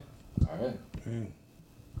right.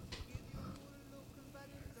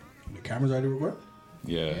 The camera's already recording?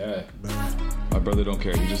 Yeah. My brother don't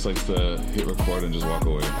care. He just likes to hit record and just walk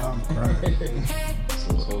away. I'm crying.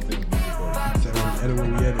 So this whole thing is being recorded. So we edit what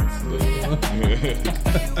we edit.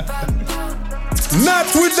 Not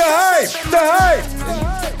with the hype. The hype.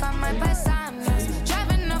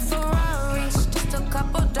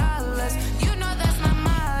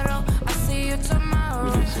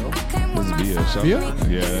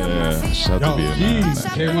 Yeah. Shout out to Bia, man.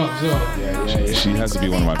 Came up, so. She has to be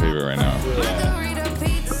one of my favorite right now.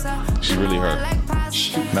 She really her.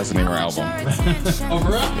 That's the name of her album. Oh,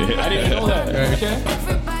 for real? Yeah. I didn't know that. Okay.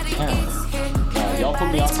 Y'all put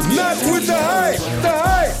me on some. Not with the hype. The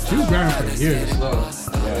hype. She was grinding for years.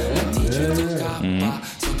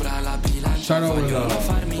 Start out with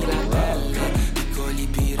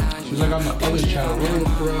she's like on the other channel. Remember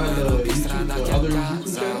the other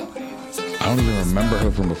YouTube channel? I don't even remember her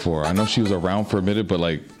from before. I know she was around for a minute, but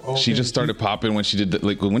like she just started popping when she did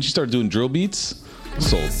when she started doing drill beats.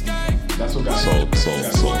 Sold. That's what got Sold.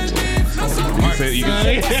 You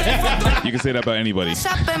can say that about anybody. All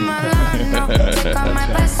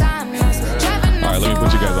right, let me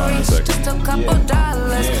put you guys on in a second.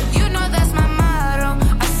 You know that's my motto.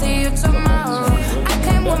 I see you tomorrow. I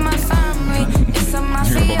came with my family. It's a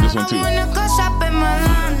mafia. You're gonna bump this one too. I wanna go shop in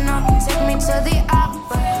Milano. Take me to the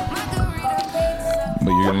opera. But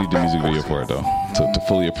you're gonna need the music video for it though, to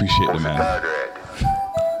fully appreciate the man. Not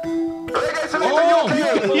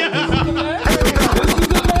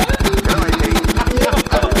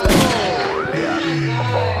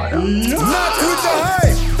with the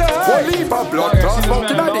hype. The hype. One leap of blood clot,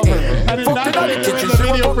 fucking at the end. Fucking at the kitchen, she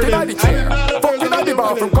was fucking at the chair. Fucking at the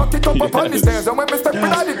bathroom, cock it up upon the stairs. And when we step in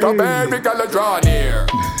at the club, every gal a draw near.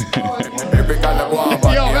 Every gal a go on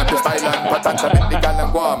back. You have to style and pattern to make the gal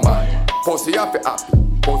a go on back. Pussy off it up,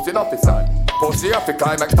 pussy off it side. Pussy off the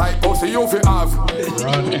climax tight, pussy you fi have.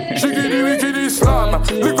 Shiggity wiggity slam.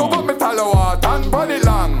 Lick up me talawat and body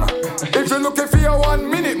long. If you're looking for your 1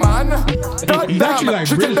 minute man, goddamn,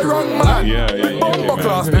 she get the wrong man. Bumbo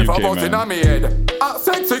class me for busting on me head. A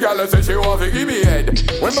sexy gal say she want to give me head.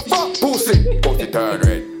 When me fuck pussy turn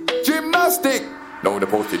red. Gymnastic. Now the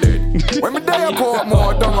posty dead. When me day I put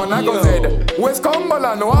more down on I go Z. West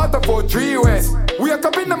Cumberland, no Waterford, 3 West. Wake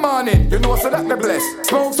up in the morning, you know so that me bless.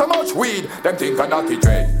 Smoke so much weed, them think I knocky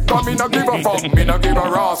dread. But me no give a fuck, me no give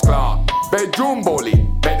a rascal. Bedroom bully,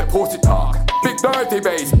 make the pussy talk. Big dirty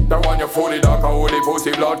bass, that one you fully dark. A holy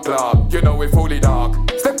pussy blood clot, you know we fully dark.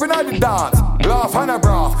 Stepping at the dance, laugh and a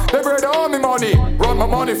braff. They bread all me money, run my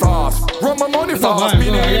money fast. Run my money fast,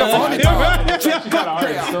 meaning in a funny talk.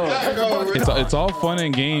 It's all fun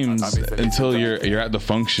and games until you're at the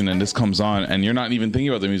function and this comes on and you're not even thinking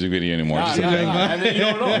about the music video anymore. And then you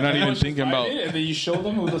don't know. You're not even thinking about. And then you show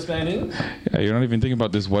them who the fan is. Yeah, you're not even thinking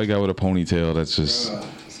about this white guy with a ponytail that's just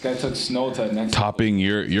This guy took snow to the next topping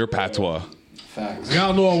your patois. Facts.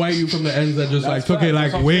 Y'all know a white you from the ends that just like took it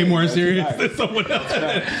like way more serious than someone else.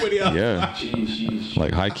 Yeah.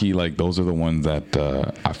 Like high key, like those are the ones that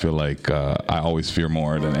I feel like I always fear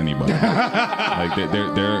more than anybody. Like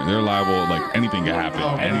they're liable. Like anything can happen.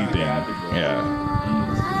 Anything. Yeah.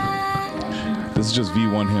 This is just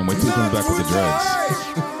V1 him. Wait till he comes back with the dreads.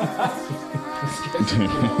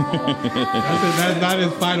 That's not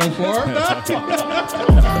his final form.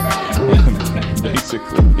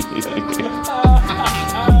 Basically.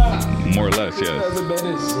 More or less, yes. As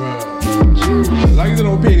long as it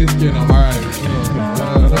don't paint his skin, I'm alright.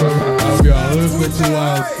 I'll be a little bit too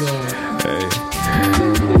wild. So. Hey.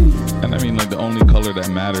 And I mean, like the only color that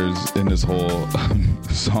matters in this whole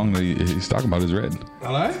song that he's talking about is red.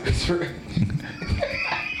 I like. It's red.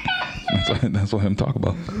 That's what him talk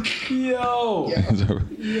about. Yo.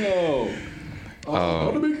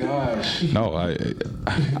 Oh my gosh. No,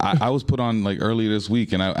 I was put on like earlier this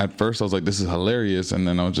week, and at first I was like, "This is hilarious," and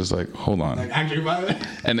then I was just like, "Hold on." Like acting about it.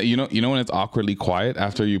 And you know when it's awkwardly quiet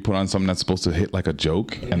after you put on something that's supposed to hit like a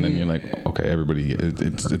joke, and then you're like, "Okay, everybody,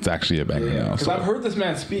 it's actually a banger now." Because I've heard this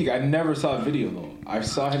man speak. I never saw a video though. I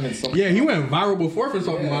saw him in something. Yeah, he went viral before for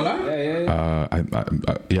something like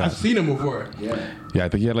that. Yeah. I've seen him before. Yeah, I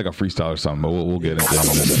think he had like a freestyle or something, but we'll get into that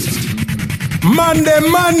in a minute.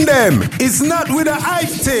 Mandem, it's not with a hype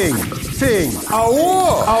thing. A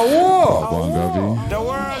war. The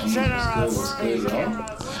world generous.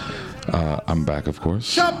 I'm back, of course.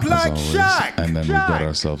 Shop like Shaq. And then we've got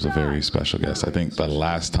ourselves a very special guest. I think the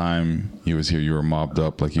last time he was here, you were mobbed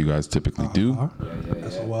up like you guys typically do.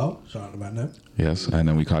 That's a well. Shout out to Mandem. Yes, and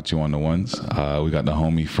then we caught you on the ones. We got the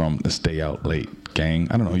homie from the Stay Out Late. gang.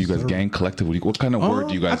 I don't know. You guys gang collective. What kind of word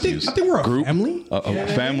do you guys use? I think we're a group? family.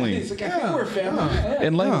 Family. It's like, I think we're a family.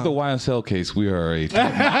 In light of the YSL case, we are a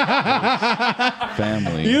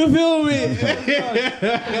family. You feel me?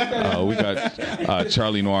 We got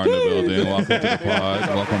Charlie Noiir in the building. Welcome to the pod.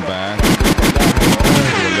 Welcome back.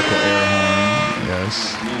 Little air horn.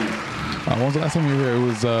 Yes. When was the last time you were here? It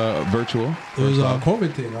was virtual. It was a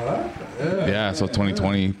COVID thing, right? Yeah, so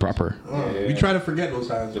 2020 proper. We try to forget those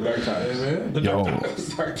times. The dark times. Yo,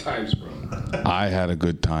 Dark times, bro. I had a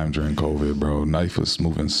good time during COVID, bro. Life was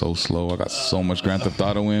moving so slow. I got so much Grand Theft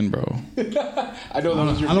Auto in, bro. I know that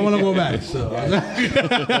was your I don't want to go back. So. You're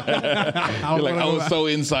like, I was so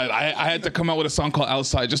inside. I had to come out with a song called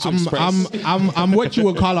Outside just to express. I'm what you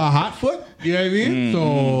would call a hot foot. You know what I mean?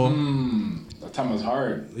 So. That time was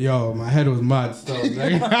hard. Yo, my head was mud still.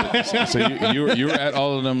 So you were at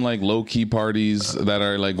all of them like low key parties that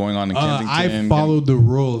are like going on in Kensington. I followed the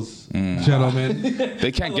rules, gentlemen.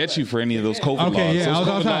 They can't get you for any of those COVID laws. Yeah,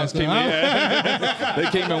 those I was COVID laws they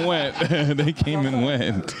came and went. They came and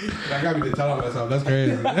went. I got me to tell myself. That's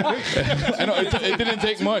crazy. I know it didn't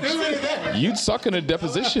take much. You'd suck in a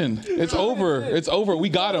deposition. It's over. It's over. We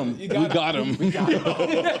got him. We got him. Shout out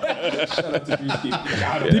to Drewski.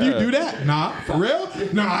 Did you do that? Nah. For real?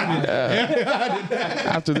 No, I didn't.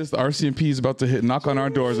 After this, the RCMP is about to knock on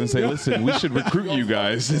our doors and say, "Listen, we should recruit you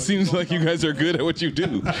guys. It seems like you guys are good at what you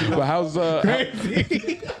do." But how's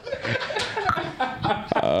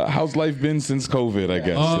life been since COVID? I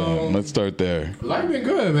guess let's start there. Life been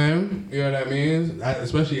good, man. You know what I mean?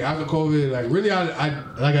 Especially after COVID. Like really, I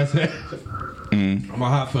like I said, I'm a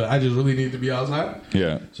hot foot. I just really need to be outside.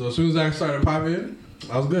 Yeah. So as soon as I started popping,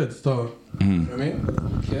 I was good. So. You know what I mean?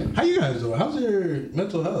 Okay. How you guys doing? How's your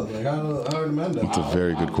mental health? Like, how are the men doing? It's a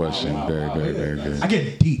very good question. Very good. I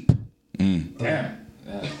get deep. Damn.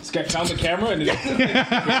 This guy found the camera and Is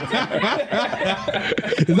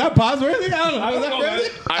that pause or anything? I don't know.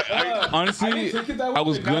 I honestly, I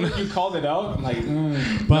was gonna. You called it out. I'm like,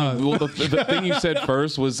 Well, the thing you said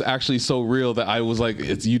first was actually so real that I was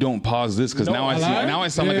like, you don't pause this because now I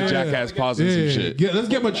sound like a jackass pausing some shit. Let's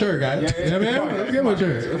get mature, guys. Yeah, man. Let's get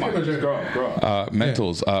mature. grow up.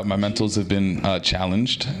 Mentals. My mentals have been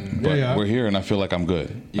challenged, but we're here and I feel like I'm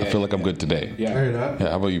good. I feel like I'm good today. Yeah.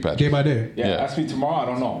 How about you, Patrick? Day by day. Yeah. Ask me tomorrow. I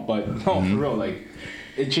don't know, but no, for real, like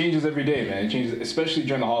it changes every day, man. It changes, especially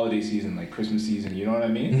during the holiday season, like Christmas season. You know what I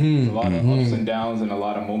mean? There's a lot of ups and downs and a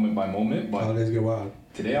lot of moment by moment. But holidays get wild.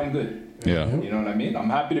 Today I'm good. Yeah. You know what I mean? I'm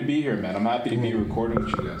happy to be here, man. I'm happy to be recording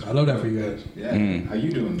with you guys. I love that for you guys. Yeah. How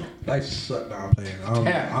you doing? Like shut down playing.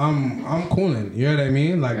 I'm cooling. You know what I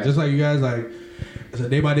mean? Like just like you guys, like it's a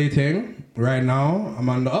day by day thing. Right now, I'm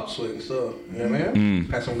on the upswing. So you know what I mean?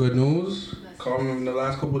 Had some good news coming in the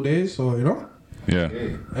last couple of days. So you know. Yeah.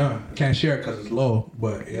 Can't share it because it's low,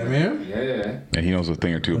 but you know what I mean? Yeah. And he knows a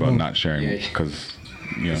thing or two about not sharing because.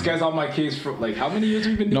 Yeah. This guy's on my case for like how many years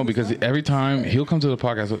we've been doing No, because every time he'll come to the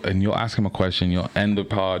podcast and you'll ask him a question, you'll end the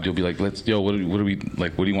pod, you'll be like, what do we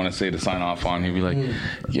like, what do you want to say to sign off on? He'll be like,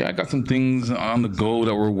 yeah, I got some things on the go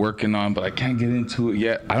that we're working on, but I can't get into it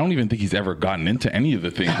yet. I don't even think he's ever gotten into any of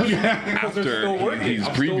the things after he's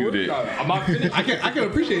previewed it. I'm not finished. I can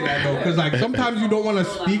appreciate that though, because like sometimes you don't want to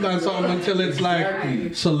speak on something until it's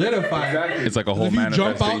like solidified. Exactly. It's like a whole If you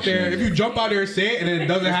jump out there, manifestation. and say it and it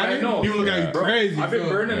doesn't happen, people look at you crazy. I've been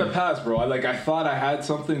burned in the past, bro. I thought I had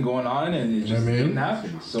something going on and it just didn't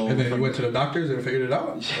happen. So and then you went to the doctors and figured it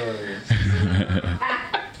out.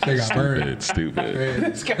 They got burned. Stupid.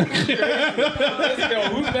 This guy's crazy.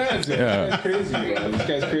 Who's mad? This guy's crazy, bro. This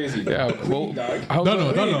guy's crazy. Yeah. Well,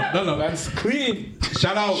 No. That's clean.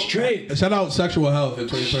 Shout out sexual health in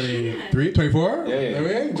 2023, 24. Yeah. I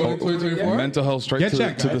mean, going to 2024. Mental health straight Get to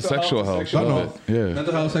checked, the guys. sexual health. No. Love it. Yeah.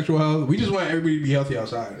 Mental health, sexual health. We just want everybody to be healthy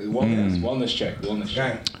outside. Wellness check.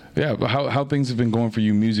 Gang. Yeah, but how things have been going for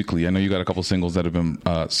you musically? I know you got a couple singles that have been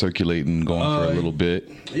circulating, going for a little bit.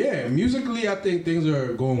 Yeah, musically, I think things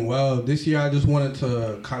are going well. This year, I just wanted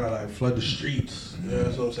to kind of like flood the streets. You know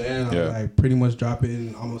what I'm saying? I like pretty much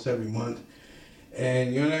dropping almost every month.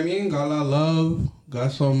 And you know what I mean? Got a lot of love.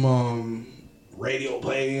 Got some radio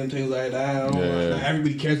play and things like that. I don't know, not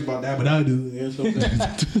everybody cares about that, but I do. You know what I'm saying?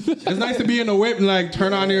 It's nice to be in the whip and like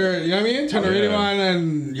turn on your, you know what I mean? Turn the radio on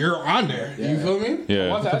and you're on there. You feel me? Yeah. I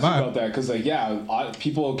want to ask you about that because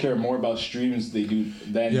people care more about streams than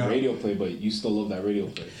radio play, but you still love that radio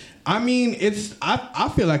play. I mean,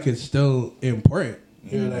 I feel like it's still important.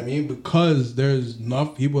 You know what I mean? Because there's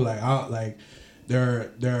enough people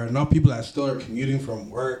there are enough people that still are commuting from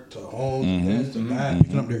work to home, to this, to that,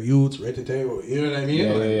 picking up their youths, right to table. You know what I mean?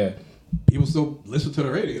 Yeah. people still listen to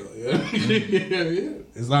the radio. Yeah.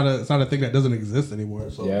 It's not a thing that doesn't exist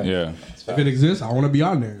anymore. So Yeah. if it exists, I want to be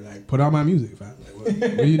on there. Like, put out my music, fam. Like,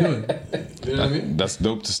 what are you doing? You know what I mean? That's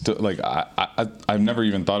dope to still, like, I've never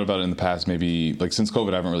even thought about it in the past. Maybe, like, since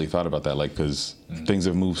COVID, I haven't really thought about that, like, because things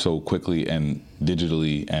have moved so quickly and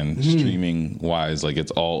digitally and streaming wise, like,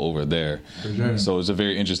 it's all over there. Sure. So it's a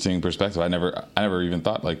very interesting perspective. I never even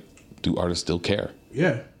thought, like, do artists still care?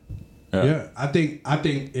 Yeah. I think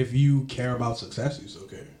if you care about success, you still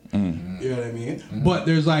care. You know what I mean? But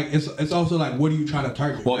there's like it's also like, what are you trying to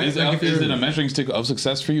target? Well, right? is it a measuring stick of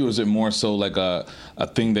success for you? Or is it more so like a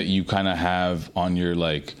thing that you kind of have on your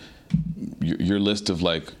like your list of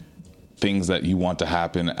like things that you want to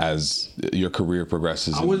happen as your career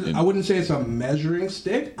progresses? I wouldn't say it's a measuring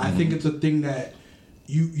stick. I think it's a thing that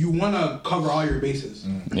you want to cover all your bases.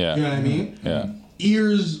 Yeah. You know what I mean? Yeah.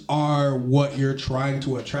 Ears are what you're trying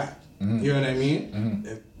to attract. You know what I mean?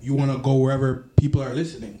 If you want to go wherever people are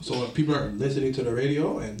listening. So if people are listening to the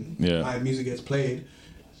radio and my music gets played,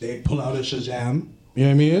 they pull out a Shazam. You know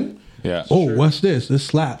what I mean? Yeah. Oh, what's this? This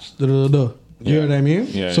slaps. You know what I mean?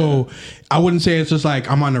 Yeah. So I wouldn't say it's just like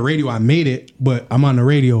I'm on the radio, I made it, but I'm on the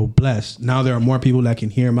radio, blessed. Now there are more people that can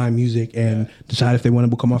hear my music and decide if they want to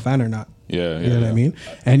become a fan or not. Yeah. You know what I mean?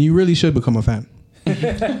 And you really should become a fan.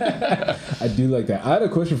 I do like that. I had a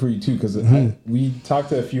question for you too, because we talked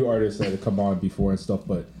to a few artists that have come on before and stuff,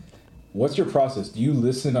 but what's your process? Do you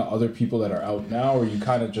listen to other people that are out now, or you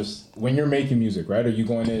kind of just, when you're making music, right, are you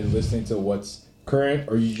going in and listening to what's current,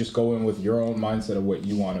 or you just go in with your own mindset of what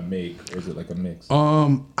you want to make, or is it like a mix?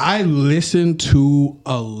 I listen to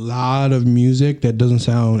a lot of music that doesn't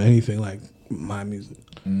sound anything like my music.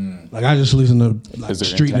 Like I just listen to like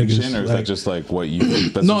street niggas. Or is like, that just like what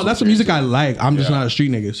you? No, that's the music I like. I'm just not a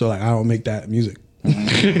street nigga, so like I don't make that music. Sure.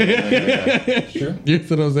 You know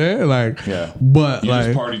what I'm saying? Like, but you like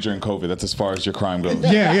just party during COVID. That's as far as your crime goes.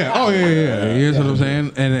 Yeah. Oh yeah. You know what I'm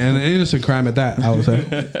saying? And an innocent crime at that, I would say.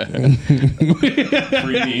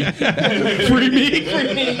 Free me. Free me.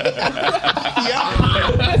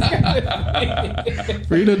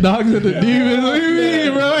 Free the dogs and the demons. What do you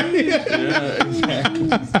mean, bro?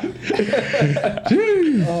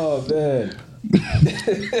 Jeez. Oh man.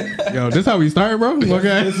 Yo, this how we start, bro?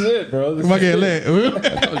 Okay. This is it, bro. This get lit.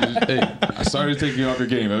 Hey, I started taking you off your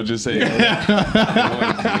game. I was just saying.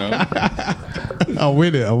 I'm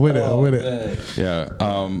with it. Man. Yeah.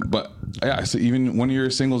 But yeah, so even one of your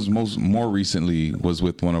singles more recently was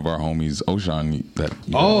with one of our homies, Oshan. You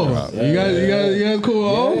guys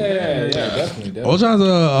cool. Yeah, definitely. Oshan's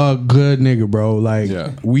a good nigga, bro. Like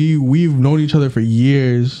we've known each other for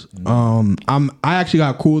years. I actually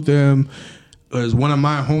got cool with him. Because one of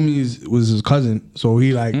my homies was his cousin, so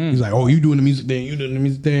he's like, oh, you doing the music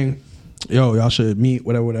thing, yo, y'all should meet,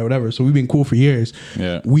 whatever. So we've been cool for years.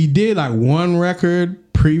 Yeah, we did like one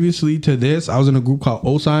record previously to this. I was in a group called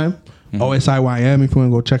Osime, OSIYM. If you want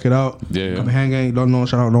to go check it out, Come hang gang. Don't know,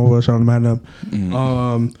 shout out Nova, shout out Mandem.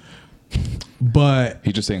 But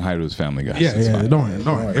he just saying hi to his family, guys. Yeah. Don't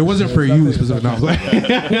worry. It wasn't for you specifically.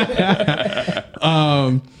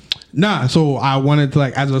 Nah, so I wanted to,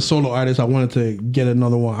 like, as a solo artist, I wanted to get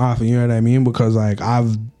another one off, you know what I mean? Because, like,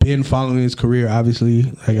 I've been following his career, obviously,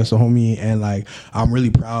 like, as a homie, and, like, I'm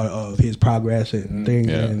really proud of his progress and things,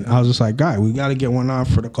 and I was just like, God, we got to get one off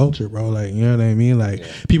for the culture, bro, like, you know what I mean? Like,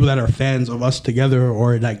 people that are fans of us together,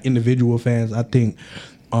 or, like, individual fans, I think,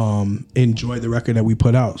 enjoy the record that we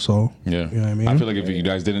put out. So you know what I mean? I feel like if you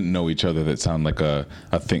guys didn't know each other, that sound like a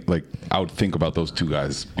thing. Like I would think about those two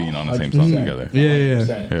guys being on the same song together. Yeah.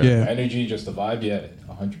 Energy, just the vibe.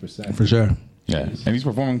 100%. For sure. Yeah, and he's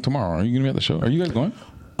performing tomorrow. Are you gonna be at the show? Are you guys going?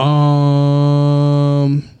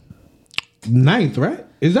 9th, right?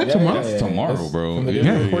 Is that tomorrow? It's tomorrow, bro.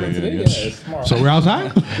 Recording today. It's tomorrow. So we're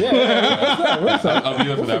outside? We're outside. I'll be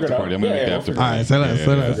there for the after party. I'm gonna make the after party. All right, set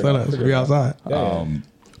us. We outside.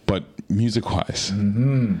 But music-wise,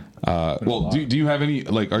 well, do you have any,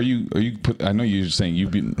 like, are you I know you're saying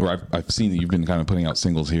you've been, or I've seen that you've been kind of putting out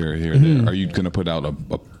singles here, there. Are you going to put out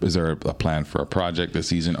is there a plan for a project this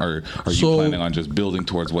season, or are you planning on just building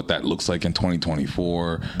towards what that looks like in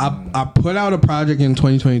 2024? I put out a project in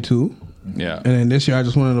 2022. Yeah. And then this year I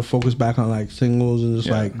just wanted to focus back on, like, singles and just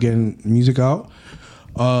like getting music out.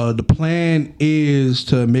 The plan is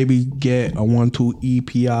to maybe get a 1-2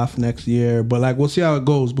 EP off next year, but like we'll see how it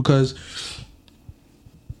goes, because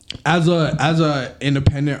as a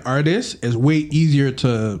independent artist, it's way easier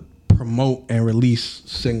to promote and release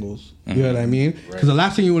singles. You know what I mean? Because the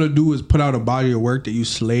last thing you want to do is put out a body of work that you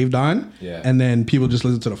slaved on, and then people just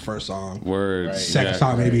listen to the first song, second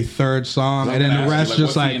song, maybe third song, and then the rest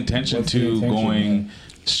just like the intention to going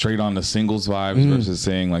straight on the singles vibes versus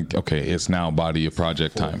saying like, okay, it's now body of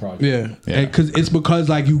project time. Yeah, because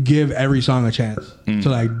like you give every song a chance to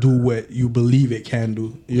like do what you believe it can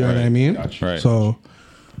do. You know what I mean? Gotcha. Right. So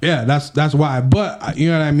yeah, that's why. But you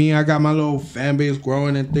know what I mean? I got my little fan base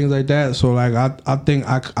growing and things like that. So like I think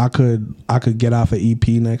I could get off an EP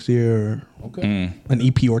next year. Or an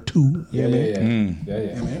EP or two. Yeah.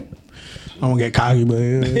 Man. I won't get cocky, but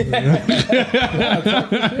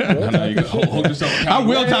hold yourself accountable. I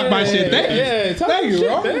will talk my shit. Thank you,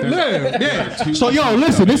 bro. Yeah. So yo,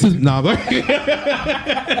 listen, this is so now that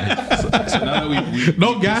we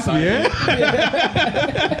don't gas me,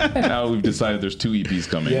 now we've decided there's 2 EPs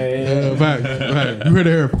coming. Right. You heard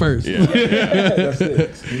it here first. That's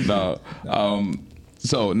it. No.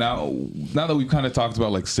 So now that we've kind of talked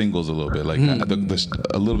about like singles a little bit, like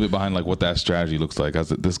a little bit behind like what that strategy looks like, as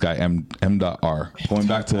this guy M.R. going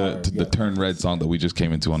back to the Turn Red song that we just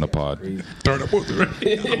came into on the pod.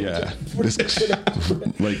 Yeah,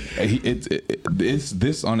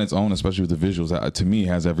 this on its own, especially with the visuals, to me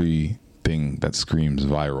has everything that screams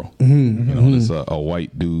viral. You know, it's a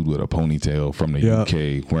white dude with a ponytail from the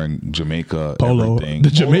UK wearing Jamaica polo. Everything.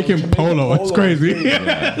 The Jamaican polo. It's crazy.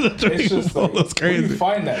 The Jamaican polo's crazy. Where do you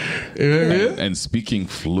find that? And speaking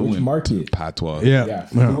fluent patois. Yeah,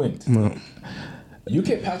 fluent.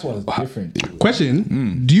 UK patois is different. Dude.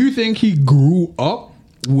 Question: do you think he grew up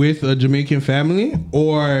with a Jamaican family,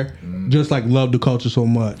 or just like loved the culture so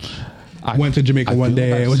much? Went to Jamaica one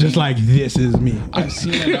day. It was just like, this is me. I've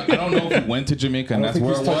seen it. I don't know if he went to Jamaica and that's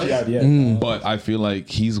where it was. But I feel like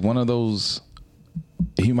he's one of those.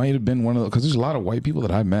 He might have been one of those, because there's a lot of white people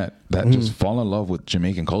that I met that just fall in love with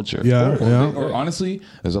Jamaican culture. Or honestly,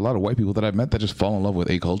 there's a lot of white people that I've met that just fall in love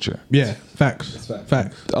with a culture. Yeah, facts.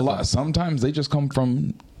 A lot. Sometimes they just come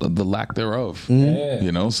from the lack thereof.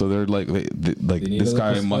 You know, so they're like, this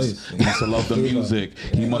guy must have loved the music.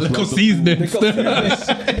 He must love the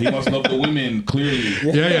food. He must love the women. Clearly.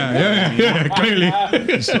 Yeah. Clearly.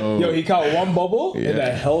 So yo, he caught one bubble and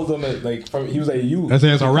that held him he was like, you.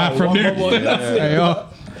 That's a wrap from there.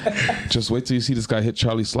 Just wait till you see this guy hit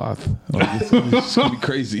Charlie Sloth. Like, it's gonna be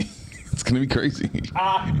crazy. It's gonna be crazy.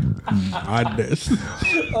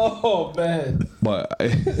 Oh man! But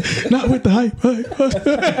not with the hype.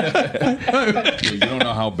 You don't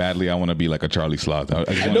know how badly I want to be like a Charlie Sloth. I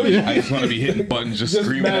just want to be hitting buttons, just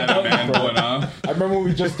screaming at a man going off. I remember when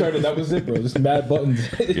we just started. That was it, bro. Just mad buttons.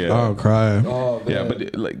 Oh, crying. Oh, yeah,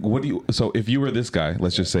 but like, what do you? So if you were this guy,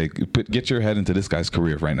 let's just say, get your head into this guy's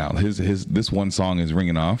career right now. This one song is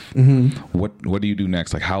ringing off. What do you do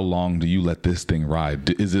next? Like, how long do you let this thing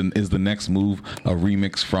ride? Is the next move a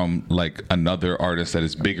remix from like another artist that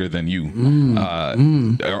is bigger than you?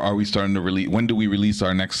 Are we starting to release? When do we release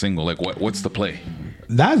our next single? Like, what's the play?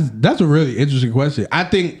 That's a really interesting question. I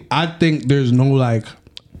think there's no like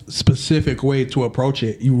specific way to approach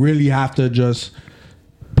it. You really have to just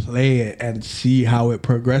play it and see how it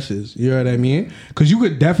progresses. You know what I mean? Because you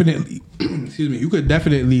could definitely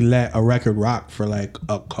let a record rock for like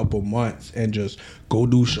a couple months and just go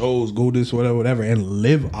do shows, go this whatever and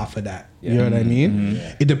live off of that. You know what I mean?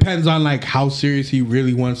 It depends on like how serious he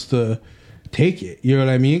really wants to take it. You know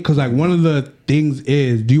what I mean? Because like one of the things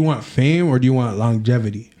is, do you want fame or do you want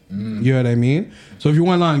longevity? You know what I mean? So if you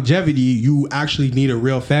want longevity, you actually need a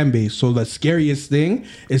real fan base. So the scariest thing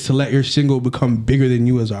is to let your single become bigger than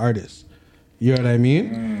you as an artist. You know what I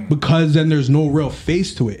mean? Because then there's no real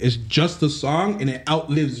face to it. It's just a song and it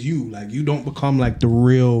outlives you. Like you don't become like the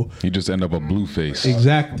real. You just end up a blue face.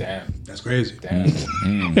 Exactly. Damn. That's crazy. Damn.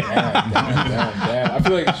 I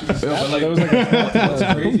feel like that was like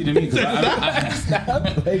that's crazy to me because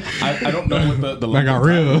I don't know what the like got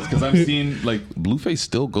real because I'm seeing like Blueface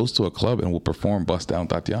still goes to a club and will perform Bust Down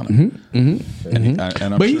Tatiana.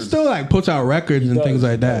 But he still like puts out records and things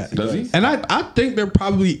like that. Does he? And I think there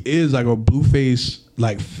probably is like a Blueface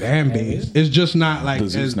like fan base. It's just not like the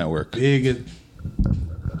Zeus Network. Big as,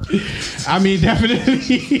 I mean, definitely.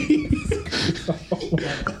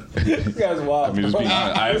 You guys wild. I mean, just being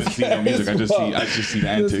honest, I haven't seen no music. I just see the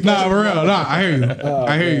antics. Nah, for real. Nah, I hear you.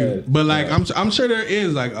 I hear you. But like, I'm sure there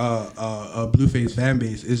is like a Blueface fan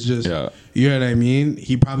base. It's just, you know what I mean?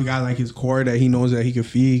 He probably got like his core that he knows that he could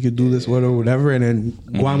feed, he could do this, whatever, and then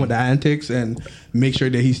go on with the antics and make sure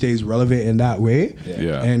that he stays relevant in that way.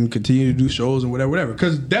 And continue to do shows and whatever.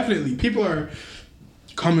 Because definitely people are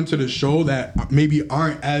coming to the show that maybe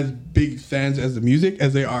aren't as big fans as the music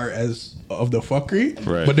as they are as of the fuckery,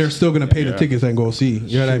 but they're still gonna pay the tickets and go see.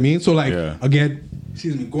 You know what I mean? So like again,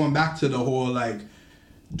 going back to the whole like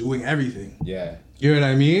doing everything. Yeah. You know what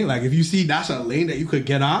I mean? Like if you see that's a lane that you could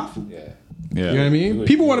get off. Yeah. You know what I mean?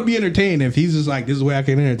 People want to be entertained. If he's just like, this is the way I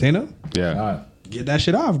can entertain them. Yeah. get that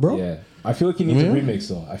shit off, bro. Yeah. I feel like he needs a remix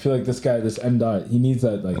though. I feel like this guy, this M Dot, he needs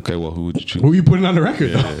that like. Okay, well, who would you choose? Who you putting on the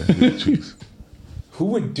record? Yeah, who would you choose? Who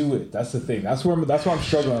would do it? That's the thing. That's where I'm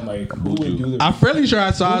struggling. I'm like, who would do the? I'm fairly sure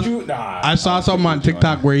I saw. I saw something on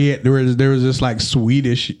TikTok where there was this like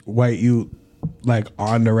Swedish white youth like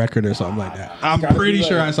on the record or something like that. I'm pretty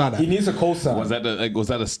sure I saw that. He needs a co-sign. Was that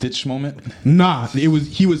a Stitch moment? Nah, he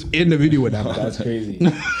was in the video with that. That's crazy. He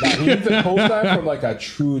needs a co-sign from like a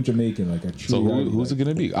true Jamaican, like a true. So who's it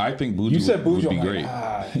gonna be? I think Buju. You said Buju would be great.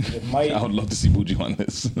 It might. I would love to see Buju on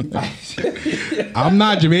this. I'm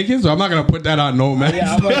not Jamaican, so I'm not gonna put that on no man.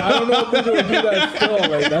 Yeah, I'm like, I don't know if Buju would do that still.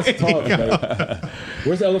 Like that's tough. Like,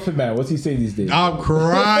 where's Elephant Man? What's he saying these days? I'm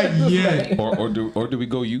crying. Yeah. Or do we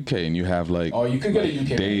go UK and you have like? Oh, you could get a UK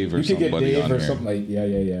Dave or you could get somebody Dave on or here. something like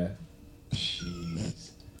yeah.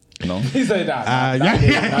 Jeez. No. He's like not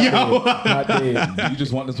Dave. You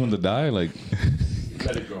just want this one to die, like.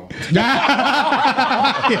 Let it go. That's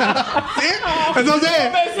what I'm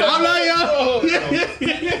saying. I'm like, yo.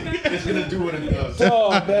 It's gonna do what it does. Oh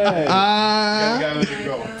man. Gotta let it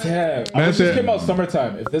go. Damn. This came out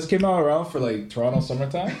summertime. If this came out around for like Toronto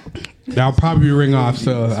summertime, that'll probably ring off.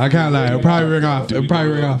 So I can't lie. It'll probably ring off.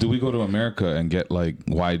 Do we go to America and get like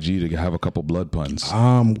YG to have a couple blood puns?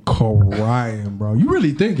 I'm crying, bro. You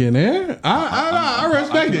really thinking, eh? I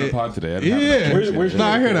respect it. Yeah. Where's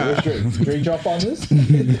I hear that. Drake jump on this?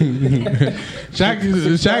 Shaq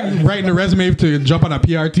writing a resume to jump on a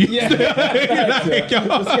PRT. Yeah. This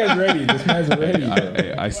guy's ready. This man's ready.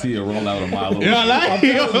 I see a rollout a mile away. Yeah,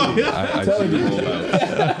 I see the rollout.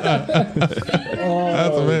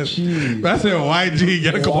 That's amazing. That's it. YG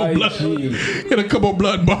get a couple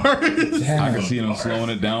blood bars. Damn. I can see him slowing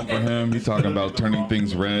it down for him. He's talking about turning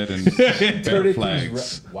things red and bear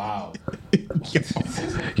flags. Wow.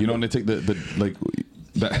 You know when they take the like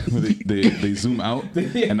that they zoom out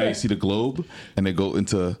and now you see the globe and they go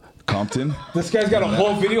into Compton. This guy's got a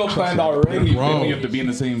whole video planned already. They don't even have to be in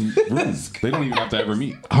the same room. They don't even have to ever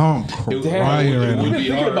meet. I'm crying. You've been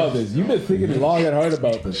thinking about this. You've been thinking long and hard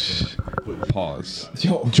about this. Pause.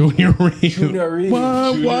 Yo, Junior Reed.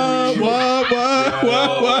 What?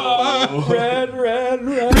 Red.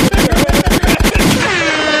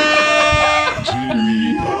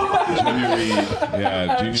 Junior Reed. Yeah,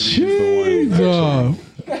 Junior Reed is the one.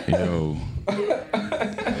 Yo.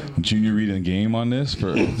 Junior Reed in game on this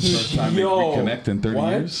for first time they reconnect in 30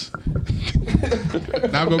 years.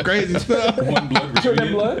 Now go crazy stuff. One blood.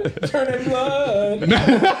 Turning blood.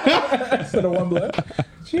 Instead of one blood.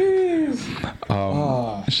 Jeez.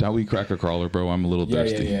 Shall we crack a crawler, bro? I'm a little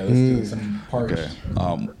thirsty. Yeah. Let's do some parts. Okay.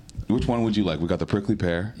 Which one would you like? We got the prickly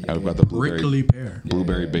pear and we've got the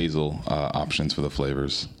blueberry basil options for the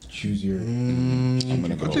flavors. Choose your. I'm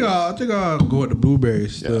gonna go. I think I'll go with the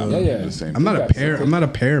blueberries. Yeah. I'm not a pear. I'm not a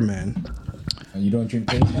pear man. And you don't drink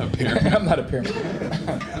pear? I'm not a pear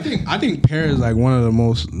man. I think pear is like one of the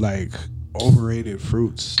most like overrated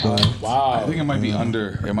fruits. Wow. I think it might be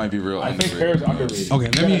It might be real. I think pear is underrated. Okay,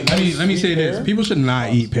 let me say this. People should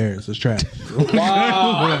not eat pears. It's trash.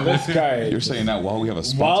 Wow, this guy. You're saying that while we have a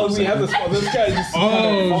sponsor. While we have this guy just.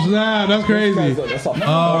 That's crazy. That's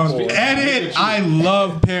Edit. I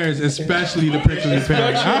love pears, especially the prickly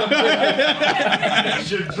pear.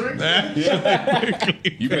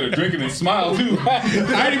 You better drink it and smile too. That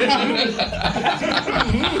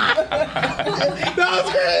was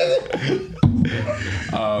crazy.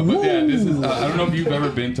 But yeah, this is. I don't know if you've ever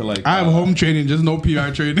been to like. I have home training, just no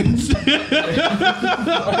PR training.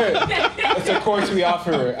 It's a course we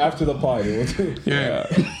offer after the party. Yeah.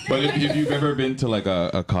 But if you've ever been to like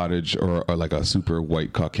a cottage or like a super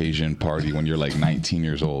white Caucasian party when you're like 19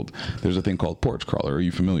 years old, there's a thing called porch crawler. Are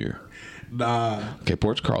you familiar? Nah. Okay,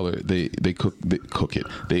 porch crawler. They cook it.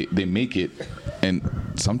 They make it, and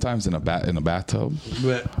sometimes in a bathtub,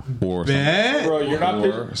 or Bro, you're not.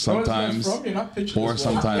 or sometimes, You're not or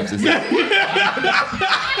sometimes it's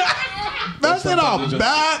That's in a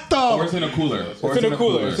bathtub. or it's in a cooler. It's in a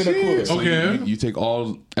cooler. So Okay. you take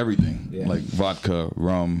everything like vodka,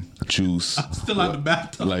 rum, juice. Still out the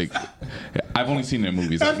bathtub. Like I've only seen it in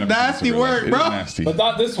movies. That's I've never nasty seen it in real work, life. bro. It is nasty. But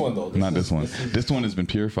not this one though. Not this one. This one has been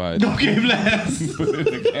purified. Okay, bless.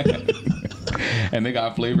 And they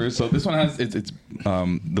got flavors. So this one has it's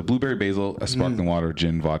the blueberry basil, a sparkling water,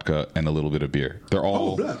 gin, vodka, and a little bit of beer. They're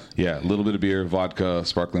all a little bit of beer, vodka,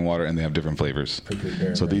 sparkling water, and they have different flavors.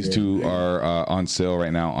 So these two are on sale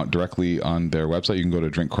right now directly on their website. You can go to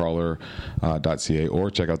drinkcrawler.ca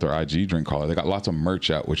or check out their IG Drinkcrawler. They got lots of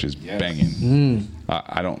merch out, which is banging.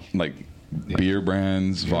 I don't like beer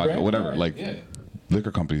brands, vodka, whatever. Like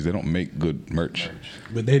liquor companies, they don't make good merch.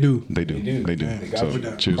 But they do. They do. They do. They got So you.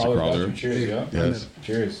 cheers to Crawler. Cheers, yeah. Yes.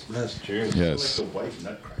 Cheers. Yes. Cheers. Yes. Like the white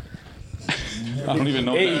nutcracker. I don't even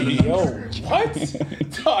know Hey, what that means. yo, what?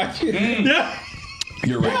 Dog.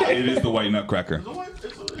 You're right. It is the white nutcracker.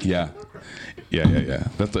 Yeah.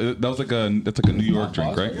 That's like a New York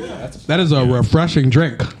drink, right? That is a refreshing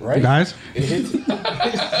drink, Right? guys. It hits.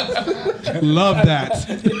 Love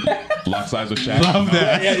that. Lock size with Shaq. Love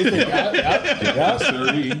that. Yeah.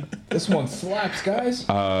 Sirree. This one slaps, guys.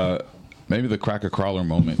 Maybe the cracker crawler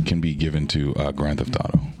moment can be given to Grand Theft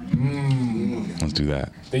Auto. Let's do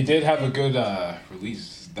that. They did have a good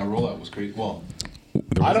release. That rollout was crazy. Well,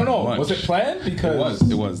 There I don't know. wasn't much. Was it planned? Because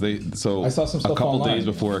It was. I saw some stuff a couple online. days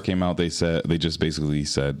before it came out, they just basically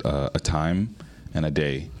said a time and a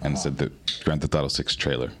day, and said the Grand Theft Auto 6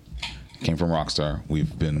 trailer. It came from Rockstar.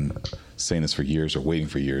 We've been saying this for years, or waiting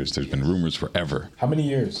for years. There's been rumors forever. How many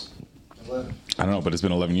years? I don't know, but it's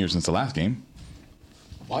been 11 years since the last game.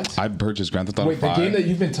 What? I purchased Grand Theft Auto Wait, 5. the game that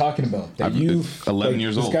you've been talking about. That it's 11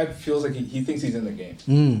 years this old. This guy feels like he thinks he's in the game.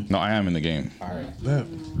 No, I am in the game. All right. Yeah.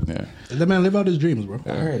 Yeah. Let that man live out his dreams, bro.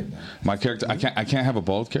 All right. My character, I can't have a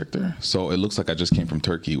bald character, so it looks like I just came from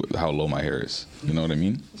Turkey with how low my hair is. You know what I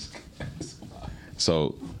mean?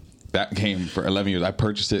 So that game for 11 years. I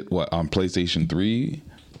purchased it on PlayStation 3.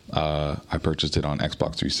 I purchased it on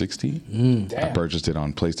Xbox 360. Damn. I purchased it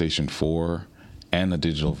on PlayStation 4 and the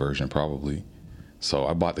digital version probably. So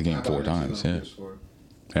I bought the game 4 times. Yeah.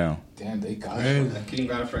 Yeah. Damn, they got Hey. you. King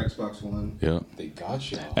got it for Xbox One. Yeah. They got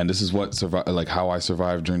you. And this is what how I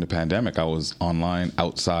survived during the pandemic. I was online,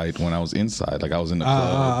 outside when I was inside. Like I was in the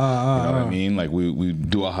club. You know what I mean? Like we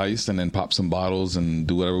do a heist and then pop some bottles and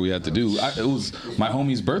do whatever we had to do. It was my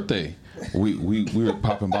homie's birthday. We were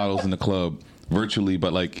popping bottles in the club virtually,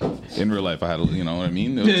 but like in real life, I had you know what I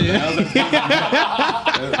mean? That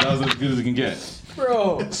was as good as it can get.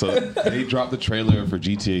 Bro. So they dropped the trailer for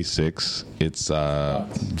GTA 6. It's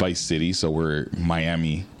Vice City, so we're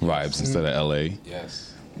Miami vibes instead of LA.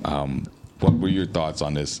 Yes. What were your thoughts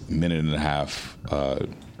on this minute and a half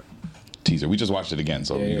teaser? We just watched it again,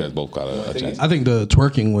 so you guys both got a chance. I think the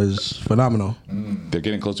twerking was phenomenal. They're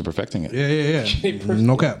getting close to perfecting it. Yeah.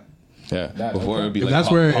 No cap. Yeah. Before it would be If like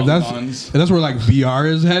that's where like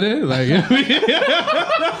VR is headed, like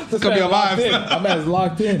it's gonna be a vibe. My man's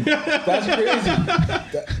locked in. That's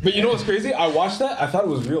crazy. But you know what's crazy? I watched that. I thought it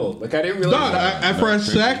was real. Like I didn't realize that. For a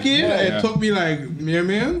second, Yeah. it took me like, yeah,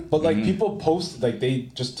 man. But like people post like they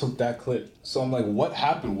just took that clip. So I'm like, what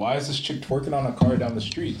happened? Why is this chick twerking on a car down the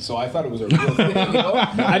street? So I thought it was a real thing. You know?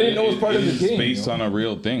 I didn't know it was part of the game. It's based on a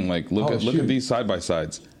real thing. Like look at these side by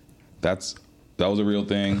sides. That was a real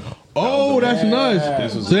thing. Oh, that's nice.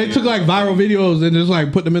 This So they took like viral videos and just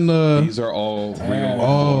like put them in the. These are all real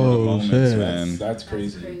Oh, moments, shit. man. That's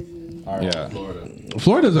crazy. All right, Yeah. Florida.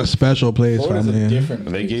 Florida's a special place, Florida's a man. different.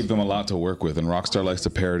 They gave them a lot to work with, and Rockstar likes to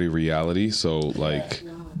parody reality. So, like,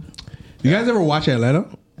 You guys ever watch Atlanta?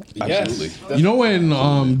 absolutely, You know when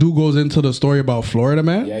dude goes into the story about Florida,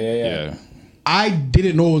 man? Yeah. yeah. I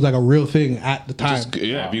didn't know it was like a real thing at the time.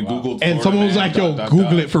 Yeah, if you Googled And Florida, someone was man, like, "Yo, dot, dot,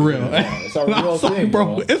 Google dot. it for real." It's a And I real was like, thing,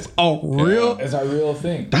 bro. It's a real. It's a real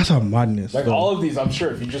thing. That's a madness. Like though. all of these, I'm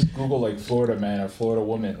sure if you just Google like Florida man or Florida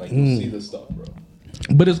woman, like you'll see this stuff, bro.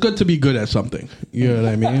 But it's good to be good at something. You know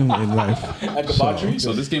what I mean in life. At debauchery,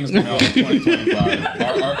 So this game is coming out in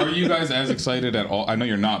 2025. Are you guys as excited at all? I know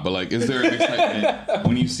you're not, but like, is there an excitement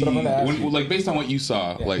when you see, like, based on what you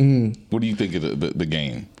saw, like, what do you think of the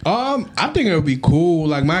game? I think it would be cool.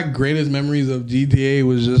 Like my greatest memories of GTA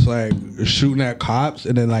was just like shooting at cops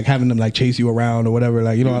and then like having them like chase you around or whatever.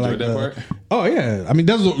 Like you know, I like enjoyed that part? Oh yeah, I mean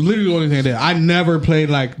that's literally the only thing I did. I never played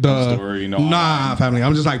like the Story, no, nah family.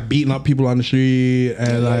 I'm just like beating up people on the street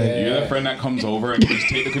and like You're that friend that comes over and you just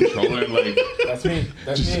take the controller and like, that's me.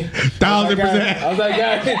 That's me. 1000%. I was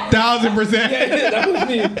that guy. 1000%. Yeah, that was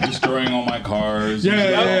me. destroying all my cars. Yeah,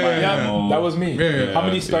 using all yeah, my yeah. ammo. That was me. Yeah, How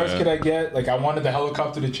many stars yeah. could I get? Like I wanted the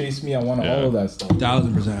helicopter to chase me. I wanted all of that stuff.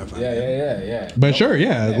 1000%. Yeah. But sure,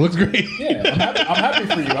 yeah, it looks great. Yeah, I'm happy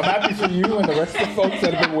for you. I'm happy for you and the rest of the folks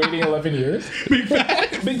that have been waiting 11 years. Big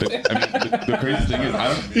facts. The crazy thing is,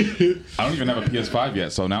 I don't even have a PS5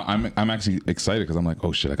 yet. So now I'm actually excited because I'm like,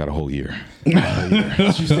 oh shit, I got a whole year. You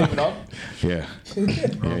saving up? Yeah.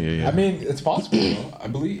 I mean, it's possible. Bro. I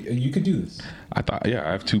believe you could do this. I thought, I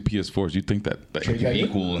have 2 PS4s. You'd think that it Trade could that in?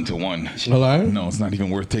 equal into one. Hello? No, it's not even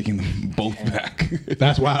worth taking them both back.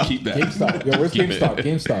 That's wild. Keep that. GameStop. Yo, where's Keep GameStop? it.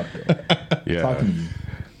 GameStop. Yo. Yeah. Talking to you.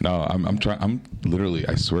 No, I'm trying. I'm literally.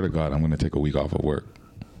 I swear to God, I'm gonna take a week off of work.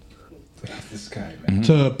 This guy, man.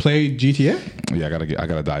 To play GTA? Yeah, I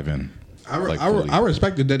gotta dive in. I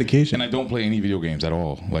respect the dedication. And I don't play any video games at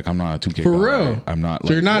all. Like I'm not a 2K For guy. real? I'm not.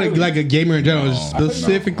 So you're not like a gamer in general,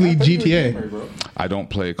 specifically GTA. I don't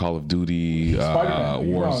play Call of Duty,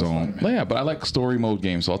 Warzone. Yeah, but I like story mode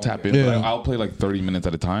games, so I'll tap in. Yeah. But I'll play like 30 minutes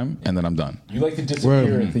at a time, and then I'm done. You like to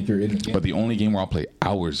disappear and think you're in the game. But the only game where I'll play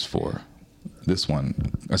hours for, this one,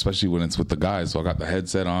 especially when it's with the guys. So I got the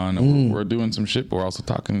headset on, and we're doing some shit, but we're also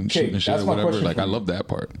talking shit and shit or whatever. Like I love that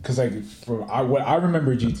part. Because like what I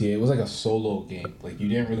remember GTA, it was like a solo game. Like you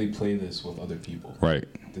didn't really play this with other people. Right.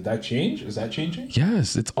 Did that change? Is that changing?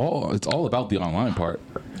 Yes, it's all about the online part.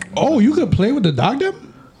 Oh, you could play with the dog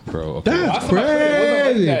them? Bro, okay. That's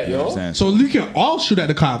crazy. Like that, yo. So you can all shoot at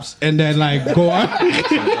the cops and then like go on.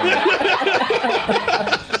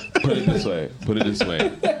 Put it this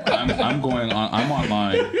way. I'm going on.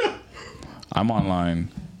 I'm online.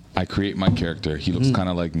 I create my character. He looks kind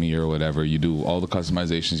of like me or whatever. You do all the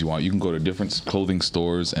customizations you want. You can go to different clothing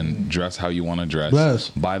stores and dress how you want to dress. Yes.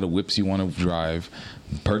 Buy the whips you want to drive.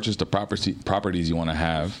 Purchase the properties you want to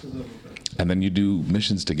have. And then you do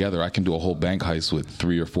missions together. I can do a whole bank heist with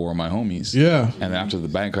 3 or 4 of my homies. Yeah. And after the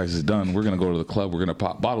bank heist is done, we're going to go to the club. We're going to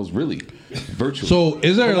pop bottles, really, virtually. So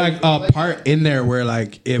is there like a part in there where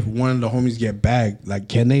like if one of the homies get bagged, like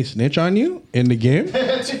can they snitch on you in the game?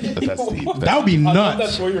 That's deep. That would be nuts.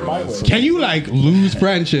 That's where your mind was. Can you like lose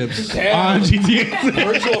friendships on GTA?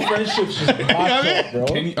 Virtual friendships just popped up, bro.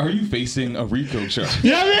 Are you facing a Rico charge?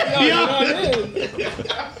 Yeah, You know what I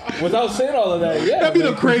mean? Without saying all of that, yeah. That'd be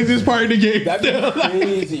the craziest part of the game. That'd be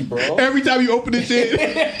crazy, bro. Every time you open this shit,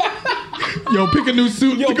 yo, pick a new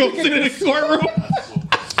suit to go sit in the courtroom.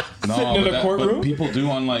 No, in the courtroom? But people do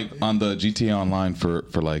on the GTA Online for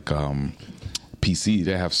like PC.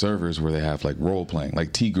 They have servers where they have like role playing.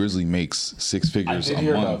 Like T Grizzly makes 6 I figures did a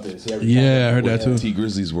hear month. about this. Yeah, I heard that too. T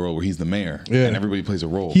Grizzly's world where he's the mayor. Yeah. And everybody plays a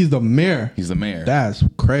role. He's the mayor. He's the mayor. That's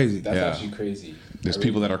crazy. That's Yeah. actually crazy. There's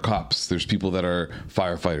people that are cops. There's people that are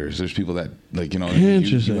firefighters. There's people that like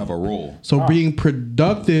Interesting. you have a role. So being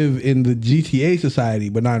productive in the GTA society,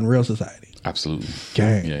 but not in real society. Absolutely.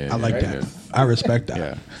 Gang. Yeah, I like yeah, that. yeah. I respect that.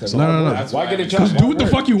 Yeah. So, no. That's why I get a job. Just do what the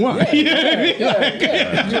fuck you want. Yeah. You right?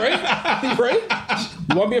 You right?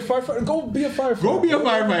 You want to be a firefighter? Go be a firefighter. Go be a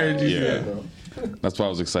firefighter. in Yeah. GTA. bro. That's why I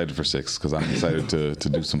was excited for 6 because I'm excited to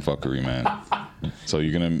do some fuckery, man. So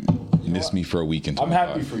you're gonna miss me for a week in 25. I'm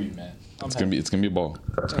happy for you, man. It's gonna be a ball.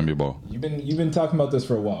 It's gonna be a ball. You've been talking about this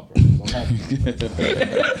for a while, bro. So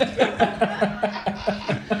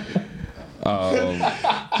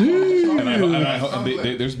I'm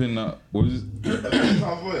happy. There's been what is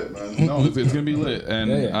it? No, it's gonna be lit,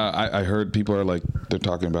 and I heard people are like they're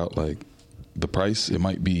talking about like the price. It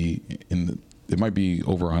might be it might be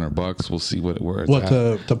over $100. We'll see where it's What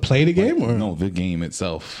at. to play the game or No, the game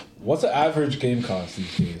itself. What's the average game cost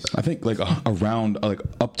these days? I think like around like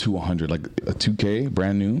up to 100, like a 2K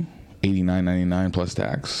brand new, $89.99 plus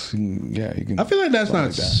tax. Yeah, you can. I feel like that's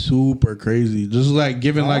not super crazy. Just like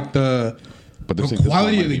given like the But they're the saying this one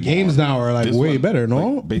quality might of the be games more. now are like This way one, better, no?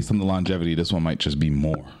 like, based on the longevity, this one might just be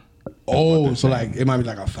more. Oh, so like it might be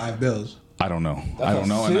like a $5. I don't know. That's I don't a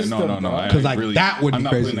know. system, No. bro. 'Cause, like, that would I'm be not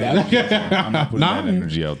crazy. putting that energy out there. I'm not putting Nah. that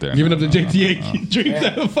energy out there. Giving up the No. GTA drinks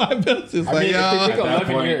at $5. It's I like, mean, if they yo. take At that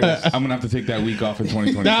 11 point, years. I'm gonna have to take that week off in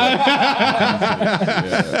 2020.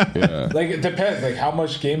 yeah. Like it depends. Like how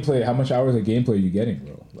much hours of gameplay are you getting,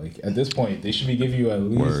 bro? Like at this point, they should be giving you at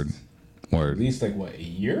least Word. at least like what, a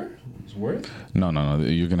year worth? No.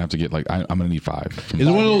 You're gonna have to get like I'm gonna need 5. Is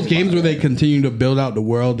it one of those games where they continue to build out the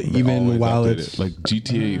world even Always while update it's it. Like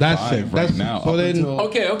GTA That's 5 sick. right That's- now? so up then- until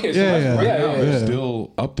Okay. So Yeah, that's, yeah. right now, there's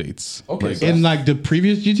still updates. Okay, Like, so in like the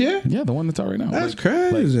previous GTA? yeah, the one that's out right now. That's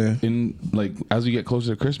Like, crazy. in like as we get closer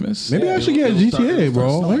to Christmas, Maybe I should get it'll start- GTA, it'll start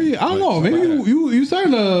bro. selling. Maybe I don't know. Like, Maybe you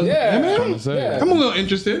starting to Yeah. man? trying to say. Yeah. I'm a little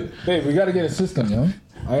interested. Babe, we gotta get a system, yo.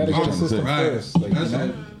 I gotta get a system first. Like, you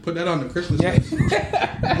know? Put that on the Christmas Yeah. list.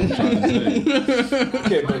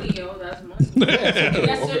 Okay, but Money, yo, that's money. yeah,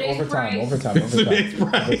 Yesterday's overtime.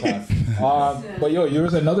 But yo, there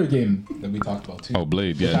was another game that we talked about too. Oh,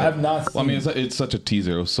 Blade, yeah. I have not seen. Well, I mean, it's such a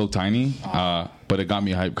teaser. It was so tiny, but it got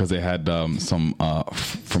me hyped because they had some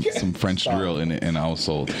French drill in it, and I was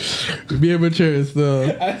sold. Be mature is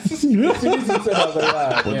the. As soon as you said, I was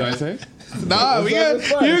like, What did I say? Nah, we got. It's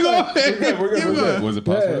fine, You it's go. fine. We're good. You go. Was it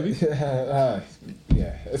pass worthy?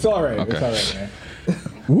 Yeah, it's all right. Okay. It's all right, man.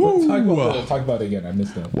 Woo. Talk about it again. I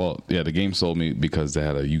missed that. Well, yeah, the game sold me because they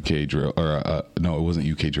had a UK drill, or no, it wasn't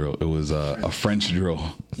UK drill. It was a French drill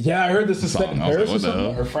Yeah, I heard this is set in song. I was Paris like, or what the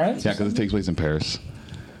something, hell? or France. Yeah, because it takes place in Paris.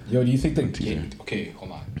 Yo, do you think the game? Okay,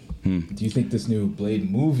 hold on. Do you think this new Blade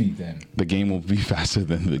movie then? The game will be faster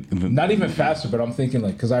than the Not even faster, but I'm thinking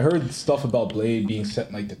like, because I heard stuff about Blade being set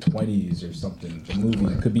in like the 20s or something. The movie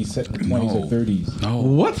it could be set in the 20s or 30s. No.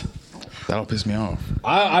 What? That'll piss me off.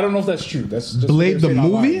 I don't know if that's true. That's just Blade what they're the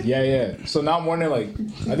saying movie? online. Yeah. So now I'm wondering like,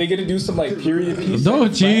 are they gonna do some like period piece?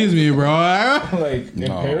 Don't tease me, bro. Like in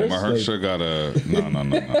No, Paris? Mahershala got a no.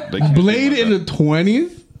 They can't Blade do in that. the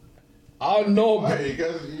 20s? I don't know.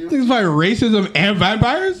 Things like racism and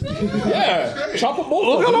vampires? Yeah, chop them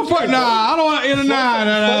both. Look at the fuck. Nah, I don't want in nah.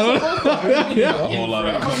 A whole lot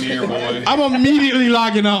of Noiir, boy. I'm immediately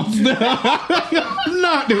logging off. I'm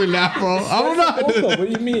not doing that, bro. I'm not doing What do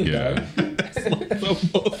you mean? Yeah.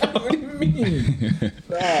 What do you mean?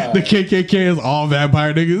 The KKK is all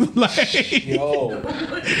vampire niggas. Like, Yo,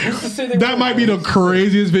 who's to say they that weren't might be the racist?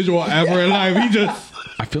 craziest visual ever in life. He just.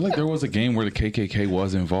 I feel like there was a game where the KKK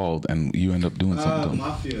was involved and you end up doing something.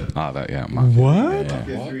 Mafia. Mafia. What?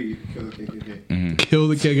 Mafia 3, kill the KKK. Kill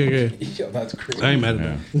the KKK. Yo, that's crazy. I ain't mad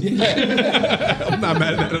at that. I'm not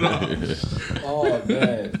mad at that at all. Oh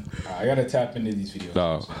man, I gotta tap into these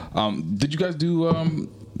videos. Did you guys do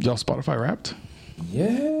y'all Spotify Wrapped?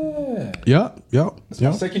 Yeah. Yep. It's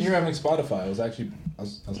my second year having Spotify. I was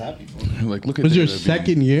happy. Like, look at Was the- your the-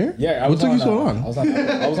 second year? Yeah, What took you so long? I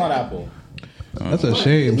was on Apple. That's a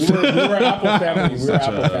shame. We were Apple family. We were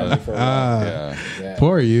Apple family for a while. Yeah.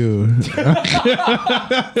 Poor you.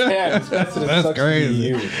 Yeah, That's crazy.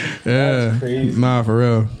 You. Yeah. That's crazy. Nah, for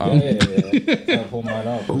real. Yeah. Gotta pull mine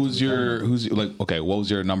up. Who's your okay? What was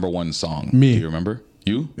your number one song? Me. Do you remember?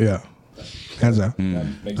 You? Yeah. Hands down.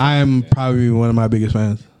 Makes I am probably one of my biggest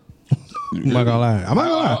fans. I'm not gonna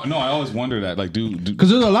lie. No, I always wonder that. Like, do Because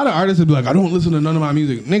there's a lot of artists that be like, I don't listen to none of my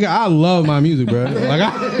music. Nigga, I love my music, bro. Like,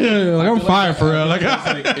 I'm fire for real. Like, that's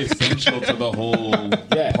like essential to the whole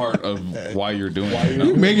part of why you're doing it.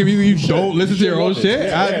 you making music, you don't listen to your own shit.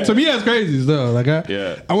 Yeah. To me, that's crazy still. Like,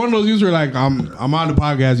 I'm one of those users where like I'm on the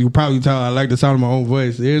podcast. You can probably tell I like the sound of my own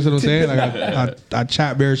voice. You know what I'm saying? Like, I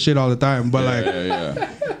chat bare shit all the time, but like,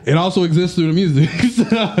 it also exists through the music. So,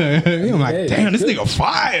 I'm like, damn, this nigga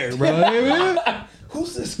fire, bro.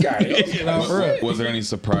 Who's this guy? Was there any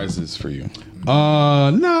surprises for you?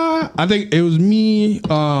 Nah. I think it was me,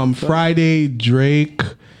 Friday, Drake.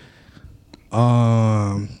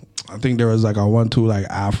 I think there was like a 1-2 like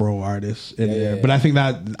Afro artist in there, but I think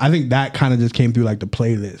that kind of just came through like the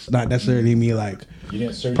playlist, not necessarily me like You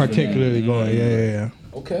didn't search particularly going. Yeah.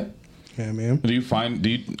 Okay. Yeah, man. Are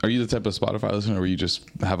you the type of Spotify listener where you just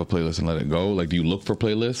have a playlist and let it go? Like, do you look for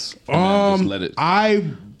playlists? And then just let it.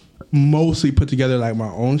 I mostly put together like my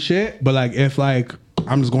own shit, but like if like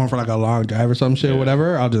I'm just going for like a long drive or some shit or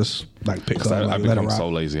whatever, I'll just like pick something. I've let it become rock. so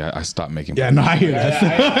lazy. I stopped making. Yeah, no, I hear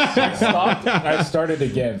that. I stopped. I started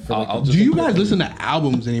again. For like Do you guys listen to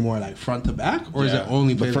albums anymore, like front to back, or is it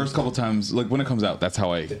only the playlists? first couple times? Like when it comes out, that's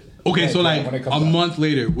how I. Okay, so like when it a comes out. month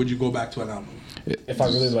later, would you go back to an album? If I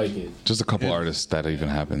really like it. Just a couple artists that even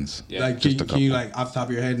happens. Like, just can you like off the top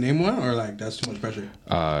of your head name one, or like that's too much pressure?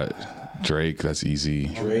 Drake, that's easy.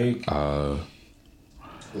 Drake.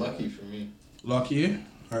 Lucky for me. Lucky,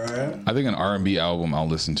 all right. I think an R&B album I'll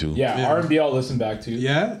listen to. Yeah, R&B I'll listen back to.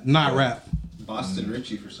 Yeah, not rap. Boston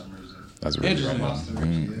Richie for some reason. That's really Interesting. random. Boston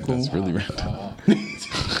Richie. Yeah. Cool. That's really random.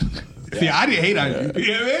 See, I didn't hate on you.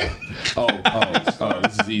 You know what I mean? Oh,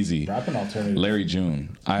 this is easy. Rapping alternative. Larry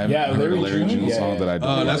June. I haven't Yeah, heard Larry a Larry June? June Yeah, song yeah. that I don't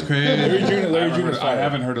Oh, like. that's crazy. Larry June is I fire.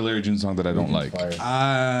 haven't heard a Larry June song that I don't like.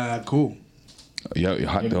 Fire. Cool.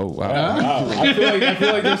 Oh, wow. Wow. I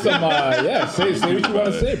feel like there's some. Say what you want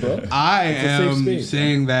to say, bro. I a safe am space,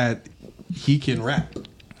 saying that he can rap,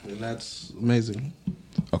 and that's amazing.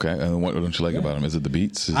 Okay, and what don't you like about him? Is it the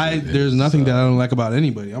beats? There's nothing that I don't like about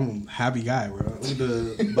anybody. I'm a happy guy, bro. Look at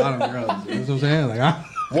the bottom girls. You know what I'm saying? Like,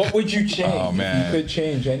 What would you change? Oh, man. If you could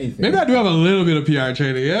change anything. maybe I do have a little bit of PR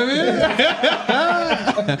training. You know what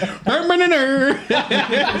I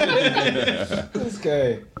mean? This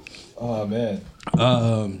guy. Oh man.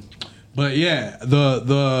 But yeah,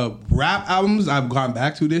 the rap albums I've gone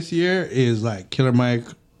back to this year is like Killer Mike,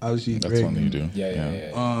 obviously. That's great. one that you do.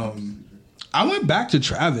 Yeah. I went back to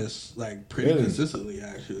Travis like pretty Really? consistently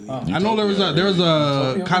actually. I know there was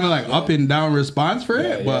a kind of like up and down response for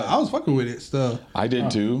it, but I was fucking with it still. I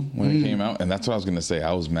did too when it came out, and that's what I was gonna say.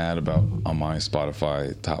 I was mad about on my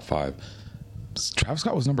Spotify top 5. Travis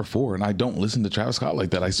Scott was number 4, and I don't listen to Travis Scott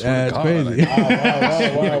like that. I swear That's to God.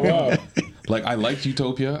 crazy. Wow. Like I liked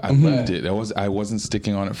Utopia. I loved it. I wasn't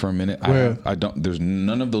sticking on it for a minute. I don't. There's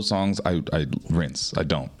none of those songs I rinse. I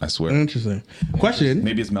don't. I swear. Interesting. Question.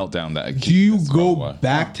 Maybe it's Meltdown that. Do you go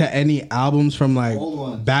back to any albums from like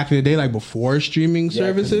back in the day, like before streaming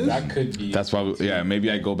services? That could be. That's why. Maybe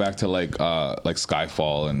I go back to like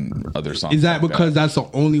Skyfall and other songs. Is that because that's the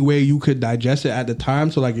only way you could digest it at the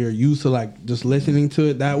time? So like you're used to like just listening to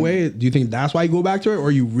it that way. Do you think that's why you go back to it,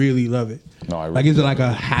 or you really love it? No, I really like is it like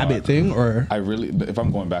a habit thing, or I really? If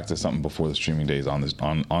I'm going back to something before the streaming days on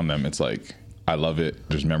them, it's like I love it.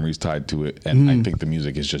 There's memories tied to it, and I think the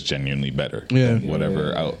music is just genuinely better than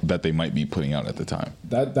whatever out that they might be putting out at the time.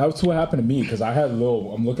 That's what happened to me because I had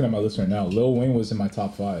Lil. I'm looking at my list right now. Lil Wayne was in my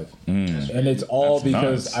top 5, and it's all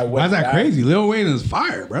because nice. I went. Why's that back. crazy? Lil Wayne is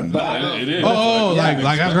fire, bro. It is. Oh, like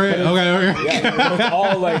that's great. Okay.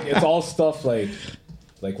 Yeah, it's all stuff like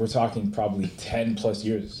we're talking probably 10 plus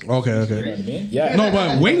years. Okay. You know what I mean? Yeah. No,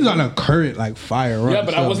 but Wayne's on a current like fire run. Yeah,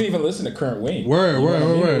 but I wasn't even listening to current Wayne. Word.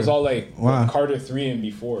 It was all like Carter 3 and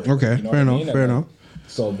before. Okay, you know fair what enough. I mean?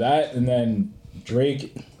 So that and then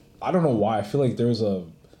Drake. I don't know why. I feel like there's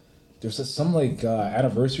some like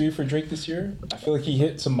anniversary for Drake this year. I feel like he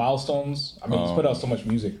hit some milestones. I mean, he's put out so much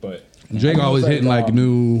music, but Drake always hitting like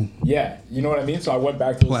new. Yeah, you know what I mean. So I went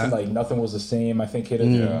back to listen, like Nothing Was the Same. I think hit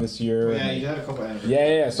it this year. Yeah, you had a couple anniversaries.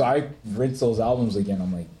 Yeah. So I rinsed those albums again.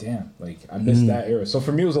 I'm like, damn, like I missed that era. So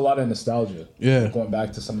for me, it was a lot of nostalgia. Yeah, going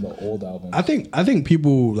back to some of the old albums. I think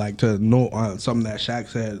people like to know something that Shaq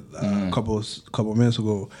said a couple minutes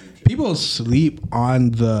ago. People sleep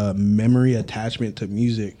on the memory attachment to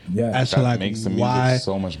music. Yeah, as that to like makes the why music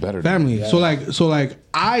so much better. family. Yeah. So like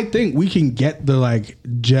I think we can get the like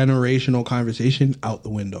generational conversation out the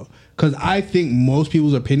window because I think most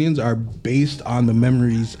people's opinions are based on the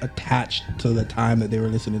memories attached to the time that they were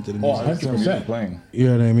listening to the music. 100%. Playing. You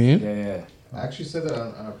know what I mean? Yeah. I actually said that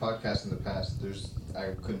on a podcast in the past.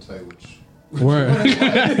 I couldn't tell you which. Word.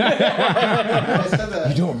 I said that.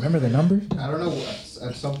 You don't remember the number? I don't know.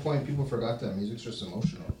 At some point, people forgot that music's just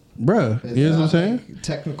emotional. Bruh, It's you know what I'm not, saying? like,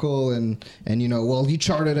 technical and you know, well, he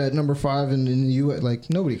charted at number 5 in the U.S. Like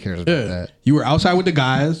nobody cares about that. You were outside with the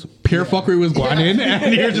guys, pure fuckery was going in,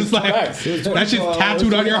 and you're just like, that shit's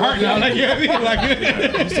tattooed on your heart now. Like, you know what I mean?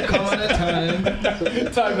 Like, Used to come on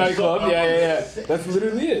at Time nightclub. Yeah. That's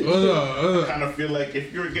literally it. I kind of feel like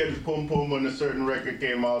if you're getting pum pum when a certain record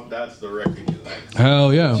came out, that's the record you like.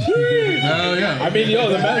 Hell yeah. Hell yeah. I mean, yo,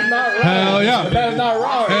 the man's not wrong. Hell yeah. The man's not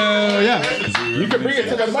wrong. Hell yeah. You can bring it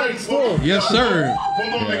to the mic still. Yes, sir.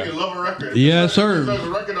 Pum pum make you love a record. Yes, sir. There's a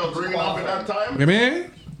record I was bringing up at that time. Yeah,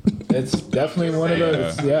 man. It's definitely one of the.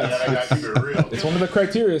 I got to keep it real. It's one of the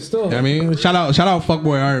criteria still. I mean, shout out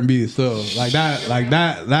fuckboy R&B still. Like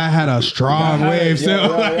that had a strong wave still.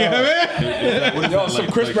 Yo, some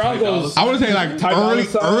Chris Brown goes. I would say like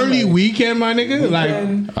early weekend, my nigga.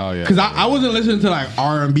 Like, Oh yeah. cause I wasn't listening to like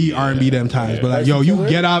R&B them times, but like yo, you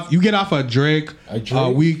get off a Drake,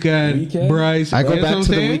 Weekend, Bryce. I go you know back what to I'm the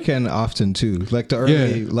saying? Weekend often too, like the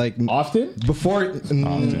early, like Often? before.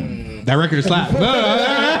 That record is slap.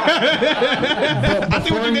 I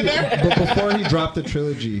think what you did there. But before he dropped the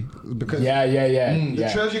trilogy, because the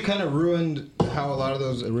trilogy kind of ruined how a lot of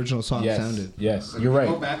those original songs sounded. Yes, Like, you're if right.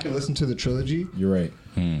 you go back and listen to the trilogy. You're right.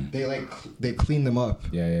 They clean them up.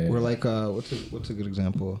 Yeah. We're like, what's a good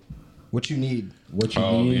example? What You Need. What you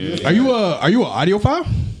need. yeah. Are you a audiophile?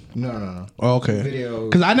 No. Oh, okay. Video.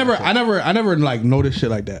 Because I never like noticed shit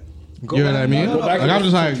like that. Go You know back- what I mean? no, no, Like no. I'm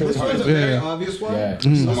just like, This one's a very obvious one. Yeah.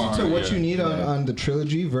 Just listen to What You Need on the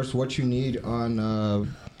trilogy versus What You Need on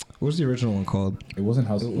what was the original one called? It wasn't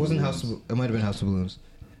House. It wasn't House of. It might have been House of Balloons.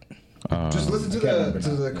 Just listen to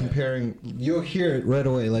the comparing. You'll hear it right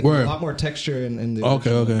away. Like Word. a lot more texture in the.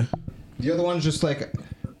 Okay. original. The other one's just like,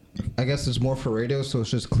 I guess it's more for radio, so it's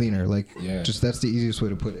just cleaner. Like, just that's the easiest way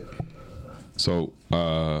to put it. So,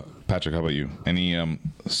 Patrick, how about you? Any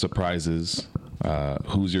surprises?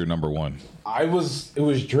 Who's your number one? It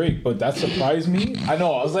was Drake, but that surprised me. I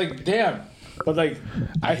know. I was like, damn. But like,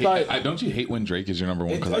 I thought. Don't you hate when Drake is your number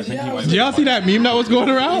one? Because I think yeah, he might. Did y'all see that meme that was going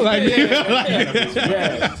around? Like,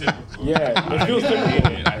 Yeah. It feels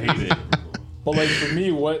typical. I hate it. But like for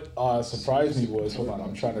me, what surprised me was, hold on,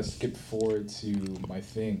 I'm trying to skip forward to my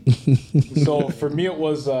thing. So for me, it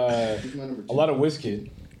was a lot of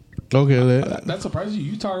Wizkid. okay, That surprises you.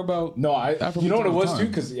 You talk about No, Afrobeats you know what it all the was time. too,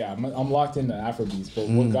 because I'm locked into Afrobeats. But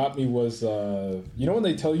what got me was, you know when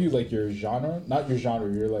they tell you like your genre, not your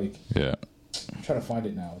genre, you're like, yeah. I'm trying to find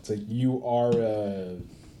it now. It's like you are.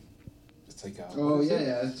 It's like. Oh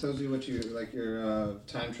yeah. It tells you what you like. You're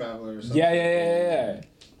time traveler or something. Yeah.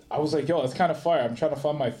 I was like, yo, that's kind of fire. I'm trying to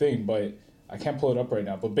find my thing, but I can't pull it up right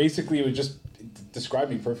now, but basically it would just describe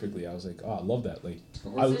me perfectly. I was like, oh, I love that. Like, it's a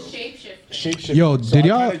shapeshifter. Shapeshifter. Yo, so did I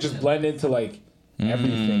y'all kind of just blend into like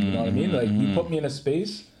everything? You know what I mean? Like, you put me in a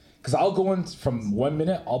space, because I'll go in from 1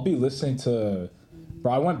 minute. I'll be listening to,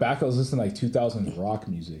 bro. I went back. I was listening to like 2000s rock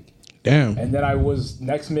music. Damn. And then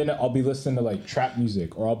next minute I'll be listening to like trap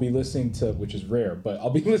music, or I'll be listening to, which is rare, but I'll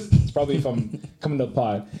be listening. It's probably if I'm coming to the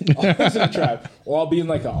pod, I'll listen to trap, or I'll be in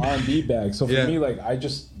like an R&B bag. So for me, like I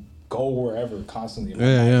just go wherever constantly.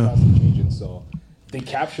 Constantly changing. So they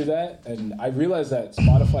capture that, and I realized that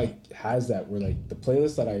Spotify has that where like the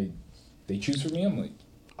playlist that they choose for me, I'm like,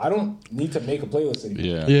 I don't need to make a playlist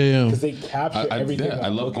anymore. Yeah. Because they capture everything. I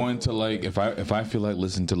love going to like if I feel like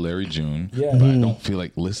listening to Larry June, but I don't feel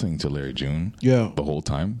like listening to Larry June the whole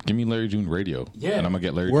time. Give me Larry June radio. Yeah. And I'm gonna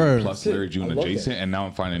get Larry June plus Larry June adjacent, and now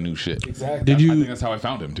I'm finding new shit. Exactly. I think that's how I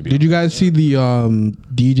found him, to be honest. Did you guys see the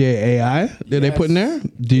DJ AI that they put in there?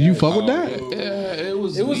 Did you fuck with that? Yeah, it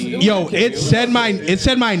was. Yo, it said my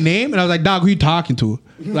name, and I was like, dog, who you talking to?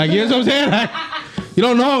 Like, you know what I'm saying? Like, you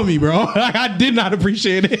don't know me, bro. Like, I did not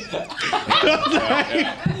appreciate it. Because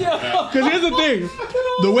here's the thing.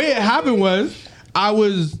 The way it happened was I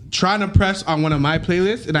was trying to press on one of my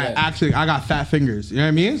playlists, and I got fat fingers. You know what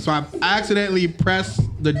I mean? So I accidentally pressed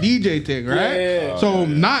the DJ thing, right? So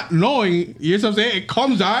not knowing, you know what I'm saying? It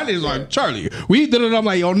comes on, it's like, Charlie, we did it. I'm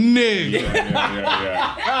like, yo, nigga.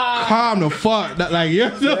 Calm the fuck. Like, you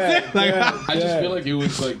know what I'm saying? Like, I just feel like it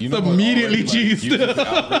was like, you know, immediately cheesed. You just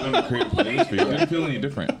algorithm to create playlist for you. It didn't feel any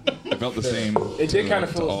different. It felt the same. It did kind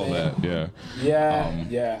of feel all the same. that.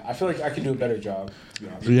 Yeah. I feel like I could do a better job.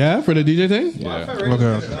 Yeah, for the DJ thing? Yeah.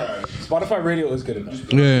 Okay. Spotify radio is good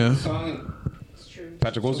enough. Yeah.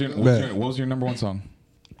 Patrick, what was your number one song?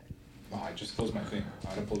 Oh, I just closed my thing. I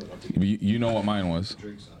had to pull it up. You know what mine was.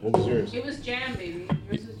 What was yours? It was Jam, baby.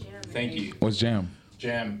 Yours was Jam. Thank you. What's Jam?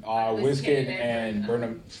 Jam. Wizkid and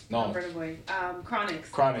Burnham. No. Burna Boy.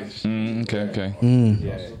 Chronix. Okay.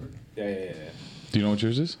 Yeah. Do you know what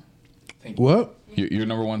yours is? What? Your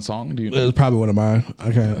number one song? Do you know? It's probably one of mine.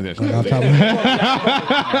 Okay. Yeah,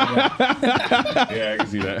 I can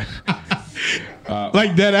see that.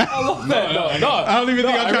 Like that. I love that. No. I don't even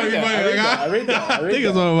think I'm trying to be funny. I rate that. I think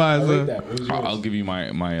it's one of mine. I'll give you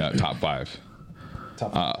my top five.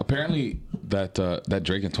 Apparently, that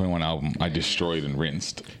Drake and 21 album I destroyed and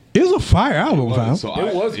rinsed. It was a fire album, fam. So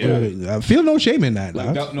it was good. Yeah. I feel no shame in that.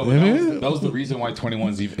 Like that was the reason why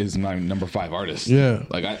 21 is my number 5 artist. Yeah.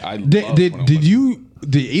 Like I did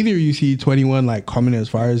either of you see 21 like coming as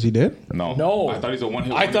far as he did? No. I thought he was a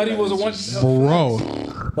one-hit. I thought he was a one. Bro,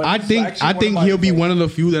 I think he'll be one of the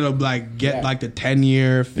few that'll like get like the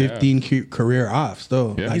 10-year, 15 career off.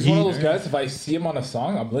 Still, yeah. Like, he's one of those guys. If I see him on a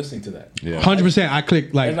song, I'm listening to that. Yeah, 100%. I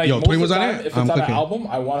click like yo, 21's on it. If it's on an album,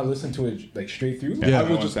 I want to listen to it like straight through. Yeah, I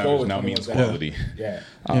will just go with now means quality. Yeah,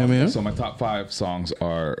 man. So my top 5 songs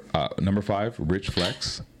are number 5, Rich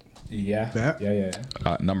Flex. Yeah.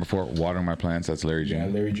 Number 4, Watering My Plants. That's Larry June. Yeah,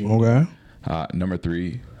 Larry June. Okay. Number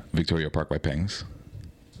 3, Victoria Park by Pengs.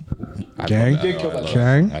 Gang.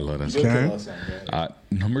 I love that song.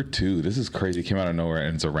 Number 2, this is crazy. It came out of nowhere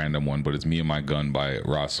and it's a random one, but it's Me and My Gun by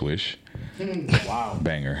Ross Swish. Wow.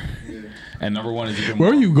 Banger. And number 1 is even What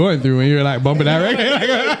were you going through when you were like bumping that record?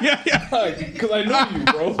 Because I know you,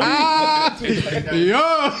 bro.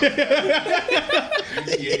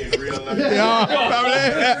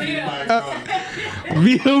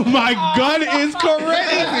 Me and My Gun is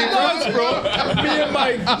crazy, bro. Me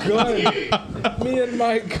and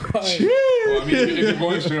My Gun. Well, I mean, if you're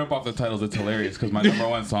going straight up off the titles, it's hilarious because my number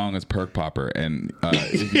 1 song is Perk Popper, and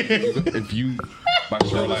if you by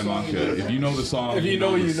Shoreline Mafia, if you know the song, if you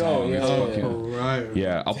know, you know.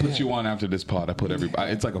 Yeah, I'll put you on after this pod. I put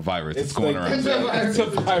everybody. It's like a virus. It's going like, around. It's a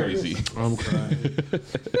virus. Crazy. I'm crying.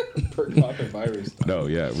 Perk Popper virus. No,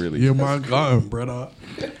 yeah, really. You're my gun, brother.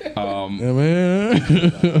 Yeah, man.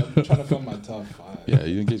 I'm trying to film my top 5. Yeah,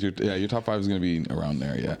 you didn't get your top 5 is gonna be around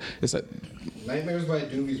there. Yeah, it's that. Nightmares by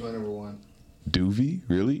Doovy's my number 1. Doovie,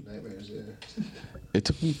 really? Nightmares, yeah. It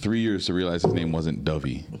took me 3 years to realize his name wasn't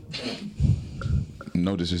Dovey.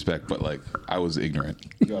 No disrespect, but like I was ignorant.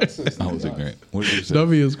 I was ignorant. What did you say?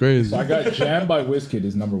 Dovey is crazy. So I got Jam by Wizkid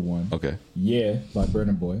is number 1. Okay. Yeah by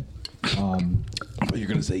Burna Boy. But you're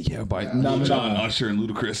gonna say by John Usher and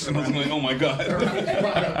Ludacris, and I was like, oh my god.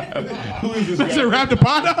 Who is this guy? To wrap the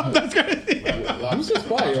pot up. That's crazy. Who's this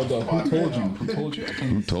by? Who told you?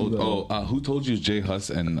 Who told you is Jay Huss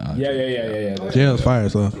and Yeah. Yeah, it's fire.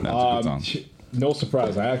 So that's a good song. No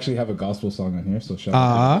surprise, I actually have a gospel song on here. So shout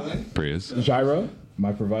out Praise Gyra,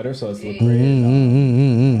 my provider. So it's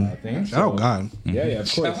Lecrae. kind of thing. Shout out God. Yeah,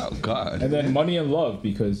 of course. Shout out God. And then money and love,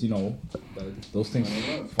 because those things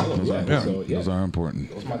follow. Those are important.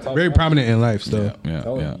 Those my top Very five. prominent in life still.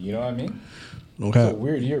 Yeah. You know what I mean? Okay. It's a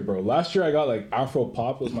weird year, bro. Last year I got like Afro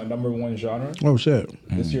pop was my #1 genre. Oh shit.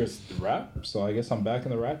 This year it's rap, so I guess I'm back in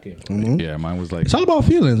the rap game. Yeah, mine was like It's all about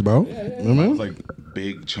feelings, bro. It was like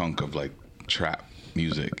big chunk of like trap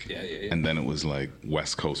music. Yeah. And then it was like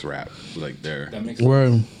West Coast rap, like there. That makes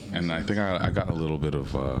Word. sense. And I think I got a little bit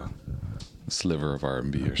of sliver of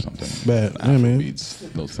R&B or something. Bad. Afro Yeah, man. beats,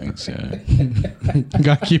 those things. Yeah.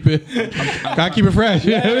 Gotta keep it fresh.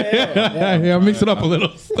 Yeah, mix it up a little.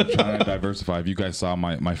 Trying to diversify. If you guys saw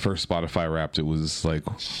my first Spotify Wrapped, it was like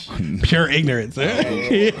Pure ignorance.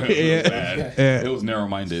 It was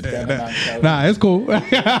narrow-minded. Nah, it's cool.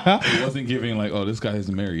 It wasn't giving like, oh, this guy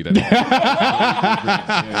is married.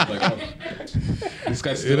 This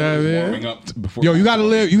guy's still warming up before. Yo, you gotta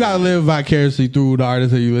live vicariously through the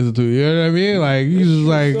artists that you listen to. You know what I mean? Like you just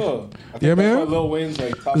like, yeah, man. Lil Wayne's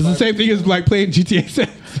like top It's the 5. same thing as like playing GTA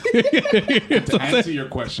 6. To answer your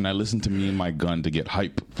question, I listened to Me and My Gun to get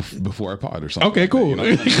hype before I pod or something. Okay, cool.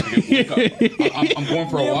 I'm going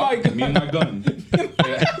for a walk. Me and My Gun.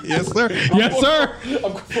 Yes, sir. Yes, sir.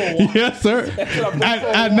 Yes, sir. At night,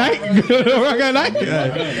 at night.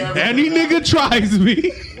 Any nigga tries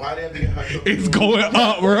me, it's going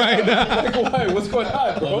up right now. Why? What's going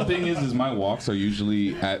on, bro? The thing is my walks are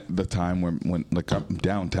usually at the time when like I'm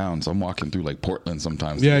downtown, so I'm walking through like Portland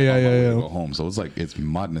sometimes. Yeah. To go home, so it's like it's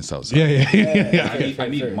madness outside. Yeah. I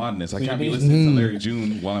need madness. I can't be listening to Larry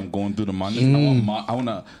June while I'm going through the madness.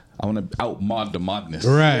 I want to out mod the madness.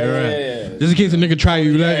 Right. Just in case a nigga try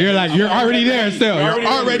you, you're already there still. You're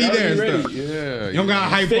already there still. Yeah. You don't gotta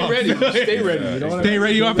hype Stay up. ready. Stay ready. You know what I Stay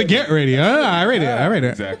ready. You don't have to get ready. I read it.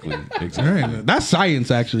 Exactly. Right. That's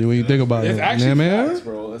science, actually, when you think about It's it. actually man. facts,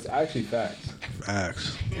 bro. It's actually facts.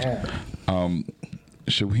 Facts. Damn.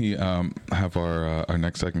 Should we have our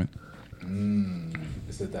next segment?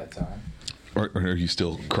 Is it that time? Or are you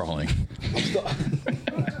still crawling? I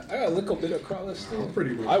gotta look a bit of crawler still.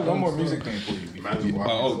 I have one more music thing for you.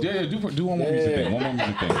 Do one more music thing. One more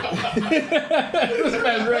music thing. This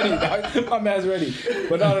man's ready. Dog. My man's ready.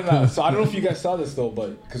 But no. So I don't know if you guys saw this though,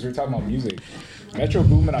 but because we're talking about music, Metro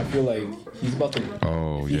Boomin, I feel like he's about to.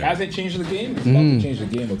 He hasn't changed the game. He's about to change the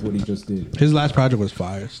game with what he just did. His last project was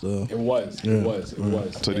fire still. It was.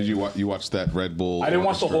 So did you watch that Red Bull? I didn't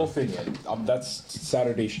watch the whole thing yet. That's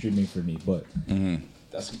Saturday streaming for me, but it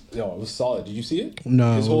was solid. Did you see it?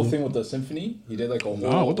 No. His whole thing with the symphony, he did like a whole.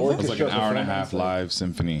 What the fuck? It was like an hour and a half live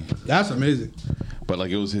symphony. That's amazing. But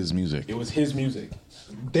like it was his music. It was his music.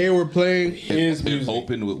 They were playing his music. It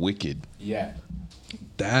opened with Wicked. Yeah.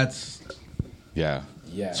 Yeah.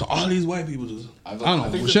 So all these white people just I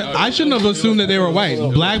don't know. I shouldn't have assumed that they were white.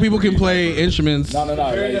 Black people can play instruments. No.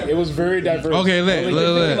 Like, it was very diverse. Okay,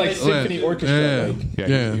 like symphony orchestra.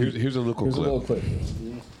 Yeah. Here's a little clip.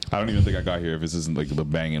 I don't even think I got here if this isn't like the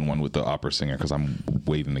banging one with the opera singer because I'm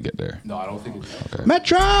waiting to get there. No, I don't think it's okay.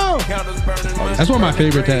 Metro. That's one of my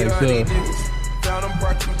favorite tags. Yeah.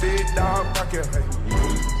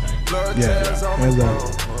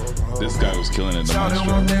 This guy was killing it. The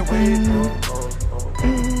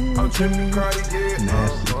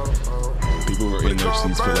Nasty. People were in their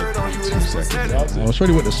seats for like 2 seconds. I was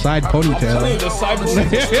ready with the side ponytail.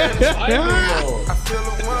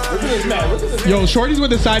 Yo, shorties with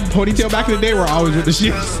the side ponytail back in the day were always with the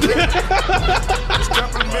shits.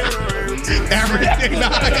 Everything.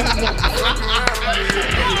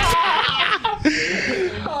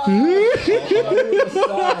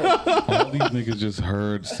 All these niggas just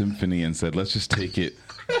heard symphony and said, "Let's just take it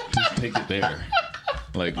there."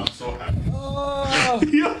 Like, I'm so happy.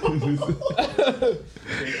 Take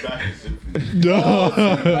back the symphony.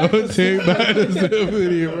 Take back the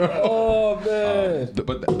symphony, bro. Oh man!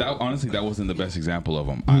 But that honestly, that wasn't the best example of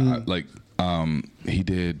him. He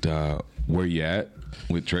did "Where You At"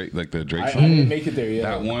 with Drake, like the Drake song. I didn't make it there yet.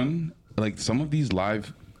 That one, like some of these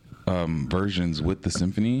live versions with the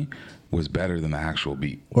symphony was better than the actual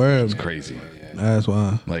beat. Word. It's crazy. That's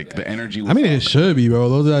why. Like the energy was I mean, it should be, bro.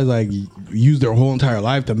 Those guys like use their whole entire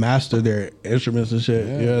life to master their instruments and shit.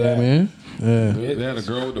 You know what I mean? Yeah. They had a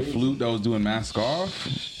girl with a flute that was doing Mask Off.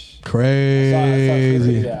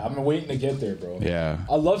 Crazy. Yeah, I'm waiting to get there, bro. Yeah.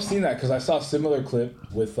 I love seeing that because I saw a similar clip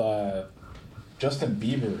with Justin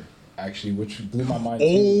Bieber. Actually, which blew my mind.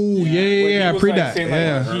 Oh yeah. I pre that. Saying,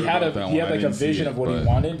 Yeah. He had like a vision of what he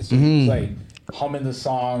wanted. So he was like humming the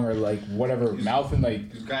song or like whatever, mouthing like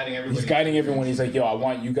He's guiding everybody. he's guiding everyone. He's like, yo, I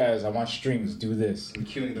want you guys. I want strings. Do this. I'm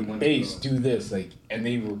cueing them one. Bass. Do this. Like, and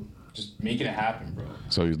they were just making it happen, bro.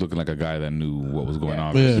 So he's looking like a guy that knew what was going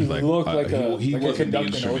on. Yeah. He Like, looked like he a wasn't the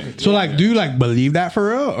conducting instrument. orchestra. So like, do you like believe that for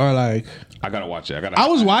real, or like? I gotta watch it. I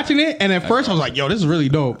was watching it, and at first I was like, "Yo, this is really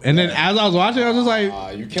dope." And then as I was watching, I was just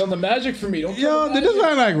like, You're killing the magic for me. Don't kill "Yo, the did this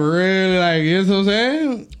magic. man like really like?" You know what I'm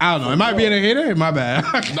saying? I don't know. Am I being a hater? My bad.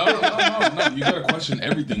 No. You gotta question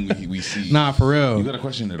everything we see. Nah, for real. You gotta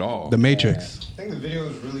question it all. The Matrix. I think the video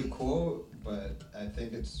is really cool, but I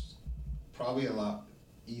think it's probably a lot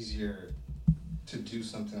easier to do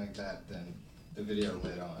something like that than the video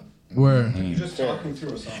lit on. Where? You're just talking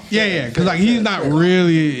through a song. Yeah, because like he's not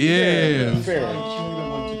really. Yeah. Fair.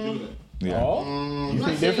 Yeah. Oh, you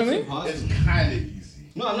think differently? It's kind of easy.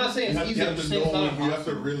 No, I'm not saying it's easy. You I'm have just to saying it's know. not You have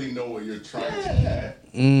to impossible. really know what you're trying to get.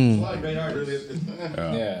 Mm. A lot of great artists.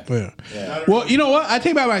 Yeah. Well, you know what? I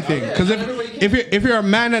take back my thing because if you're a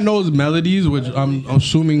man that knows melodies, which I'm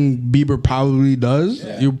assuming Bieber probably does,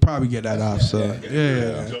 you'll probably get that off. So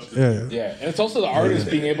yeah. And it's also the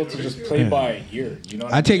artist being able to just play by ear. You know.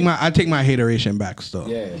 What I take my hateration back still.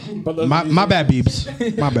 Yeah. But My bad,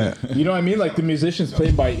 Beeps. My bad. You know what I mean? Like the musicians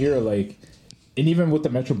play by ear, like, and even with the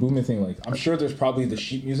Metro Boomin thing, like I'm sure there's probably the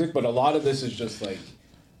sheet music, but a lot of this is just like,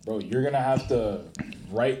 bro, you're gonna have to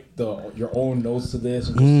write your own notes to this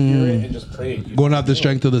and just hear it and just play it. Going off the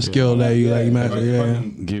strength of the skill that you like master. If I Yeah.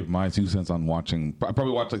 can give my 2 cents on watching. I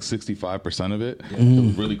probably watched like 65% of it. It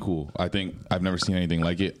was really cool. I think I've never seen anything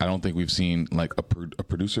like it. I don't think we've seen like a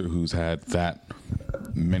producer who's had that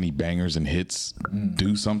many bangers and hits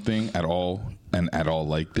do something at all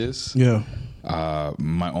like this. Yeah.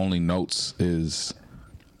 My only notes is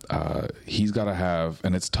he's got to have,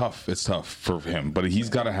 and it's tough for him, but he's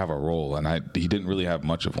got to have a role, and he didn't really have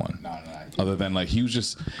much of one. Other than like he was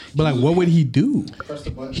just. But like, what would he do?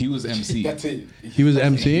 He was MC. That's it. He was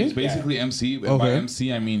MC. He was basically MC. And by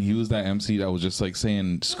MC, I mean he was that MC that was just like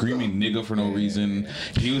saying, screaming nigga for no reason.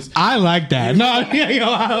 He was. I like that. No, I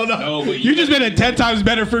don't know. No, but you just made it 10 times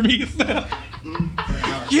better for me.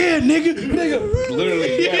 Yeah, nigga.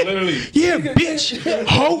 Literally. Yeah, bitch.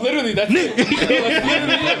 Ho. Literally, that's it.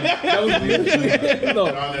 That was literally. No.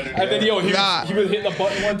 And then, he was hitting the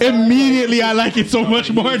button one time. Immediately, I like it so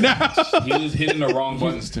much more now. He was hitting the wrong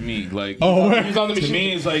buttons to me. Like, He's on the to machine.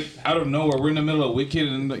 me, it's like out of nowhere. We're in the middle of Wicked,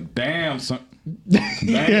 and like, damn, son.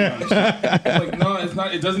 Yeah. Like, no, it's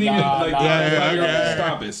not. It doesn't even.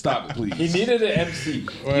 Stop it, please. He needed an MC.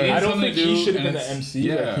 I don't think he should have been an MC.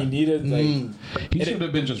 Yeah. Like, he needed like. He should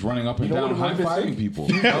have been just running up and down, high fiving people.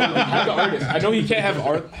 Have the artist. I know he can't have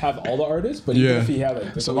all the artists, but even if he had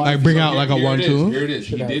like, So like bring out like a 1-2. Here it is.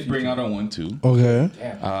 He did bring out a 1-2. Okay.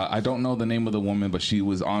 I don't know the name of the woman, but she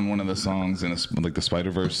was on one of the songs in like the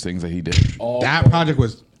Spider-Verse things that he did. That project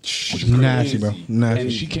was nasty, bro. Nasty.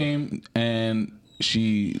 And she came and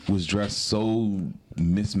she was dressed so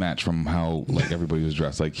mismatched from how like everybody was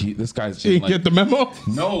dressed. Like this guy's. She didn't get the memo?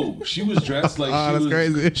 No, she was dressed like. That's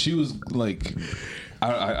crazy. She was like.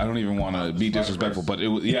 I don't even want to be disrespectful, but it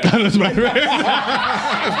was That's right. like,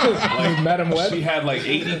 Madam Web. She had like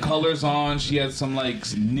 80 colors on. She had some like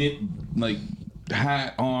knit like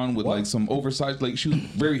hat on with like some oversized. Like she was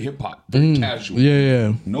very hip hop, very casual.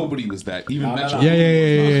 Yeah. Nobody was that. Even Metro.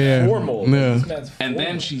 Yeah. Formal. Yeah. This man's And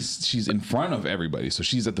then formal. she's in front of everybody, so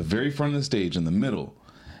she's at the very front of the stage in the middle,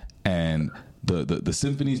 and the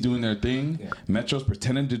symphony's doing their thing. Yeah. Metro's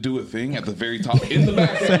pretending to do a thing at the very top in the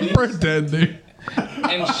back, Pretending.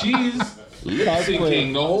 and she's lip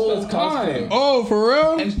syncing the whole time. Oh, for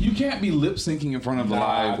real? And you can't be lip syncing in front of the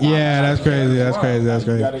live. Yeah, that's crazy. That's crazy. That's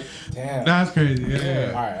crazy. Damn. That's crazy.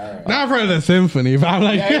 Yeah. All right. Not in front of the symphony, but I'm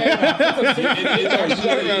like, It's an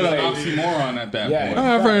oxymoron at that point.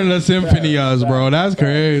 not in front of the symphonias, bro. That's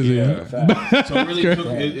crazy. So it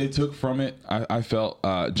really took from it. I felt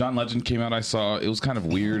John Legend came out. I saw it was kind of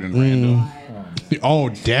weird and random. Oh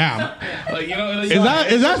damn! Like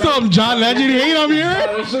Is that something John Legend hate I'm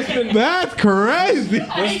hearing? That's crazy.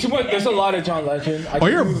 There's too much. There's a lot of John Legend.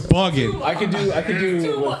 You're bugging. I could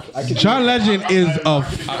do. John Legend is a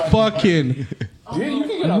fucking. Yeah, you can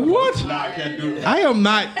get out. What? I can't do it. I am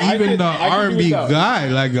not even the R&B guy.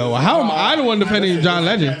 Like, how am I the one defending John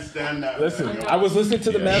Legend? Listen, I was listening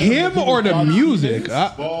to the man. Him or the music?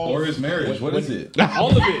 or his marriage. What is it?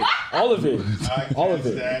 All of it. All of it. All of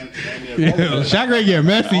it. Yeah, Shaq Ray get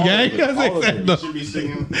messy, gang. All of it. Should be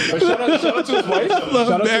singing. But shout out to his wife. Shout out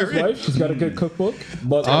to his Mary. wife. She's got a good cookbook.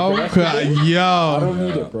 But Oh, the rest of it, I yo. don't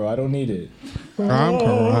need it, bro. I don't need it. I'm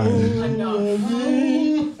crying.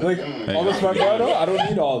 Like all this vibrato, I don't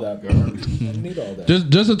need all that, bro. I don't need all that.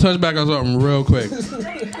 Just to touch back on something real quick.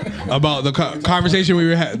 about the conversation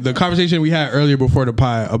we had earlier before the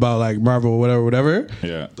pie about like Marvel, whatever.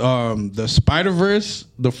 Yeah. The Spider-Verse,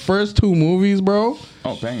 the first 2 movies, bro.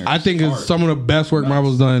 Oh, bangers. I think it's some of the best work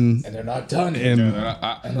Marvel's done. And they're not done. And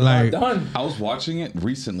not done. I was watching it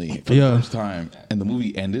recently for the first time, and the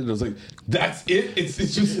movie ended. I was like, "That's it? It's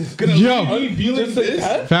just gonna leave me feeling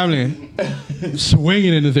this?" Family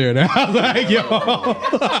swinging in the theater. I was like, yo,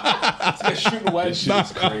 it's like shooting this shit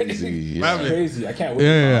is crazy. Yeah. It's crazy. I can't wait.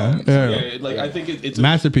 Yeah. Like I think it's a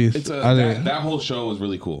masterpiece. That whole show was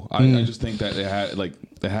really cool. I just think that it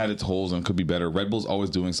had its holes and could be better. Red Bull's always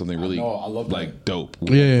doing something really like dope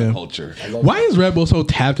with the culture. Why is Red Bull so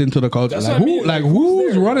tapped into the culture? That's like what I who? mean. Like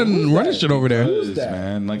who's running shit over there? Who's that?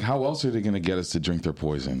 Man, like how else are they gonna get us to drink their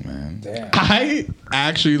poison, man? Damn. I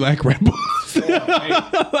actually like Red Bulls.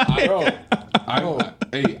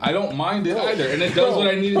 I don't mind it either, and it does what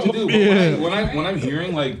I needed to do. But when I'm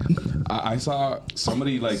hearing like, I saw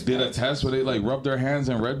somebody like did a test where they like rubbed their hands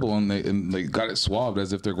in Red Bull and they got it swabbed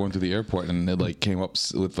as if they're going to the airport, and it like came up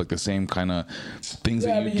with like the same kind of things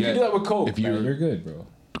that you get. You can do that with Coke. If you're good, bro.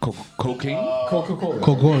 Cocaine? Coca-Cola.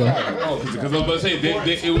 Coca-Cola. Because I was about to say,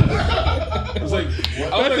 it was like,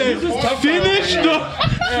 finish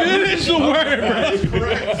the word,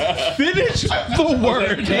 bro. Finish the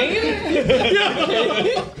word.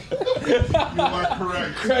 You are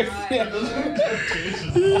correct.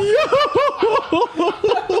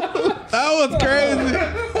 That was crazy.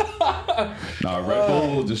 Nah, Red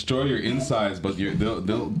Bull will destroy your insides, but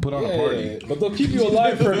they'll put on a party. But they'll keep you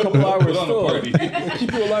alive for a couple hours. Put on a party. They'll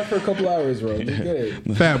keep you alive for a couple hours, bro. They're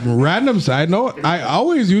good. Fam, random side note, I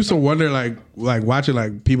always used to wonder like watching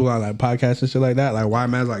like people on like podcasts and shit like that, like why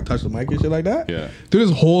man's like touch the mic and shit like that. Yeah. Through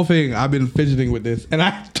this whole thing, I've been fidgeting with this, and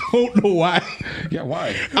I don't know why. Yeah,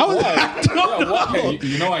 why? Why?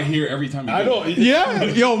 You know, I hear every time. I don't. Yeah,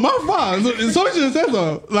 yo, my fault. So should have said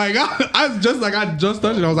so. Like I just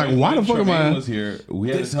touched it. I was like, why the fuck am I? Was here. We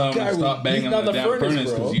had to tell him to stop banging on the damn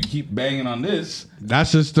furnace because you keep banging on this.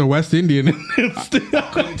 That's just the West Indian. He couldn't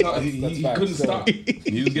stop.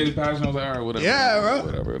 He was getting passionate. I was like, all right, whatever. Yeah, bro.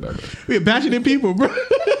 Whatever. We're passionate people, bro.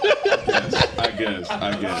 I guess.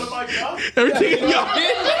 Everything in your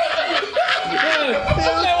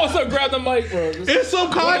That wants to grab the mic, bro. It's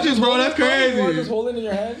subconscious, bro. That's crazy. Just hold it in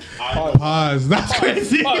your hand. Pause. That's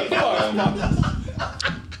crazy. I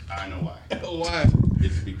know why. Why?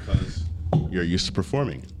 It's because you're used to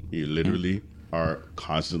performing. You literally are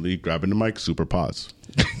constantly grabbing the mic, super pause.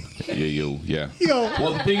 Yeah.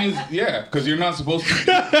 Well, the thing is, because you're not supposed to.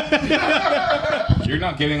 You're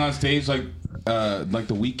not getting on stage like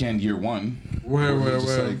the Weekend year one. Where?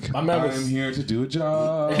 Like, I'm here to do a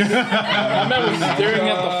job. My man was staring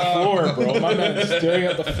at the floor, bro. My man was staring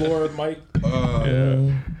at the floor, Mike.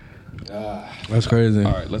 That's crazy.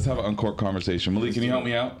 All right, let's have an uncorked conversation. Malik, can you help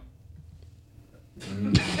me out?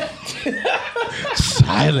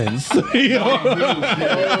 Silence. So we're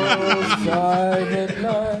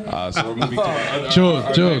moving to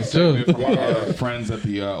our friends at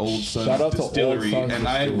the Old Sons Distillery, and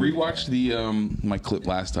I rewatched the my clip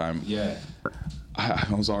last time. Yeah. I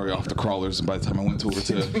was already off the crawlers, and by the time I went over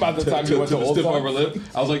to by the time you went to the Old Stiff Sons? Upper Lip,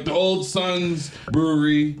 I was like the Old Sons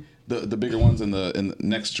Brewery, the bigger ones in the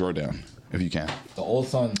next drawer down. If you can. The Old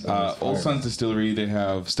Sons. Old Sons Distillery, they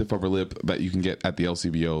have Stiff Upper Lip that you can get at the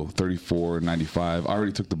LCBO, $34.95. I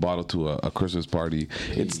already took the bottle to a Christmas party.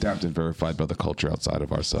 It's stamped and verified by the culture outside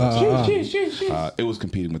of ourselves. It was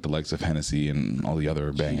competing with the likes of Hennessy and all the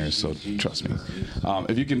other bangers, so trust me.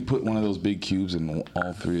 If you can put one of those big cubes in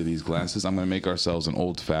all three of these glasses, I'm going to make ourselves an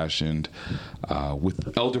old-fashioned with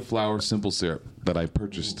elderflower simple syrup that I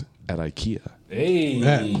purchased at IKEA.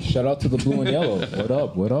 Hey, shout out to the blue and yellow.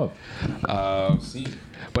 What up?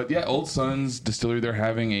 But yeah, Old Sons Distillery, they're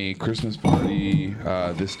having a Christmas party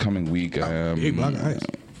this coming week. Big black eyes.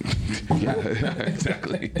 Yeah,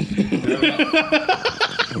 exactly.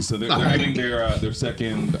 So they're having their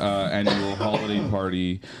second annual holiday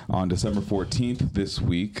party on December 14th this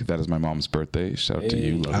week. That is my mom's birthday. Shout out to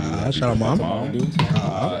you. Love you. Shout out,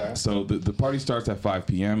 mom. So the party starts at 5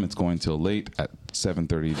 p.m. It's going till late. At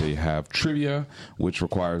 7:30, they have trivia, which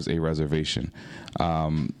requires a reservation.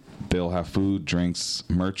 They'll have food, drinks,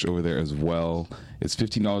 merch over there as well. It's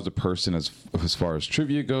 $15 a person as far as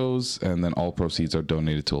trivia goes, and then all proceeds are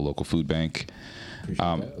donated to a local food bank.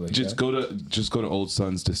 Just go to Old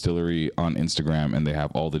Sons Distillery on Instagram, and they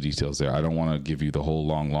have all the details there. I don't want to give you the whole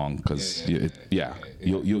long because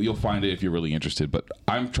you'll find it if you're really interested. But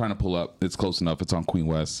I'm trying to pull up. It's close enough. It's on Queen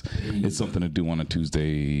West. It's something to do on a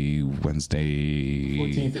Tuesday, Wednesday.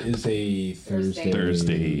 14th is a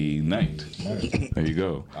Thursday night. There you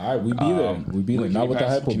go. All right, we be there. We be there. Not with the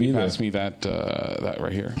hype. We'll be there. Pass me that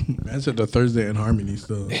right here. Man said the Thursday in Harmony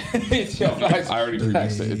still. I already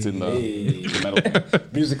passed it. It's in the metal.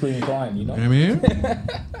 Musically inclined, you know. I mean,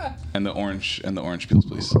 and the orange peels,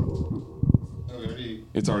 please.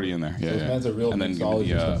 It's already in there. Yeah, Those man's a real and then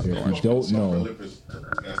mixologist the orange. don't know.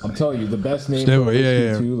 I'm telling you, the best name Still, for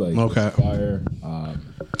yeah. too, like Okay. fire.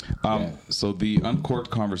 So the uncorked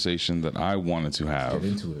conversation that I wanted to have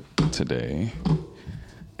Get into it. today.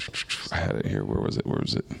 I had it here. Where was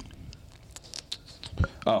it?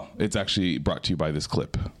 Oh, it's actually brought to you by this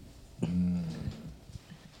clip.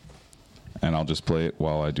 And I'll just play it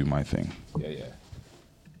while I do my thing. Yeah.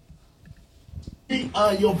 Me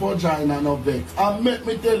and your vagina no vex. And let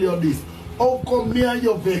me tell you this. How come me and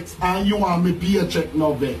you vex and you and me paycheck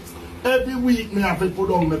no vex? Every week me have to put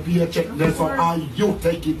on my paycheck there so and you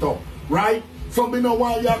take it up. Right? So me know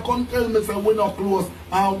why you come tell me say we not close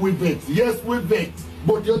and we vex. Yes, we vex.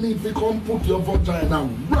 But you need to come put your vagina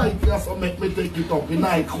right here so make me take it up in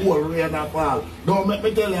night cold rain and fall. Don't make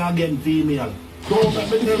me tell you again, female. Don't make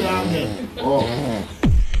me tell you again. Oh.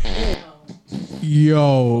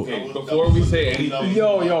 yo, Okay, before we say anything,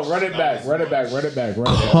 Yo, run it back.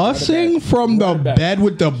 cussing from the bed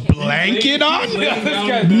with the blanket on? No.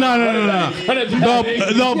 The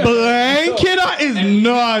blanket on is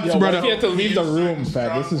nuts, Yo, brother. you have to leave the room,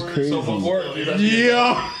 fam. This is crazy. Yo.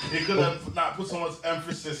 He could have not put so much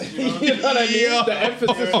emphasis. You know what I mean? The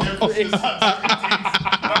emphasis is crazy.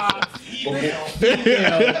 Before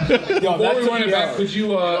we run it back, could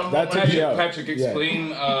you, Patrick, Yeah. explain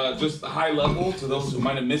just high level to those who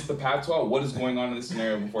might have missed the patois, what is going on in this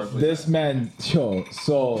scenario before I play This man,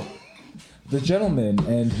 so the gentleman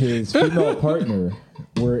and his female partner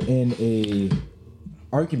were in a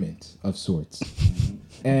argument of sorts,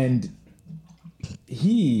 and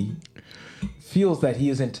he feels that he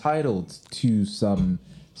is entitled to some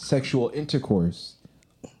sexual intercourse,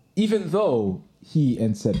 even though he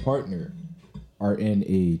and said partner are in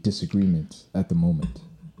a disagreement at the moment.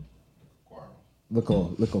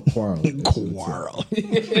 Little quarrel. Quarrel.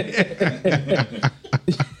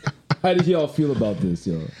 How did y'all feel about this,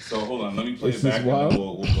 yo? So hold on, let me play This it is back, and wild. then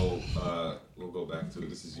we'll go back to it.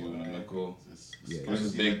 This is you and Nicole. This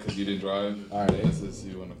is big because you didn't drive. All right, this is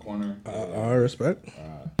you in the corner. Respect.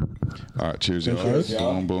 All right, cheers, y'all. Cheers.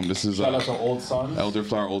 Boom, boom. This is Shout out to Old Sons.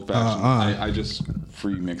 Elderflower Old Fashioned. I just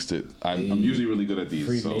free mixed it. I'm usually really good at these.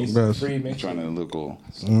 Free I'm trying to look cool.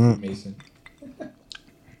 Mason.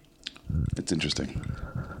 It's interesting.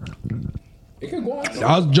 It can go on.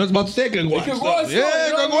 I was just about to say it can go on. It can go on still. Yeah,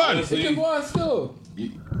 it can go on. It can go on still.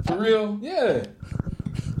 For real? Yeah.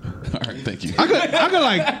 All right, thank you. I could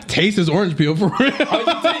like taste this orange peel for real.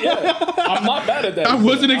 I'm not mad at that. I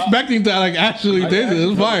wasn't expecting to like actually taste it. It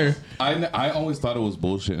was fire. I always thought it was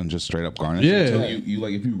bullshit and just straight up garnish. Yeah. Until you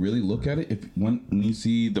like, if you really look at it, when you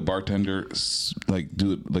see the bartender like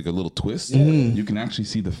do it like a little twist, you can actually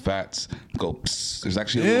see the fats go. Psst. There's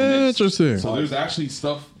actually a little mix. Interesting. So there's actually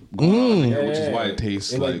stuff going on here, which is why it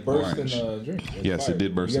tastes like burst orange. in the drink. Yes, it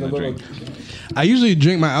did burst in the drink. I usually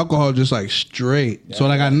drink my alcohol just like straight, so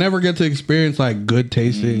like I never get to experience like good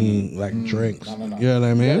tasting like drinks. No. You know what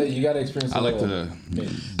I mean? You gotta experience. I like to.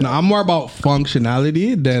 No, I'm more about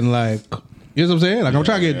functionality than like. You know what I'm saying? Like I'm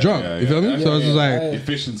trying to get drunk. You feel me? So it's just like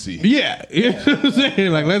efficiency. Yeah, you know what I'm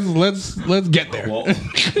saying? Like let's get there. Well,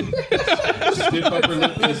 stiff upper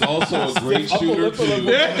lip is also a great shooter too.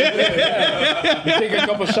 You take a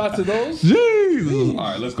couple shots of those. Jeez. All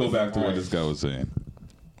right, let's go back to what this guy was saying.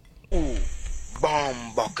 Bomb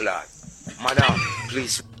buckler. Madam,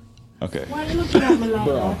 please. Okay. Why you looking at me like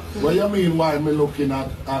that? What you mean why me looking at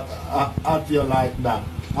you like that?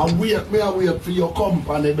 I wait for your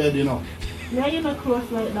company bed, you know. Yeah, you're not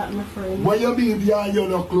close like that, my friend. What you mean, yeah, you're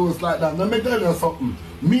not close like that? Let me tell you something.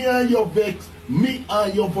 Me and your vex, me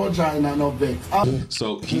and your vagina no vex.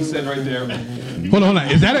 So he said right there. Hold on.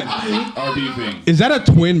 Is that RB thing? Is that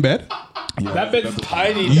a twin bed? Yeah, that bed's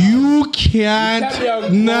tiny. You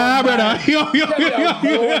can't. Nah, brother. Yo.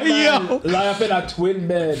 Lie up in a twin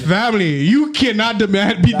bed. Family, you cannot be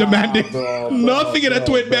demanding nothing in a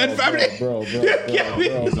twin bed, family.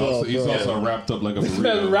 He's also wrapped up like a burrito. This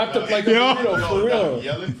man wrapped up like a burrito, for real.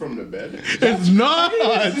 Yelling from the bed. It's nuts.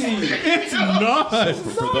 It's nuts.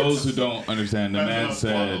 So for those who don't understand, the man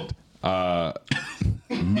said,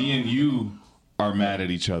 "Me and you are mad at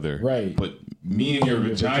each other, right? But me and your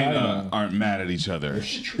vagina aren't mad at each other.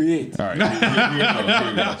 Straight. All right. Here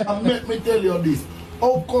we go. Let me tell you this.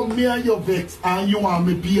 How come me and you vex and you want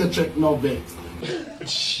me paycheck no vex?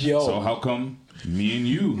 Yo. So how come me and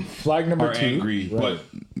you Flag number are 2. angry, Right. but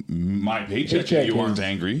my paycheck you aren't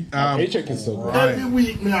angry? Paycheck is so good. Every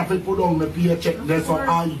week me have to put on my paycheck there so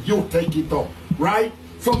and you take it up. Right?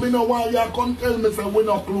 So me know why you come tell me say we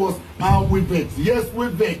not close and we vex. Yes, we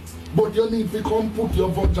vex. But you need to come put your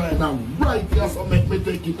vagina right here so make me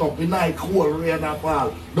take it up. In night cold rain and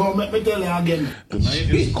fall. Don't make me tell you again. The night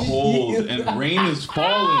is cold and rain is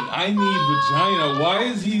falling. I need vagina. Why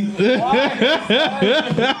is he?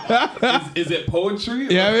 Is it poetry?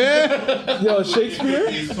 Yeah, man. Yo, Shakespeare?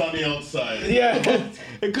 It's sunny outside. Yeah.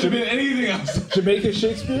 It could have been anything else. Jamaican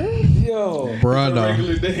Shakespeare? Yo. Brother.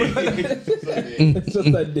 Regular day. It's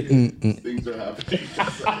just that day. Things are happening.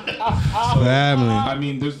 Family. I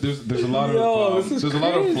mean, there's a lot of there's a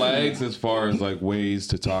lot of flags as far as like ways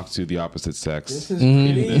to talk to the opposite sex. This is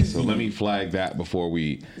crazy. So let me flag that before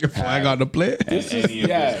we Flag on the plate. any of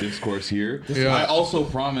this discourse here. Yeah. I also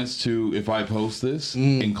promise to, if I post this,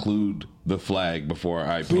 include the flag before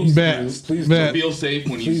I Please post Bet. it. Please Bet. So feel safe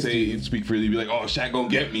when you say speak freely. Be like, oh, Shaq gonna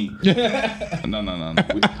get me. No.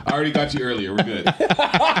 I already got you earlier. We're good. 2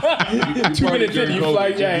 minutes in, you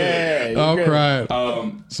flag, yeah. I'm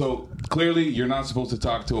crying. So clearly, you're not supposed to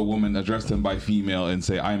talk to a woman, address them by female, and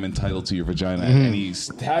say, "I am entitled to your vagina." At any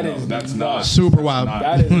that's not Super wild.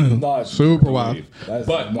 That is not Super wild.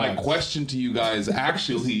 But my question to you guys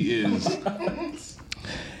actually is,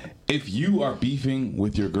 if you are beefing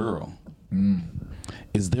with your girl,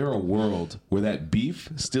 is there a world where that beef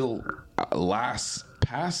still lasts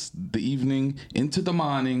past the evening into the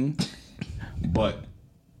morning, but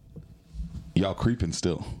y'all creeping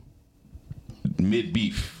still mid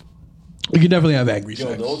beef? You can definitely have angry Yo,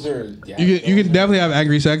 sex. those are. Yeah, You can definitely have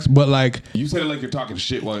angry sex, but like You said it like you're talking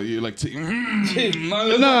shit while you're like, no.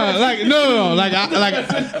 Like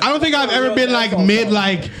I don't think I've ever been like mid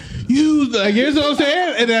like. You like, here's what I'm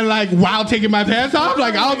saying, and then like while taking my pants off,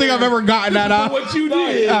 like I don't think I've ever gotten that off. What you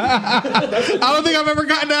did? I don't think I've ever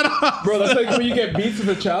gotten that off, bro. That's like when you get beats as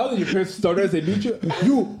a child and your parents started as they beat you.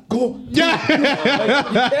 You go, yeah. Like, you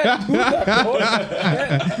can't do that,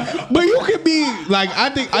 bro. But you could be like, I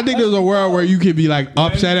think there's a world where you could be like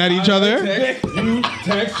upset at each other. You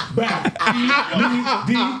text back.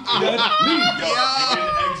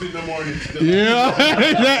 Eggs in the morning still. Yeah,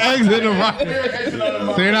 that eggs in the morning.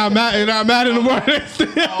 So you're not mad in the morning.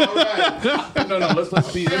 No,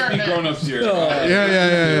 let's be grown ups here.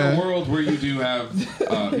 Yeah. A world where you do have,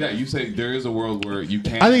 you say there is a world where you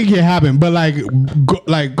can't. I think it can happen, but like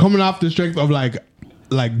coming off the strength of like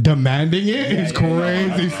demanding it is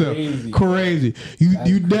crazy. Crazy.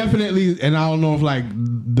 You definitely, and I don't know if like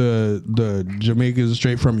the Jamaicans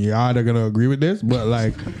straight from Yard are gonna agree with this, but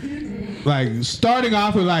like starting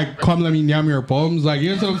off with like come let me yam your poems, like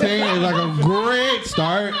you know what I'm saying? It's like a great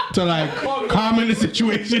start to like calming the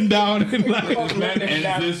situation down and like This man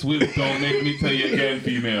ends this with "Don't make me tell you again,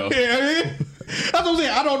 female." Yeah, I mean, that's what I'm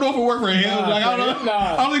saying. I don't know if it worked for him. Like I don't know.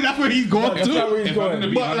 I don't think that's where he's going to. If I'm gonna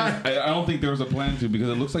be honest, I don't think there was a plan to, because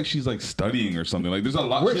it looks like she's like studying or something. Like there's a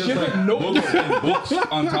lot. She has like books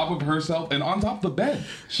on top of herself and on top of the bed.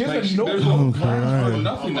 She has like, a notebook. There's no plan for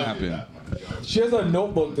nothing to happen. She has a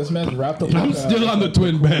notebook. This man's wrapped up. I'm still on the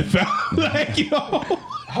twin bed, fam. Like yo,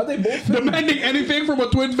 how they both demanding anything from a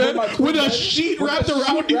twin bed with a sheet wrapped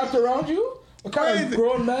around you. Wrapped around you? What kind of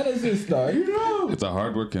grown man is this, though? You know. It's a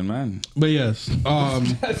hardworking man. But yes,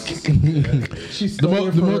 she's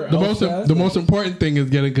the most important thing is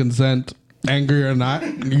getting consent. Angry or not,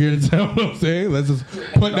 you understand what I'm saying? Let's just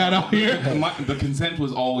put that out here. The consent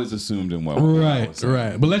was always assumed in well. Right.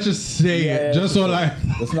 But let's just say it, just so like.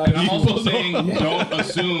 And I'm also saying, don't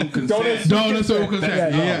assume consent. Don't assume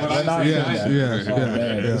consent.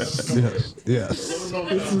 Yes.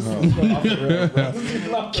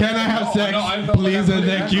 Can I have sex, please and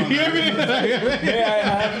thank you? May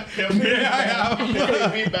I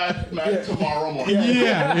have? Be back tomorrow morning.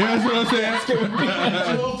 Yeah, that's what I'm saying.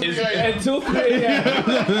 Until 3 a.m.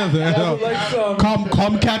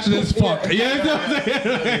 Come catch this fuck. Yeah,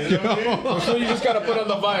 so you just gotta put on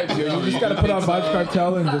the vibes. Yo. You just gotta put on Vibes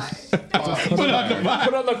Cartel and just put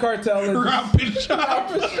on the cartel and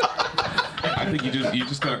I think you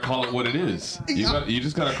just gotta call it what it is. You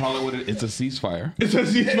just gotta call it what it is. It's a ceasefire. It's a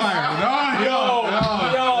ceasefire. Yo.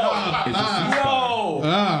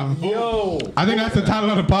 I think that's the title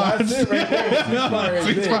of the pod. That's it, right there.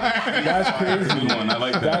 Ceasefire. That's crazy. Good one. I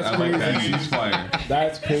like that. I like that. Ceasefire.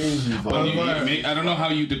 That's crazy, bro. I don't know how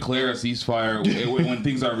you declare a ceasefire when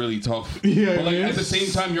things are really tough. Yeah, but like at the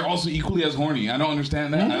same time, you're also equally as horny. I don't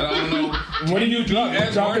understand that. I don't know. What do you drop?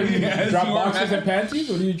 Drop boxes and and panties?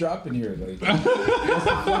 What are you dropping here? Like, what's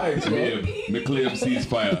the flags, bro? McClib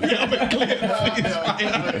ceasefire.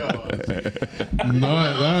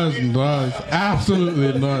 Nuts. That's nuts.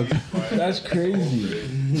 Absolutely nuts. That's crazy.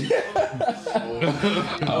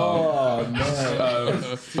 Oh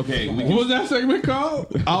man. Okay. What was that segment called?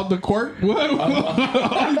 Out the court? What?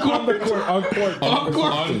 Uncorked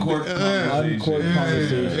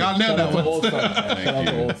conversation. Y'all nailed that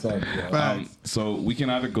one. So we can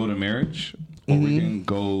either go to marriage or we can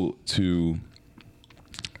go to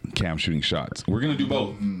Cam shooting shots. We're gonna do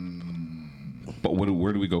both. But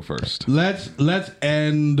where do we go first? Let's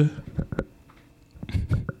end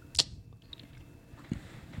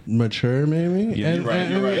mature, maybe. Yeah, you're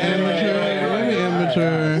right. Immature.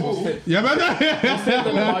 Yeah, but stay in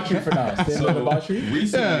the debauchery for now. Stay in the debauchery.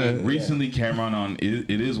 Recently, Cameron on It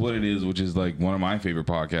Is What It Is, which is like one of my favorite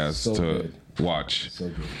podcasts to watch. So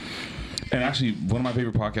good. And actually, one of my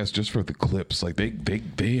favorite podcasts just for the clips. Like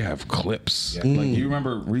they have clips. Yeah. Like you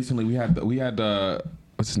remember recently we had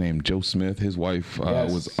what's his name? Joe Smith. His wife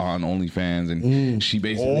was on OnlyFans, and she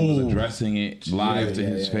basically was addressing it live to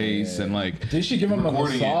his face, and like did she give him a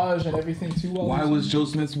massage and everything too? Why was Joe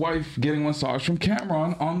Smith's wife getting a massage from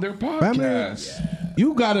Cameron on their podcast?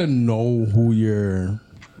 You gotta know who you're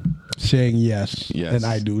saying yes, and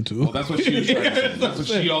I do too. Well, that's what she was trying to say. That's what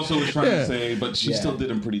she also was trying to say, but she still did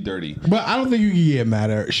him pretty dirty. But I don't think you can get mad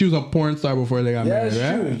at her. She was a porn star before they got married,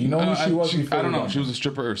 right? True. You know who she was before? I don't know. She was a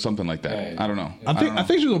stripper or something like that. I don't know. I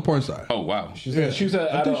think she was a porn star. Oh wow. She was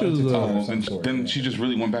a adult entertainer. Then she just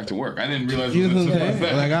really went back to work. I didn't realize You it know was what I'm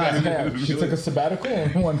saying? that. She took a sabbatical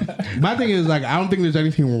and went back. My thing is like I don't think there's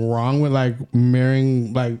anything wrong with like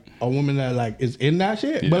marrying like a woman that like is in that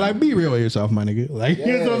shit. But like be real with yourself, my nigga. Like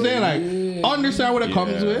you know what I'm saying? Like understand what it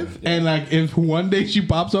comes with, and like if one day she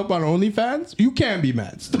pops up on OnlyFans, you can't be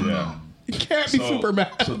mad. Yeah. You can't be super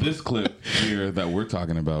mad. So this clip here that we're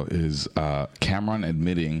talking about is Cameron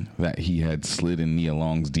admitting that he had slid in Nia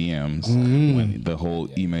Long's DMs when the whole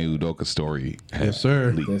Ime Udoka story had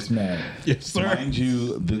leaked. Yes, man. Yes, sir. Mind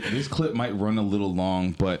you, this clip might run a little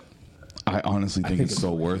long, but I honestly think it's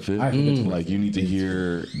so worth it. Like you need to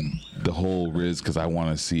hear the whole Riz because I want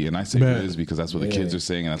to see, and I say Riz because that's what the kids are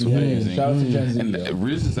saying and that's what they're using. Shout out to Gen Z, and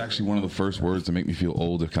Riz is actually one of the first words to make me feel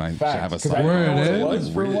older. Can I have a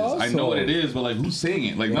I know what it is, but like who's saying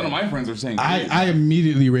it? Like none of my friends are saying. I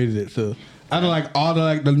immediately rated it too. I don't like all the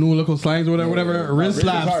like the new local slangs or whatever. Wrist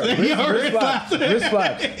slaps. Wrist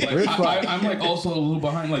slaps. I'm like also a little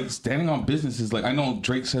behind. Like standing on business is like I know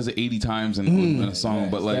Drake says it 80 times in a song,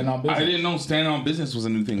 but like I didn't know standing on business was a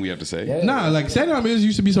new thing we have to say. Nah, like standing on business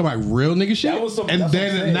used to be some like real nigga shit, and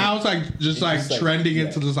then now it's like just like trending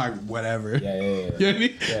into just like whatever. You know what I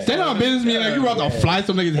mean? Standing on business mean like you about to fly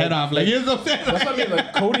some nigga's head off. Like you know what I'm saying? That's what I mean.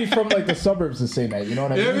 Like Cody from like the suburbs is saying that. You know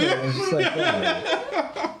what I mean? It's just like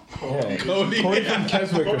Cody from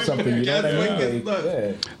Keswick or something. You know what I mean?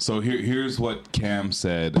 Like, So here's what Cam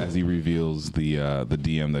said as he reveals the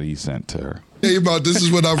DM that he sent to her. Hey, about this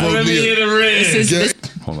is what I wrote there.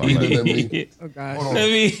 Hold on. Oh God.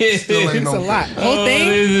 It's a lot. Whole thing.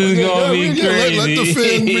 This is gonna be crazy. Let the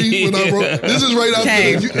fan read what I wrote. This is right after.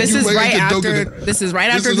 Okay, this is right after. This is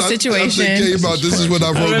right after the situation. This is what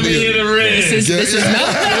I wrote there. This is not.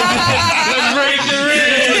 Let's break the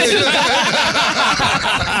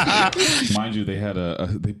Mind you, they had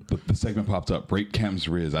the segment popped up. Break Cam's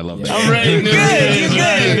Riz. I love that. I'm ready to Riz.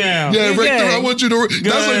 Yeah, rate the. I want you to. That's a good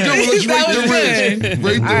one. Let's rate the Riz.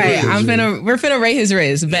 Rate the All right, Riz. we're finna rate his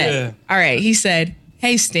Riz. Bet. Yeah. All right, he said,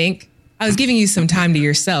 "Hey, Stink. I was giving you some time to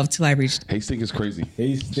yourself till I reached." Hey, Stink is crazy.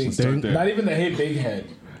 Hey, Stink. Not even the Hey Big Head.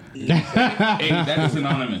 Hey, that is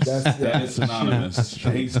synonymous. That is synonymous.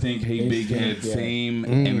 Hey, Stink. Hey, Big Head. Same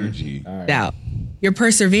energy. Doubt. Your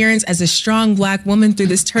perseverance as a strong Black woman through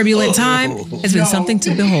this turbulent time has been something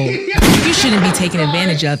to behold. You shouldn't be taken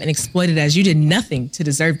advantage of and exploited as you did nothing to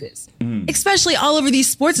deserve this, especially all over these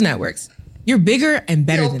sports networks. You're bigger and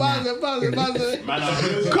better than that.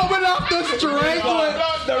 Coming off the strength with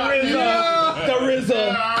the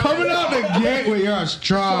RZA. Coming out the gate with your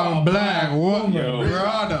strong Black woman,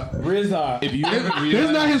 brother. RZA. If you haven't This is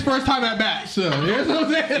not his first time at bat, so here's what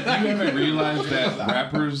I'm saying. If you haven't realized that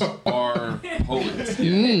rappers are poets.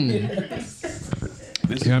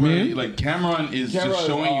 This is where, like Cameron is just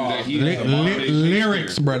showing you that he's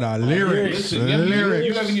lyrics, brother. Lyrics. You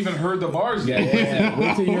haven't even heard the bars yet.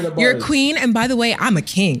 Wait till you hear the bars. You're a queen, and by the way, I'm a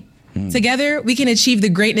king. Together, we can achieve the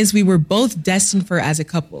greatness we were both destined for as a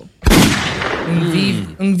couple.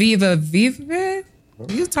 Un viva vive.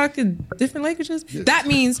 You talking different languages? That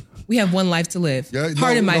means we have one life to live.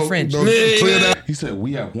 Pardon my French. Clear that. He said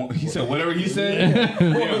we have one. He said whatever he said.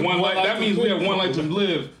 We have one life. That means we have one life to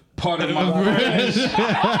live. Pardon my French.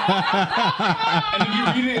 And if you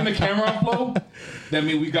read it in the camera flow, that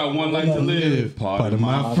means we got one life to live. Pardon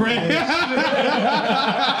my French.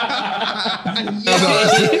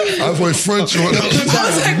 I was French on I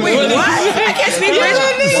was like, wait, what? I can't speak French.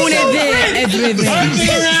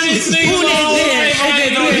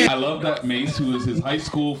 I love that Mace, who is his high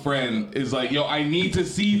school friend, is like, yo, I need to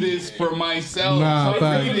see this for myself. Nah, so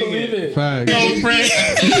fact. reading it. Fact. Yo, French.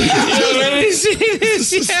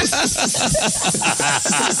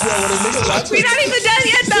 We're not even done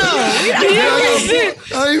yet, though.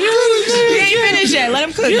 We ain't finished yet. Let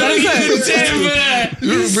him cook.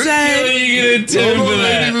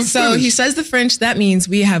 So he says the French. That means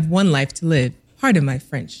we have one life to live. Pardon my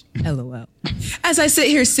French. LOL. As I sit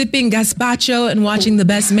here sipping gazpacho and watching The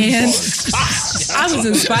Best Man, I was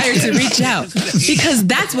inspired to reach out because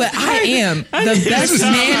that's what I am. The best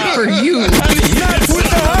man for you.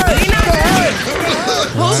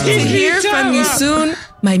 Hope to hear from you soon,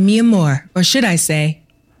 my mi amor, or should I say,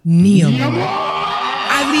 ni amor.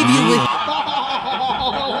 I leave you with.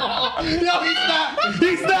 Yo, he's not.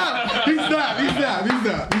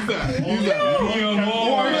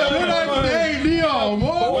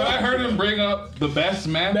 When I heard him bring up the best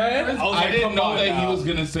man, I didn't know that he was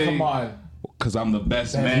gonna say, "Come on, because I'm the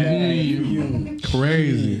best man."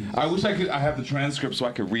 Crazy. I wish I have the transcript so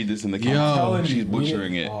I could read this in the camera. She's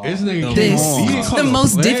butchering it. The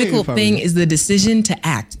most difficult thing is the decision to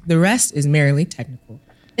act. The rest is merely technical.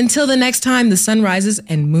 Until the next time the sun rises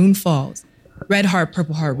and moon falls. Red heart,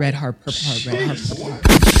 purple heart, red heart, purple heart, red heart, purple heart.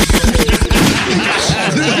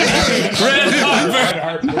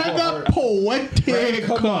 Poetic.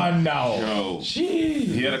 Come on now. Yo,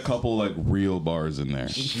 he had a couple like real bars in there.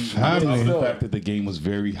 I love the fact that the game was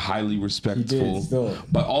very highly respectful,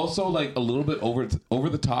 but also like a little bit over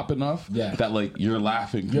the top enough that like you're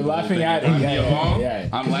laughing. You're laughing at it.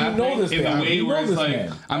 I'm laughing in the way where it's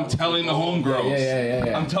like I'm telling the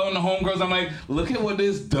homegirls. I'm telling the homegirls. I'm like, look at what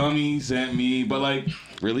this dummy sent me, but like.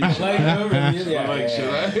 Really? Should I?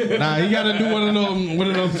 Nah, you gotta do one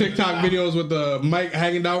of those TikTok videos with the mic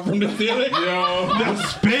hanging down from the ceiling. Yo, the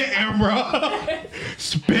spitting, bro.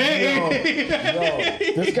 Spitting.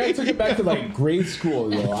 Yo, this guy took it back to like grade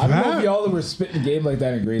school, yo. I don't know if y'all were spitting game like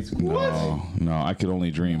that in grade school. No, I could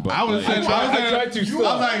only dream. But I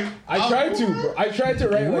tried to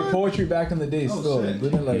write like poetry back in the day. Still,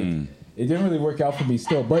 it didn't really work out for me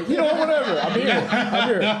still, but you know, whatever. I'm here. I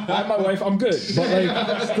have my wife. I'm good. But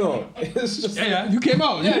like, still, it's just you came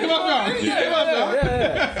out. Yeah.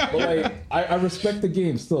 But like, I respect the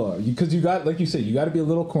game still because you got, like you said, you got to be a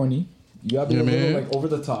little corny. You got to be a little like over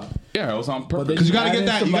the top. Yeah, it was on purpose. Because you gotta get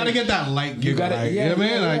that. You gotta get that light. You gotta. Like, you know what I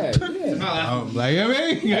mean? Like, you know what I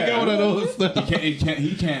mean? You gotta get one of those stuff.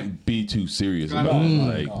 He can't be too serious about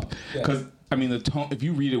it. Like, because. I mean, the tone. If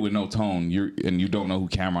you read it with no tone, you don't know who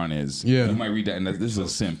Cameron is. Yeah, you might read that and this is a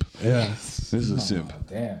simp. Yeah, this is a simp.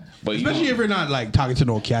 Damn. But especially if you're not like talking to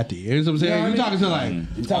no catty. You know what I'm saying? You're talking to like a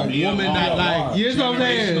woman that like. You know what I'm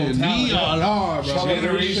saying?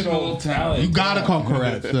 Generational talent. You gotta come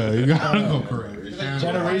correct, sir. You gotta come correct.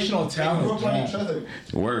 Generational talent.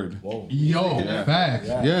 Word. Whoa. Yo, facts.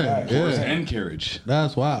 Yeah. Horse and carriage.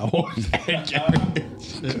 That's wild. Horse and carriage.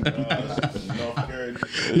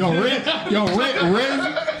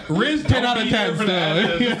 Riz 10 out of 10 still.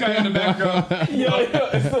 This guy in the background.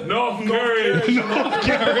 It's North Carriage.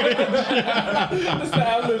 That's the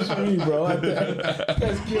ad-libs for me, bro.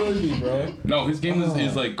 That's killing me, bro. No, his game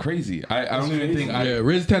is like crazy. I don't even think.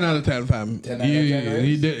 Riz 10 out of 10, fam. 10 out of 10.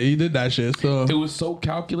 He did that shit. So it was so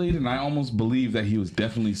calculated, and I almost believe that he was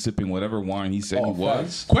definitely sipping whatever wine he said he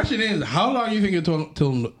was. Question is, how long do you think it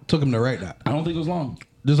took him to write that? I don't think it was long.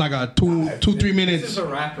 There's like a 2-3 minutes. It's a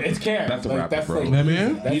rapper. It's Cam. That's a rapper, bro. Like,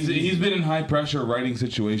 man. He's been in high pressure writing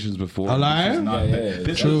situations before. Alive?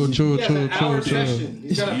 True. He's got to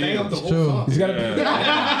bang up the whole song. He's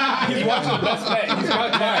watching The Best Man. He's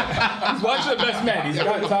got time. He's watching The Best Man. He's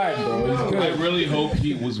got time, bro. He's good. I really hope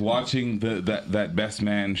he was watching that Best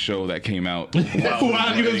Man show that came out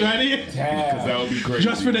while he was writing it. Because that would be crazy.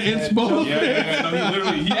 Just for the inspo. Yeah.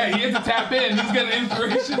 No, he had to tap in. He's got an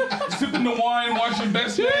inspiration, sipping the wine, watching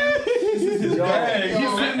Best Man. his bag. He's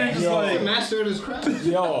sitting there just like master of his craft.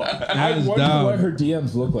 Yo, I wonder what her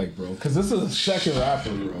DMs look like, bro. Because this is a second rapper,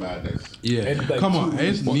 bro. Yeah, And, like, come on,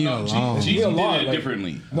 it's Nia Long. Jeezy did it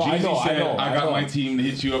differently. No, I Jeezy know, said, I know, I got I know. my team to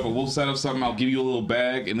hit you up, and we'll set up something. I'll give you a little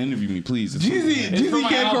bag and interview me, please. Jeezy for my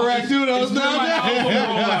can't album. correct you though. It's for my album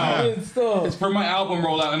rollout. It's It's for my album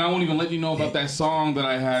rollout, and I won't even let you know about that song that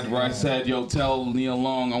I had where I said, "Yo, tell Nia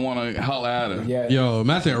Long I want to holla at her." Yeah. Yo,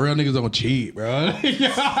 man said real niggas don't cheat, bro. He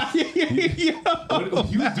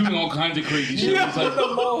was doing all kinds of crazy shit. He was like,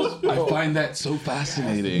 I find that so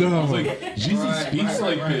fascinating. I was like, Jeezy speaks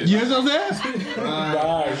like this. You know what I'm saying?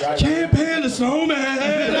 Right. Can't pay the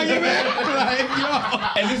snowman. Like, yo,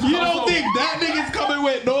 And this you also, don't think that nigga's coming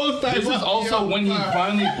with those types This of is also when he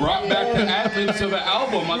finally brought back the ad-libs to the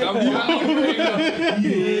album. Like, I'm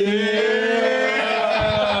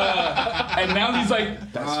and now he's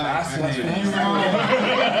like, that's fascinating. Right.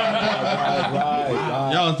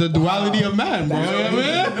 Yo, it's the duality of man, bro. You know what I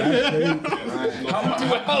mean? How much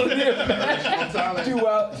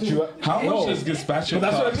does gazpacho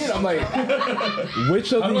That's what I mean. I'm like,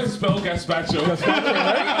 which of How do I these? spell gazpacho?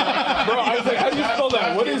 Right? Bro, I was like, how do you spell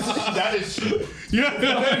that? What is that? Is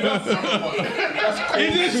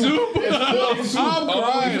Is it soup? I'm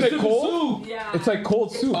crying. Is it cold? Yeah. It's like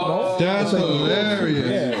cold soup, no? That's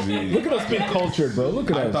hilarious. Yeah. Look at us being cultured, bro.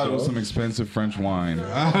 Look at us. I thought it was bro. some expensive French wine.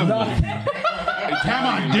 Come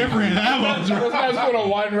on, different levels, This bro. guy's going to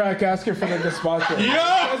wine rack asking for the gazpacho.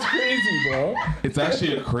 Yeah. That's crazy, bro. It's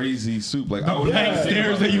actually a crazy soup. Like I would Bank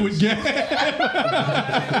stairs that you would get.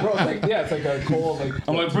 Bro, it's like, yeah, it's like a cold, like.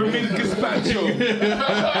 I'm like, bring me the gazpacho.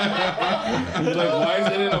 He's like, why is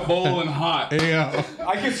it in a bowl and hot? Yeah.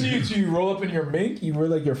 I can see you too. You roll up in your mink. You wear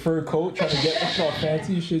like your fur coat, trying to get all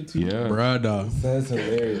fancy shit too. Yeah, Brother. That's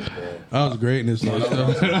hilarious, bro. That was greatness, though.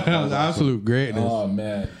 That was absolute greatness. Oh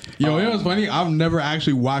man. Yo, you know what's funny? I've never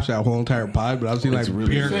actually watched that whole entire pod, but I've seen like really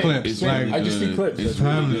pure good. clips. It's Like really I just see clips. It's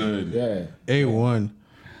really good. Yeah. A1.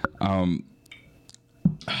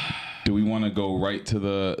 Do we want to go right to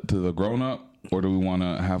the grown up, or do we want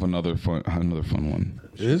to have another fun one?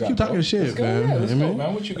 Let's keep talking shit, Let's go, man. yeah, let's I go, mean,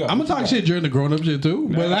 man. What you got? I'm What gonna you talk got? shit during the grown up shit too,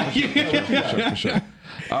 but like, For sure.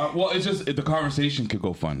 Well, it's just the conversation could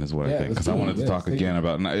go fun, is what I think, because I wanted to talk again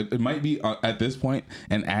about. And it might be at this point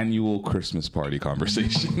an annual Christmas party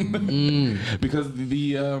conversation, because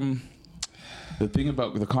the thing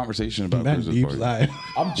about the conversation about man, Christmas deep party. slide.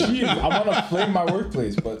 I'm cheating. I want to flame my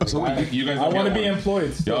workplace, but So you guys I don't want to get be one?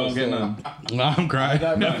 employed still. Y'all don't get so none. I'm I crying.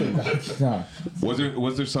 got nothing. Nah. Was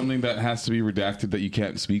there something that has to be redacted that you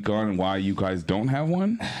can't speak on, and why you guys don't have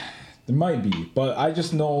one? There might be, but I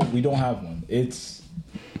just know we don't have one. It's,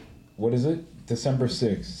 what is it? December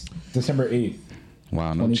 6th. December 8th.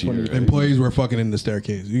 Wow, no cheater. 2020. Employees were fucking in the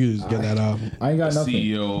staircase. You can just get that out. I ain't got nothing.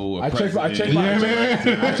 CEO, I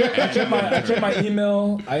checked my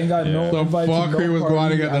email. I ain't got no The invite to fuckery no was party.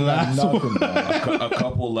 going to get the I got last nothing, one. bro. a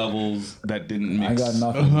couple levels that didn't mix. I got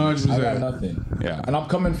nothing. 100%. I got nothing. Yeah. And I'm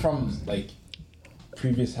coming from like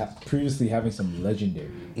previously having some legendary,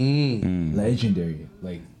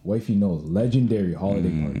 like wifey knows, legendary holiday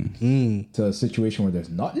parties to a situation where there's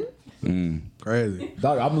nothing. Crazy.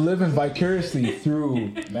 Dog, I'm living vicariously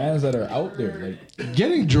through mans that are out there. Like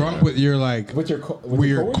Getting drunk with your like with your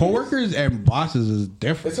coworkers and bosses is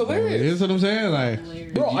different. It's hilarious. You know what I'm saying? Like,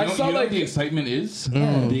 bro, You know what the excitement is?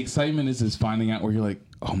 The excitement is finding out where you're like,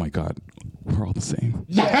 oh my god, we're all the same.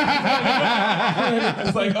 It's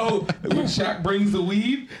like, oh, when Shaq brings the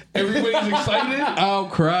weed, everybody's excited. I'll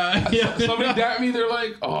cry. Somebody dap me, they're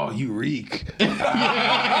like, oh, you reek.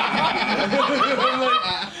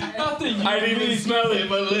 I didn't even smell it,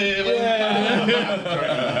 but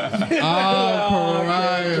I'll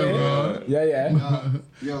cry, bro.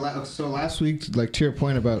 Yeah. So last week, like to your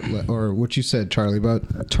point about, or what you said, Charlie,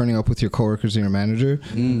 about turning up with your coworkers and your manager.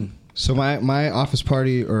 So my office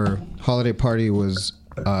party or holiday party was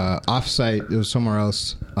off-site. It was somewhere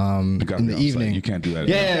else in the evening. You can't do that.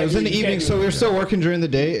 Yeah, it was in the evening. So we were still working during the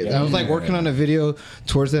day. I was like working on a video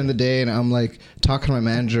towards the end of the day, and I'm like talking to my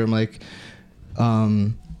manager. I'm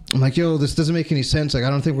like, yo, this doesn't make any sense. Like, I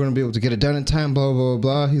don't think we're gonna be able to get it done in time. Blah blah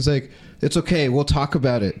blah. He's like, it's okay. We'll talk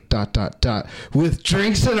about it. ... With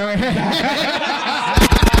drinks in our hands.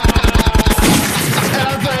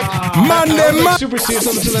 Mandem. Super serious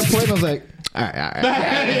up until that point. I was like, all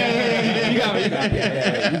right. You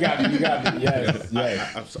got me.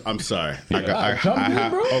 Yes. I'm sorry.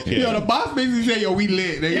 Okay. Yo, the boss basically said, yo, we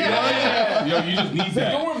lit. Nigga. Yo, you just need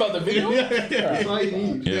that. Don't worry about the video. That's all you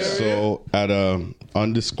need. So at a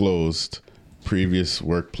undisclosed previous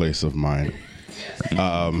workplace of mine,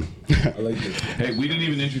 I like this. Hey, we didn't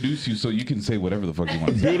even introduce you, so you can say whatever the fuck you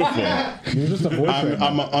want. Beautiful. You're just a voice.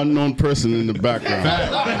 I'm an unknown person in the background.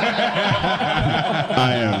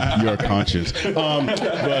 I am your conscience.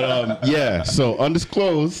 Yeah. So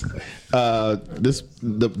undisclosed. The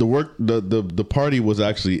party was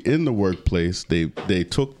actually in the workplace. They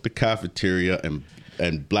took the cafeteria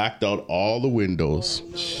and blacked out all the windows.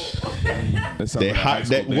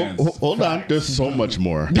 Hold on, there's so much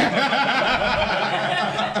more.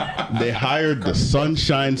 They hired the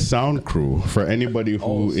Sunshine Sound Crew. For anybody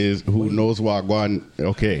who knows Wagwan,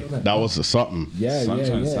 okay, that was something. Yeah,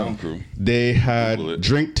 Sunshine Sound Crew. They had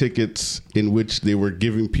drink tickets in which they were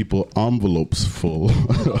giving people envelopes full.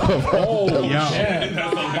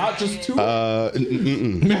 Not just two.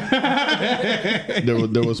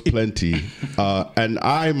 There was plenty, and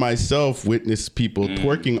I myself witnessed people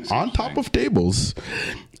twerking on top of tables,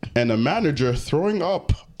 and a manager throwing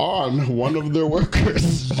up on one of their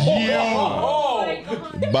workers.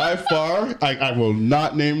 By far, I will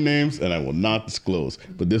not name names and I will not disclose,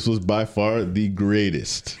 but this was by far the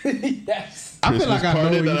greatest. Yes. I feel like I know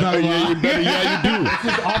what you're talking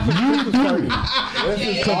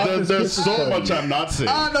about. There's so much I'm not saying.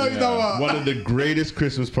 I know you're talking about. One of the greatest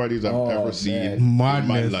Christmas parties I've ever seen in my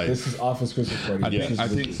life. This is Office Christmas party. I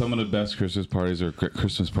think some of the best Christmas parties are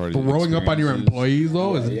Christmas parties. Throwing up on your employees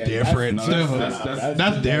though is different.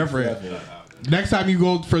 That's different. Next time you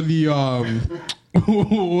go for the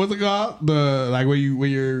what's it called? The like where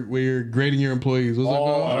you're grading your employees. What's it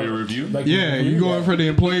called? Oh, your review? Like Yeah, you going for the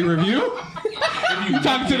employee review? You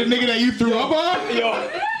talking to the nigga that you threw up on? Yo,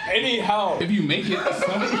 anyhow. If you make it,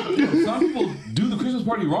 some people do the Christmas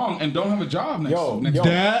party wrong and don't have a job next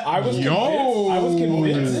that, I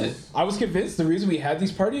was convinced the reason we had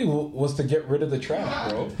these parties was to get rid of the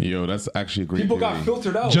trash, bro. Yo, that's actually a great People theory. got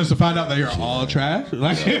filtered out. Just to find out that you're all trash?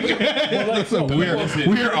 Like,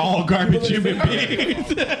 we're all garbage human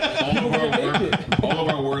beings. All of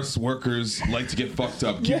our worst workers like to get fucked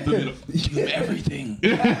up. Give them everything.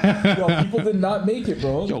 Yo, people did not make it,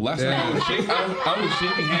 bro. Yo, last night I was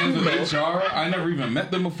shaking hands with HR. I never even met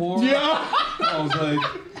them before. Yeah. I was like,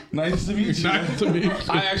 nice to meet you. Nice to meet you.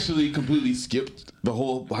 I actually completely skipped the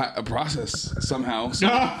whole process somehow. So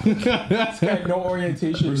No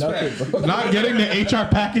orientation, nothing, bro. Not getting the HR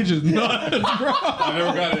package is nuts, bro. I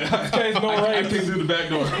never got it. I came through the back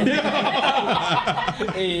door.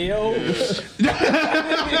 Hey, yo. Yeah,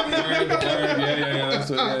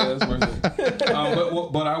 that's worth it.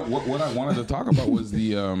 What I wanted to talk about was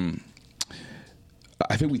the.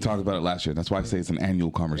 I think we talked about it last year. That's why I say it's an annual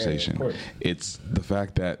conversation. Yeah, it's the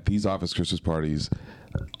fact that these office Christmas parties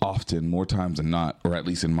often, more times than not, or at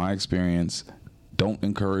least in my experience, don't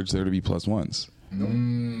encourage there to be plus ones.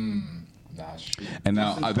 And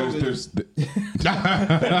now there's that's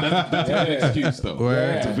a good excuse though.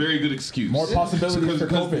 Yeah. It's a very good excuse. More possibilities for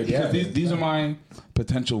COVID. Because these are my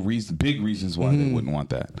potential big reasons why they wouldn't want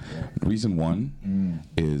that. Reason one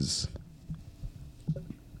is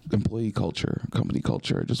employee culture, company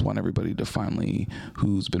culture. I just want everybody to finally,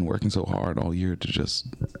 who's been working so hard all year, to just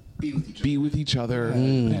be with each other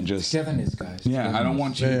and just togetherness, guys. Yeah, I don't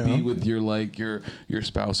want you to be with your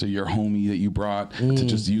spouse or your homie that you brought to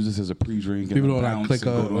just use this as a pre-drink and people don't bounce click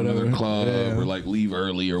and go to whatever. another club or like leave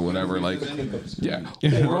early or whatever. Like, yeah.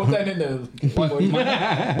 Wrote that in the.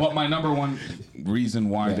 But my number one reason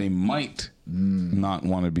why they might not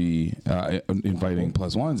want to be inviting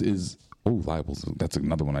plus ones is. Oh, liables. That's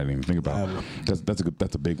another one I didn't even think about. That's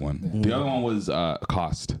a big one. The other one was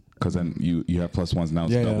cost, because then you have plus ones now.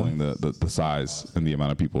 It's doubling the size and the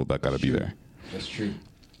amount of people that got to be there. That's true.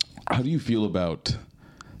 How do you feel about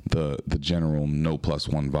the general no plus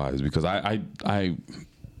one vibes? Because I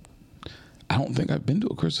don't think I've been to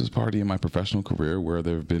a Christmas party in my professional career where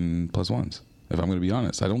there have been plus ones. If I'm going to be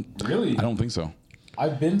honest, I don't think so.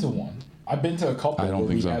 I've been to one. I've been to a couple where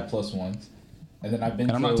we had plus ones. And then I've been.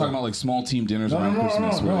 And I'm not talking about like small team dinners around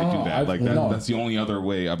Christmas where they do that. That's the only other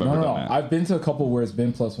way I've ever done that. I've been to a couple where it's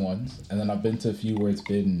been plus ones, and then I've been to a few where it's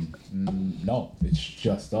been no, it's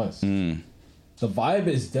just us. The vibe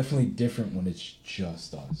is definitely different when it's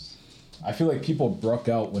just us. I feel like people broke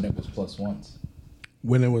out when it was plus ones.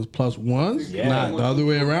 When it was plus ones, not the other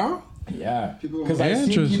way around. Yeah, because I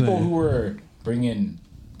see people who were bringing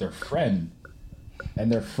their friend.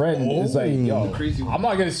 And their friend is like, yo, I'm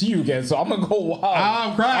not going to see you again, so I'm going to go wild.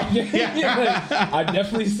 I'm crying. I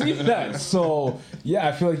definitely see that. So, yeah,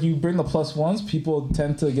 I feel like you bring the plus ones, people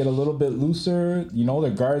tend to get a little bit looser,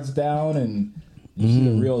 their guards down, and you see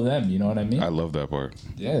the real them, you know what I mean? I love that part.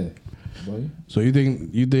 Yeah. So you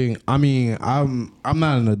think? I mean, I'm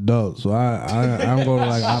not an adult, so I don't go to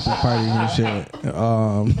like office parties and shit.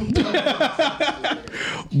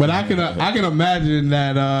 But I can imagine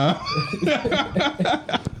that.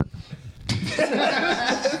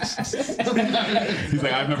 He's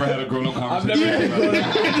like, I've never had a grown-up conversation.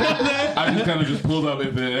 I just kind of just pulled up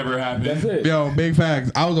if it ever happened. That's it. Yo, big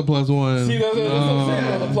facts. I was a +1. See, that's what I'm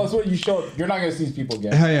saying. The +1, you show. You're not gonna see these people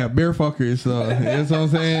again. Hell yeah, beer fuckers. So you know what I'm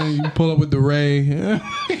saying. You pull up with the Ray.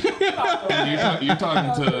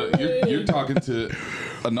 You're talking to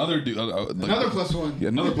another dude. Another +1. Yeah,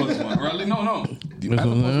 another +1. Or at least, no. You, as a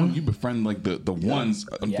 +1, you befriend like the ones.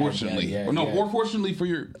 Unfortunately, or fortunately for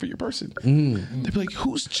your person. They'd be like,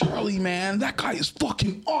 "Who's Charlie, man? That guy is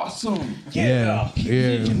fucking awesome. He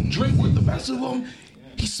can drink with the best of them.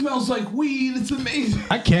 He smells like weed. It's amazing."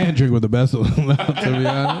 I can't drink with the best of them, to be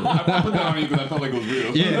honest. I put that on you because I felt like it was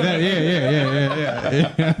real. Yeah.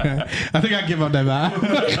 I think I give up that vibe.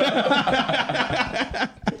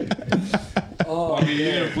 I mean, you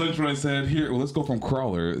didn't flinch when I said, "Here, well, let's go from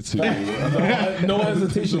crawler to." No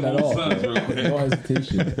hesitation at all. No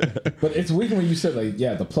hesitation. But it's weird when you said like,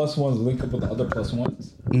 the +1s link up with the other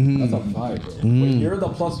 +1s. That's a vibe, bro. When you're the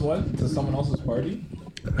 +1 to someone else's party,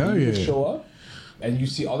 you just show up, and you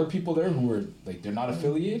see other people there who are like they're not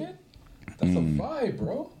affiliated. That's a vibe,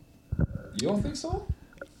 bro. You don't think so?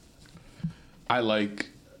 I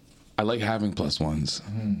like having +1s.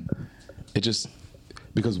 It just.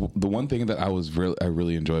 Because the one thing that I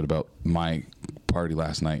really enjoyed about my party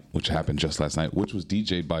last night, which happened just last night, which was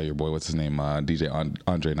DJ'd by your boy, what's his name, DJ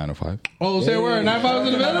Andre 905. Oh, say a word, 905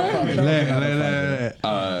 was in the building.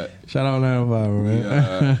 Shout out 905,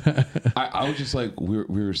 man. I was just like, we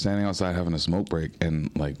were standing outside having a smoke break,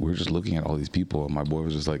 and like we were just looking at all these people, and my boy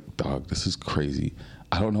was just like, "Dog, this is crazy.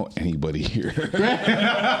 I don't know anybody here." And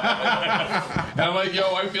I'm like,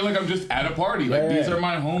 yo, I feel like I'm just at a party. Like, these are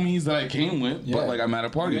my homies that I came with, but like I'm at a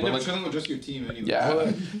party. You end but up like, chilling with just your team anyway.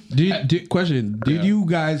 Yeah. Did you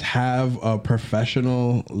guys have a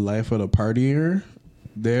professional life of the partier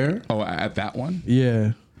there? Oh, at that one?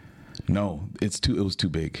 Yeah. No, it was too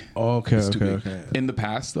big. Oh, okay, okay. In the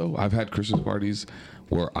past, though, I've had Christmas parties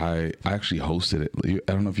where I actually hosted it.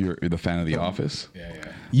 I don't know if you're the fan of The Office.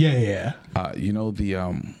 Yeah. You know the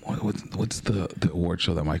what's the award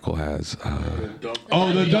show that Michael has?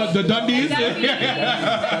 The Dundies.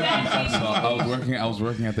 So I was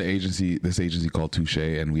working at this agency called Touche,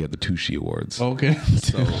 and we had the Touche Awards. Okay.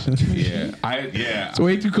 So It's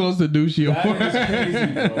way too close to Touche Awards. That's crazy,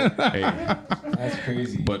 bro. Hey, that's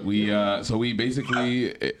crazy. But we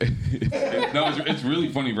basically it's really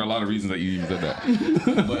funny for a lot of reasons that you even said that.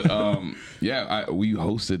 But we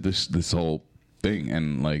hosted this whole thing,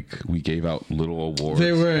 and like we gave out little awards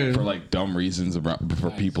for like dumb reasons for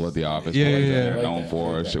people at the office. They're known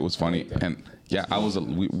for. Shit was funny, and I was the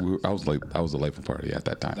life of the party at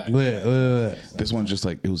that time. This one just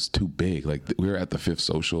like it was too big. Like we were at the Fifth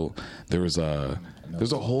Social. There's a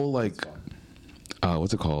whole like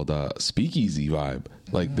what's it called? Speakeasy vibe.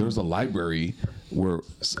 Like there was a library where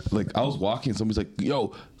like I was walking, and somebody's like,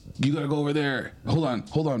 "Yo, you gotta go over there. Hold on."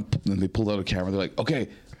 And they pulled out a camera. They're like, "Okay,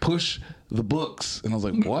 push the books." And I was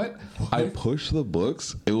like, what? I pushed the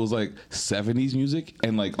books. It was like 70s music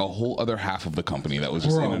and like a whole other half of the company that was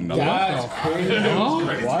just in another. That's crazy.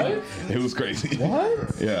 What? It was crazy.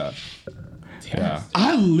 What? Yeah.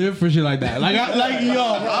 I live for shit like that.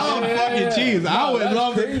 I'm fucking cheese. I would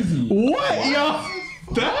love it. What, yo?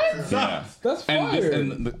 That's fire.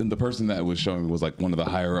 And the person that was showing me was like one of the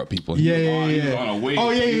higher up people. He was on a wave. Oh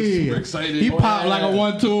yeah, He was super excited. He popped like a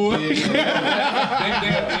 1-2. They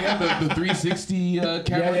had the 360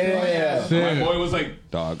 camera. Yeah. My boy was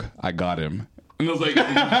like, "Dog, I got him." And I was like,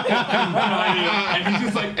 and he's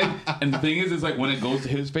just like, and the thing is like when it goes to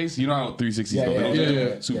his face, you know how 360s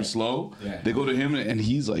go, super slow. Yeah. They go to him, and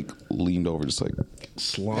he's like leaned over, just like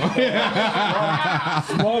slumped.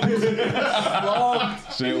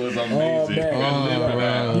 Shit was amazing.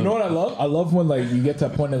 You know what I love? I love when like you get to a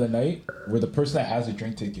point of the night where the person that has the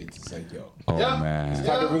drink tickets is like, "Yo, man, it's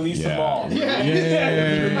time to release them all." We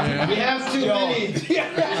have too many.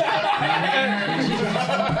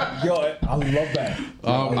 Yo, I love that.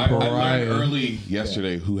 I learned early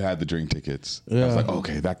yesterday who had the drink tickets. I was like,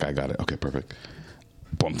 okay, that guy got it. Okay, perfect.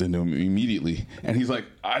 Bumped into him immediately, and he's like,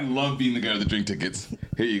 "I love being the guy with the drink tickets.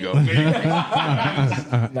 Here you go." Nice.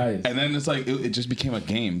 And then it's like it just became a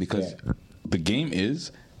game because the game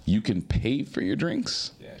is you can pay for your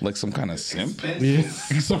drinks. Like some kind of simp.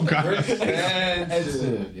 Some kind of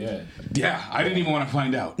expensive. Yeah, I didn't even want to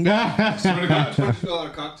find out. Swear to God.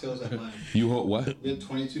 $22 cocktails at mine. You what? We had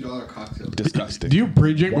 $22 cocktails. Disgusting. Do you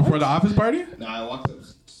pre-drink before the office party? No, I walked up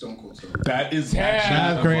Stone Cold Stone. That is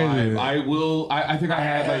That's crazy. I think I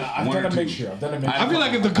had like I've one done or a two. mixture. I feel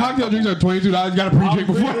like if the cocktail drinks are $22, you got to pre-drink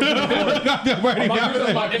before the cocktail party.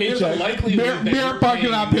 Beer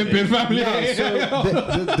parking lot pimping family.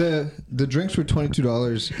 So the drinks were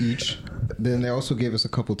 $22 each. Then they also gave us a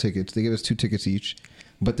couple tickets. They gave us 2 tickets each.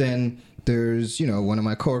 But then there's, one of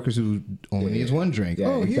my coworkers who only needs one drink.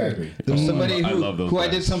 Yeah, Here. There's somebody who I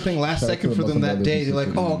did something last second for them that day. They're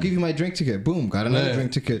like, I'll give you my drink ticket. Boom, got another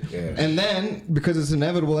drink ticket. Yeah. And then, because it's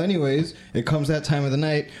inevitable anyways, it comes that time of the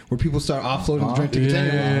night where people start offloading the drink tickets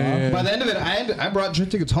anyway. By the end of it, I brought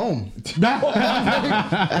drink tickets home.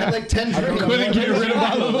 I had like 10 drinks. I couldn't get rid of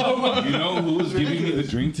all of them. You know who was giving me the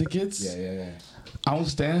drink tickets? Yeah. I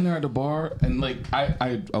was standing there at the bar and like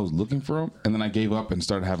I was looking for him, and then I gave up and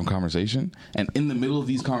started having conversation. And in the middle of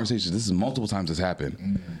these conversations, this is multiple times this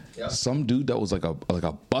happened. Some dude that was like a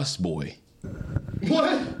bus boy.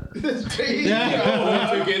 What? That's crazy.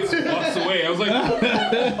 Yeah, tickets bus away. I was like,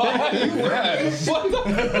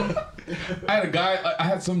 I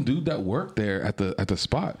had some dude that worked there at the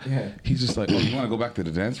spot. Yeah. He's just like, oh, you want to go back to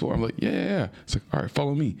the dance floor? I'm like, yeah. It's like, all right,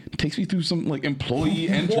 follow me. Takes me through some like employee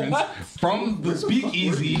entrance from the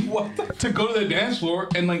speakeasy to go to the dance floor,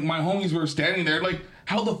 and like my homies were standing there like,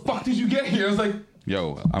 how the fuck did you get here? I was like,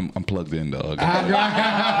 yo, I'm plugged in, dog. That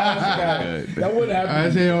would happen. I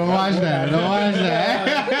say, don't watch that.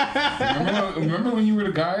 Remember when you were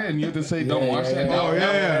the guy and you had to say, don't watch that? Oh,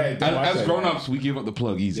 yeah. As grown-ups, we give up the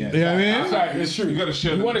plug easy. Yeah, I mean? It's true. You gotta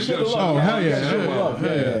share You want to show the love. Oh, hell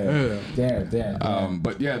yeah. Damn.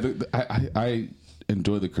 But yeah, I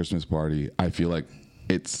enjoy the Christmas party. I feel like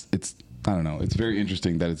it's I don't know. It's very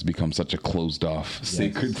interesting that it's become such a closed-off,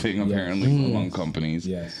 sacred thing, apparently, among companies.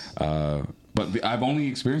 Yes. But I've only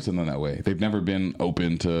experienced them that way. They've never been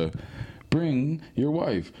open to bring your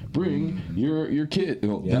wife, bring your kid.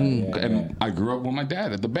 I grew up with my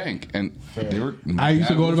dad at the bank, and I used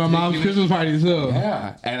to go to my mom's Christmas parties too.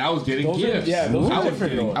 Yeah, and I was getting gifts. Those were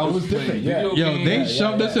different. I was different. Yo, they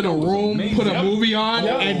shoved us in a room, put a movie on,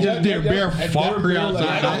 and just did bare fuckery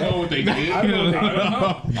outside. I don't know what they did. I don't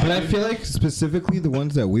know. But I feel like specifically the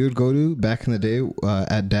ones that we would go to back in the day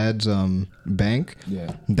at Dad's bank,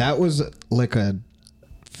 that was like a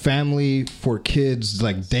family for kids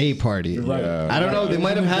like day party. Right. I don't know. They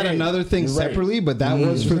might have had another thing separately, but that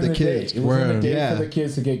was for the kids. It was on the day for the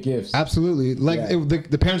kids to get gifts. Absolutely. Like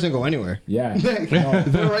the parents didn't go anywhere. Yeah.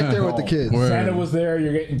 They're right there with the kids. Santa was there.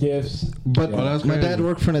 You're getting gifts. But my dad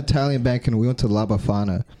worked for an Italian bank, and we went to La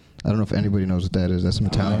Befana. I don't know if anybody knows what that is. That's some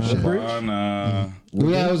Italian shit.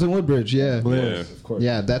 Yeah, it was in Woodbridge. Yeah, of course.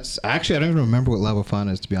 Yeah, that's actually I don't even remember what La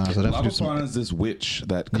Befana is, to be honest. I'd have La to do some. Befana is this witch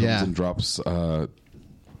that comes and drops.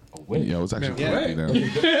 Yeah, it was actually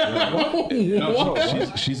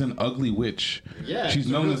she's an ugly witch. Yeah, she's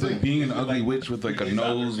known as like being an ugly witch with like a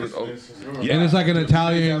nose. And it's like an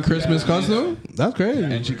Italian Christmas custom. That's crazy.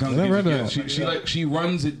 And she comes. She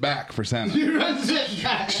runs it back for Santa. She runs it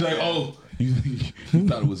back. She's like, oh. You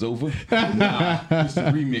thought it was over? Nah, it's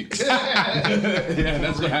a remix. Yeah,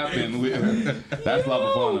 that's what happened. That's La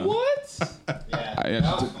Befana. What?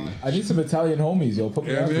 I need some Italian homies, yo. Put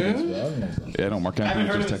me on this, bro. Yeah, no, Mark Anthony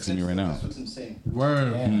just texting me right now. That's what's insane.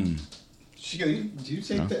 Word. Do you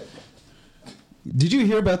take that? Did you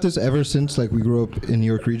hear about this ever since like we grew up in New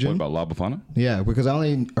York region? What about La Befana? Yeah, because I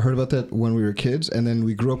only heard about that when we were kids, and then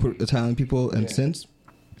we grew up with Italian people, and since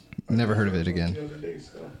never heard of it again.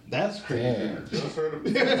 That's crazy. Just heard of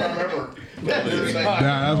it. Ever.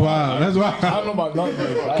 That's wild. That's wild. I don't know about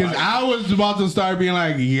nothing. Because I was about to start being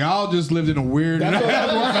like, y'all just lived in a weird. That's what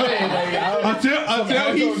I was saying.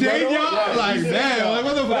 Until he said y'all, like, damn, like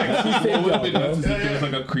what the fuck? What would have been nuts is if there was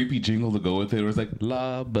like a creepy jingle to go with it. It was like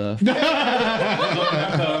La Befana.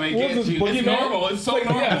 It's normal. It's so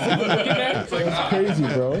normal. It's like crazy,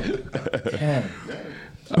 bro. Damn.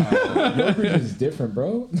 York region is different,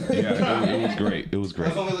 bro. Yeah, it was great. It was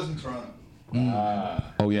great. I was only listening to Toronto.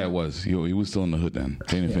 Oh yeah, it was. He was still in the hood then.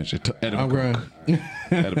 They didn't finish it. I'm great.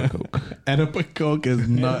 Edible Coke. Edible Coke is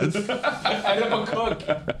nuts. Edible Coke.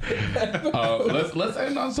 Let's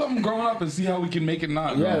end on something growing up and see how we can make it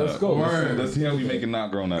not. Let's go. Let's see how we make it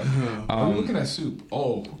not grown up. Are we looking at soup?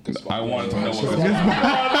 Oh, I wanted to know what this was.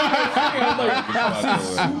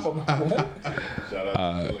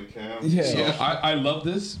 So I love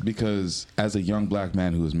this because as a young black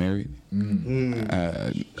man who is married,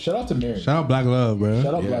 shout out to Mary. Shout out Black Love, bro.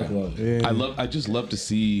 Shout out Black Love. Yeah. I just love to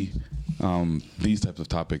see these types of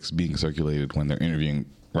topics being circulated when they're interviewing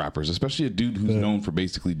rappers, especially a dude who's known for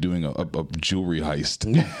basically doing a jewelry heist.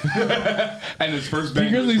 And his first bang.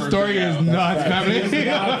 Grizzly's story is nuts, family. His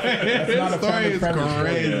story is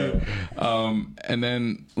crazy. And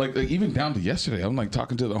then like even down to yesterday, I'm like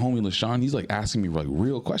talking to the homie LaShawn. He's like asking me like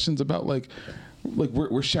real questions about like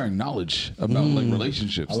we're sharing knowledge about like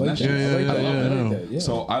relationships. I like that. I love that. Yeah.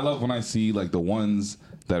 So I love when I see like the ones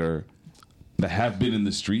that have been in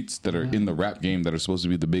the streets, that are in the rap game, that are supposed to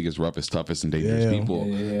be the biggest, roughest, toughest, and dangerous people,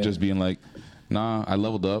 just being like, nah, I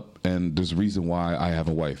leveled up, and there's a reason why I have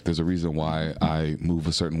a wife. There's a reason why I move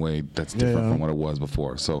a certain way that's different from what it was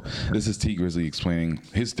before. So this is T Grizzly explaining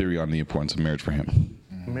his theory on the importance of marriage for him.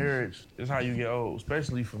 Marriage is how you get old,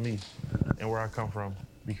 especially for me and where I come from,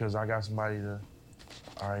 because I got somebody to,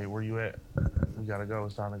 all right, where you at? We gotta go.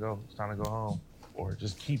 It's time to go. It's time to go home. Or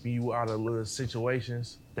just keeping you out of little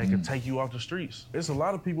situations that could take you off the streets. It's a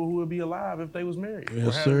lot of people who would be alive if they was married. Yes,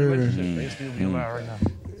 or had sir. a relationship. They still be alive right now.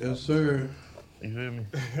 Yes, sir. You feel me?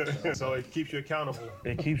 So it keeps you accountable.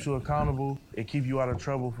 It keeps you accountable. It keeps you out of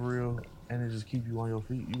trouble for real. And it just keeps you on your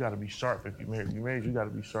feet. You gotta be sharp if you're married. If you're married, you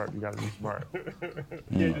gotta be sharp. You gotta be smart.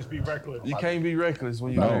 You can't just be reckless. You can't be reckless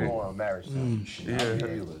when you're married. Marriage. Yeah,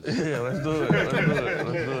 let's do it. Let's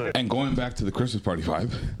do it. And going back to the Christmas party vibe.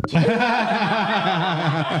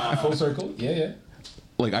 Full circle. Yeah.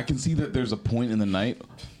 Like I can see that there's a point in the night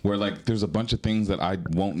where like there's a bunch of things that I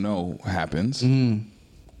won't know happens.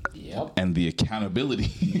 Yep. And the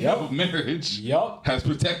accountability of marriage has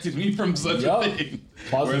protected me from such a thing.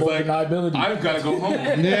 Possible deniability. I've got to go home.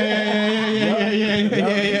 And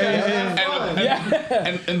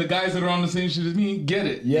the guys that are on the same shit as me get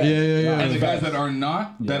it. And the guys that are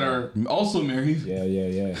not, that are also married,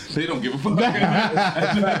 they don't give a fuck.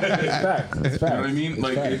 It's facts. You know what I mean?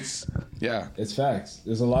 Like it's facts.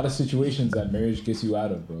 There's a lot of situations that marriage gets you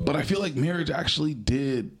out of, bro. But I feel like marriage actually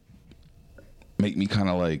did make me kind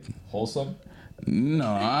of like wholesome. No,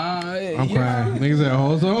 I'm crying. Niggas said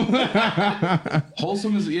wholesome.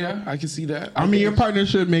 Wholesome is I can see that. I mean, your partner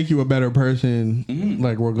should make you a better person,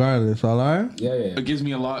 like regardless. All right. Yeah. It gives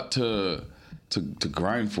me a lot to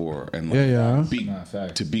grind for and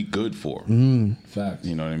like to be good for. Facts.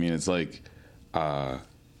 You know what I mean? It's like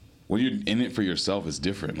when you're in it for yourself, it's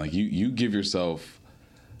different. Like you give yourself.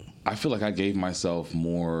 I feel like I gave myself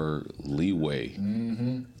more leeway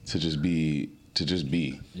to just be.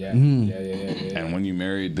 Yeah. And when you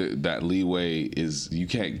married, that leeway is you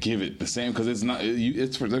can't give it the same because it's not.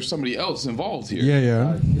 It's for there's somebody else involved here.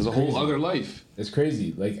 There's a whole other life. It's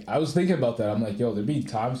crazy. Like I was thinking about that. I'm like, yo, there'd be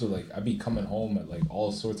times where like I'd be coming home at like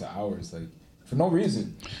all sorts of hours, like for no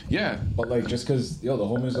reason. Yeah. But like just because the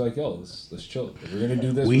homies are like, yo, let's chill. If we're gonna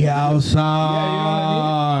do this. We outside. Yeah, you know what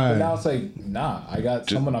I mean? But now it's like, nah, I got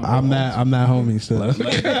someone. I'm that homie still.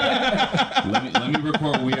 Let me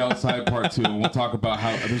record We Outside Part 2, and we'll talk about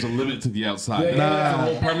how there's a limit to the outside. That's the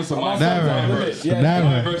whole premise of my verse.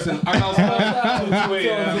 Never. I'm outside till 2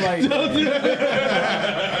 a.m.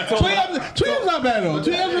 2 a.m.'s not bad though.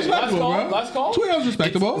 2 a.m.'s respectable, bro. Last call. 2 a.m.'s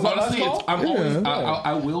respectable. Honestly, I'm always.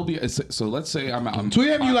 I will be. So let's say I'm 2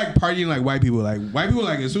 a.m. You like partying like white people. Like white people,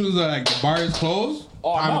 like as soon as the bar is closed,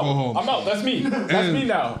 time to go home. I'm out. That's me. That's me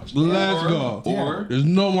now. Let's go. Or there's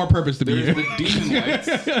no more purpose to be here. The demon whites.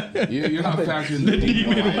 You're not factoring the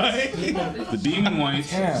demon whites. The demon whites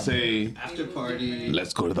say after party.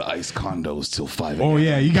 Let's go to the ice condos till 5 a.m. Oh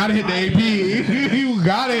yeah, you gotta hit the AP. You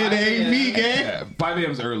gotta hit the AP, gang. Yeah, 5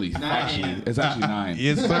 a.m. is early. Actually, it's actually 9.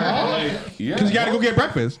 Yes, sir. Because you gotta go get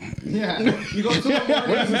breakfast. Yeah, you go to the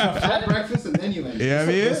morning, have breakfast, and then you end. Yeah, I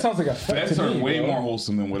mean, this sounds like a Vets are way more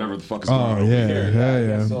wholesome than whatever the fuck is going on over here.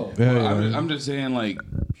 Yeah. I'm just saying, like,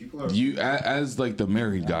 you as like the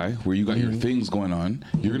married guy, where you got your things going on,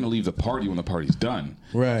 you're gonna leave the party when the party's done.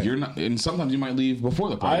 Right. You're not, and sometimes you might leave before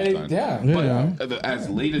the party's done. Yeah. But as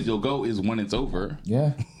late as you'll go is when it's over.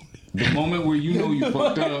 Yeah. The moment where you know you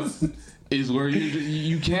fucked up is where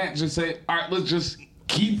you can't just say, all right, let's just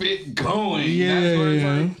keep it going. That's where it's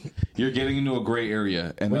like, you're getting into a gray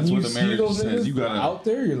area, and When that's you what the see marriage those says. niggas You gotta out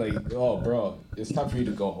there. You're like, oh, bro, it's time for you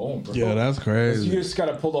to go home, bro. Yeah, that's crazy. You just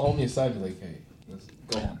gotta pull the homie aside and be like, hey, let's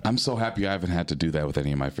go home. I'm so happy I haven't had to do that with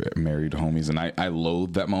any of my married homies, and I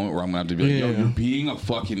loathe that moment where I'm gonna have to be like, yo, you're being a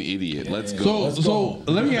fucking idiot. Let's go. So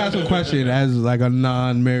let me ask a question as like a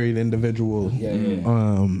non-married individual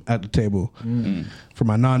at the table. For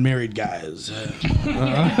my non-married guys. There's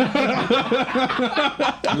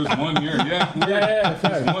one here,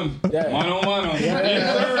 There's one. Mano.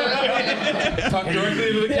 Talk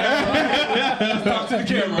directly to the camera. Talk to the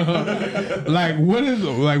camera. Like what is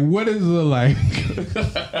the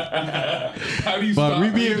How do you but stop?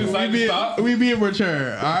 we being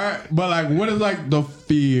mature, all right? But like what is like the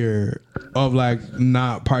fear of like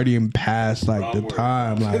not partying past like the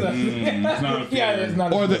time, like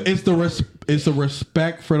it's the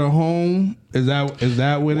respect for the home. Is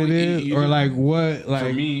that what it is, or like what? Like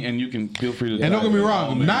for me, and you can feel free to. And don't get me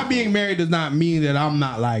wrong, not being married does not mean that I'm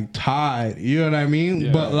not like tied. You know what I mean?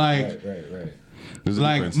 Yeah. But like,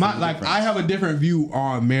 right. Like I have a different view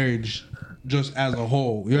on marriage. Just as a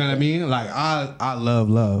whole, you know what I mean? Like I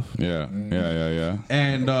love. Yeah.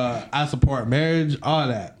 And I support marriage, all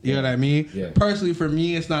that. You know what I mean? Yeah. Personally, for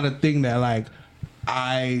me, it's not a thing that like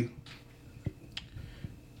I'm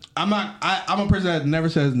a person that never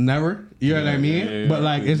says never. You know what I mean? Yeah. But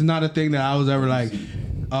like, it's not a thing that I was ever like,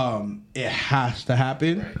 it has to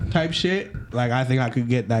happen type shit. Like I think I could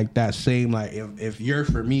get like that same like if you're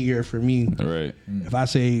for me, you're for me. Right.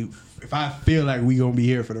 If I feel like we gonna be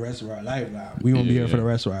here for the rest of our life, we gonna be here for the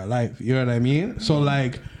rest of our life. You know what I mean? So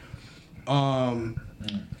like,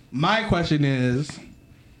 my question is,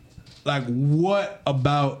 like, what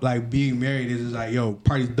about like being married is like, yo,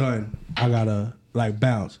 party's done. I gotta like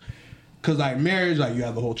bounce, cause like marriage, like you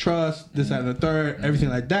have the whole trust, this that, and the third, everything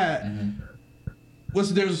like that. What's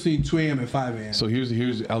the difference between 2 a.m. and 5 a.m.? So here's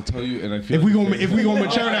I'll tell you, and I feel if we gonna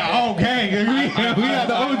mature that, okay, we got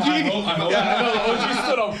the OG. I know the OG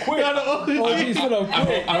stood up quick.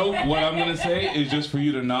 I hope what I'm gonna say is just for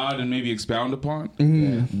you to nod and maybe expound upon.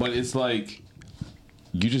 Mm-hmm. But it's like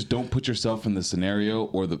you just don't put yourself in the scenario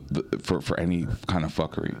or for any kind of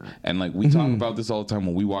fuckery. And like we talk about this all the time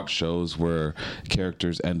when we watch shows where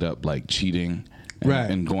characters end up like cheating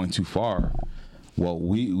and going too far. Well,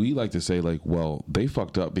 we like to say like, well, they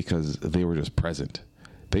fucked up because they were just present.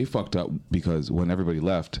 They fucked up because when everybody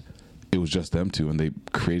left, it was just them two, and they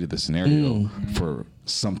created the scenario for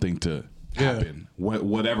something to happen.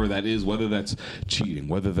 Whatever that is, whether that's cheating,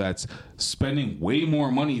 whether that's spending way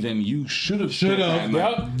more money than you should have.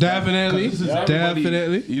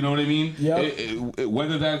 Definitely. You know what I mean? Yep.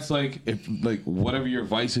 Whether that's like if like whatever your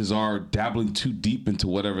vices are, dabbling too deep into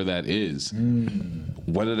whatever that is.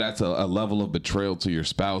 Whether that's a level of betrayal to your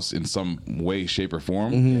spouse in some way, shape, or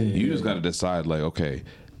form, you just got to decide like, okay,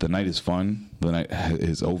 the night is fun. The night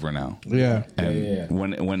is over now. Yeah. And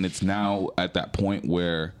when it's now at that point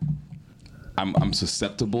where I'm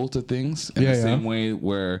susceptible to things in the same way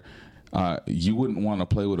where you wouldn't want to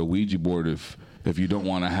play with a Ouija board if you don't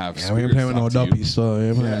want to have. Yeah, we ain't playing with no duppies, so we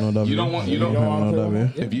ain't playing no duppies. You don't want if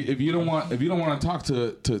you don't want to talk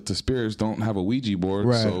to spirits, don't have a Ouija board.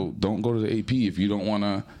 Right. So don't go to the AP if you don't want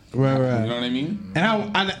to. Right. You know what I mean? And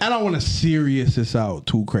I don't want to serious this out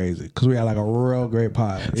too crazy because we had like a real great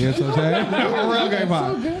pod. You know what I'm saying? A real great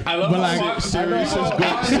pod. I love like serious is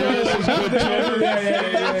good. Serious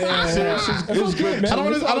is good. I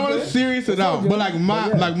don't want to serious it out, but like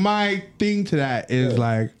my thing to that is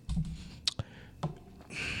like,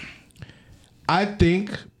 I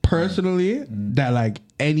think personally that like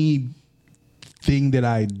anything that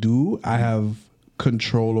I do, I have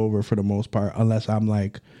control over for the most part, unless I'm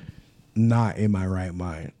like not in my right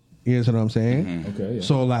mind. You know what I'm saying? Okay. Yeah.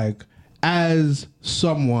 So like, as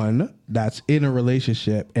someone that's in a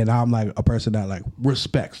relationship, and I'm like a person that like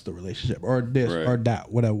respects the relationship or this or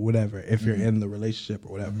that, whatever. If you're in the relationship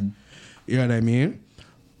or whatever, you know what I mean?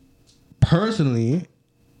 Personally,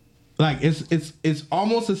 like it's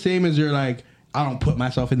almost the same as you're like, I don't put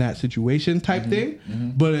myself in that situation type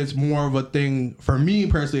thing, but it's more of a thing for me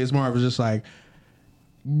personally. It's more of just like,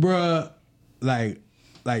 bruh, like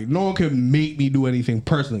no one can make me do anything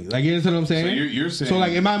personally. Like, you know what I'm saying? So you're saying, so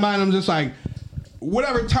like in my mind, I'm just like,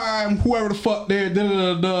 whatever time, whoever the fuck there,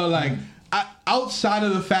 like outside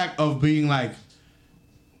of the fact of being like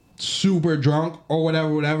super drunk or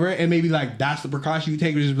whatever, and maybe like that's the precaution you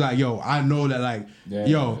take, which is like, yo, I know that like,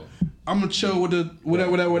 I'm gonna chill with the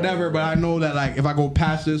whatever, but I know that like if I go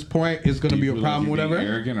past this point, it's gonna be a problem, whatever.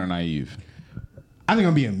 Arrogant or naive? I think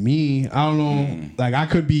I'm being me. I don't know. Like I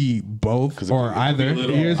could be both or either. You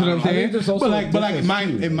know what I'm saying? But like in my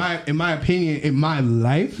opinion, in my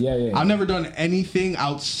life, I've never done anything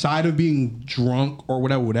outside of being drunk or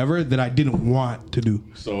whatever that I didn't want to do.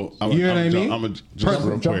 So you know what I mean? I'm just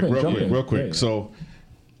real quick. Yeah. So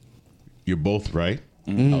you're both right.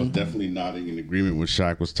 I was definitely nodding in agreement when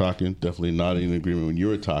Shaq was talking. Definitely nodding in agreement when you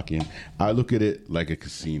were talking. I look at it like a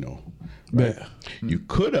casino. Right? You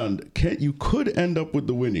could end up with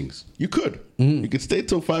the winnings. You could. You could stay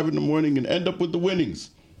till 5 a.m. and end up with the winnings.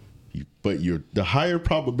 But the higher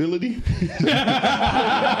probability. The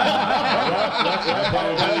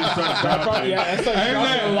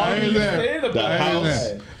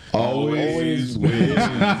house always wins.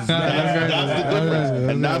 That's the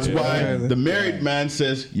difference. And that's why the married man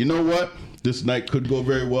says, you know what? This night could go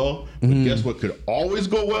very well. But guess what could always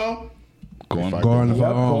go well? Going home. Going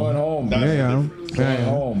home.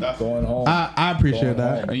 Going home. I appreciate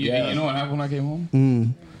that. And you know what happened when I came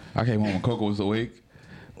home? I came home and Coco was awake.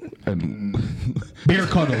 And beer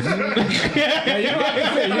cuddles. You don't have to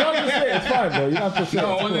say it. It's fine, bro. You don't have to say it.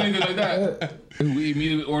 No, it wasn't anything like that. We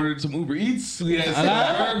immediately ordered some Uber Eats. We had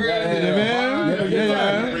some burger.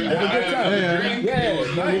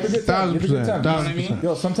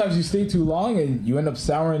 Yo, sometimes you stay too long and you end up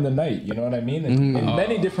souring the night. You know what I mean? In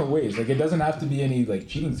many different ways. Like, it doesn't have to be any like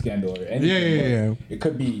cheating scandal or anything. It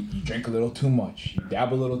could be you drink a little too much. You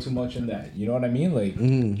dab a little too much in that. You know what I mean? Like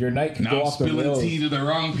your night can go off the rails. Spilling tea to the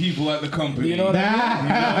wrong people at the company. You know what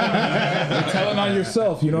I mean? You're telling on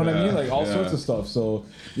yourself. You know what I mean? Like all sorts of stuff. So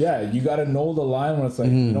yeah, you got to know the line when it's like,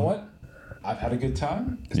 you know what? I've had a good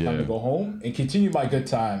time. It's time to go home and continue my good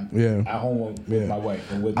time at home with my wife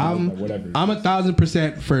or with whatever. I'm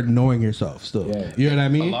 1,000% for knowing yourself still. You know what I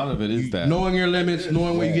mean? A lot of it is that. Knowing your limits,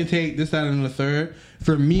 knowing what you can take, this, that, and the third.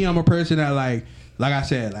 For me, I'm a person that like I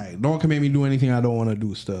said, like no one can make me do anything I don't want to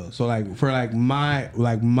do still. So like for like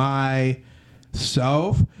my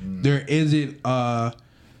self, there isn't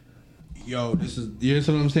this is, you know what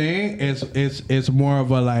I'm saying? It's more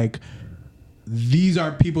of a like, these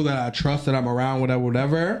are people that I trust, that I'm around,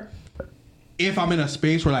 whatever. If I'm in a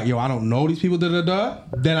space where like, yo, I don't know these people, then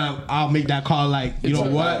I'll make that call. Like, you know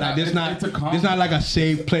what? Like, this not like a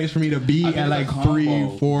safe place for me to be at like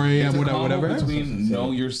 3, 4 a.m. whatever. Between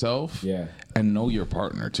know yourself, and know your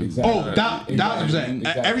partner too. Exactly. Oh, that 1,000%.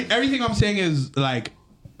 Everything I'm saying is like,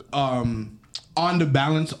 on the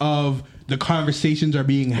balance of the conversations are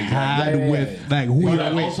being had with like who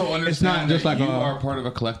you're with. It's not just like you are part of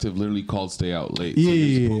a collective literally called Stay Out Late.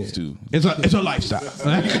 It's a lifestyle. It's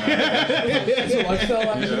a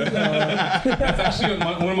lifestyle. That's actually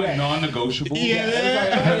one of my non-negotiables.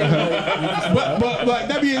 But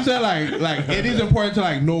that being said, like it is important to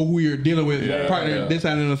like know who you're dealing with, partner, this,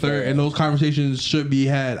 that, and the third, and those conversations should be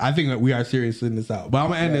had. I think that we are serious in this out. But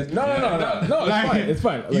I'm gonna end this. No. It's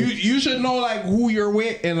fine. Like, you should know like who you're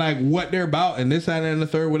with and like what they're about and this, that, and the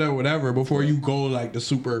third, whatever, before you go like the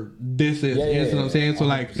super this is, you know what I'm saying? So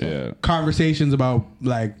like conversations about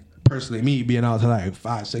like personally me being out to like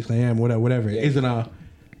 5, 6 a.m. whatever isn't a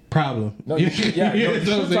problem. No, you should,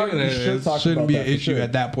 shouldn't be an issue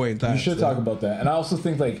at that point in time. You should talk about that. And I also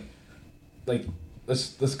think like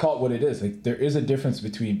let's call it what it is. Like there is a difference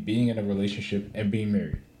between being in a relationship and being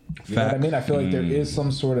married. You know what I mean? I feel like there is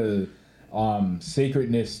some sort of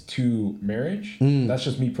sacredness to marriage. That's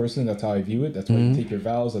just me personally. That's how I view it. That's why you take your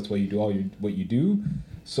vows. That's why you do what you do.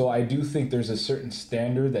 So I do think there's a certain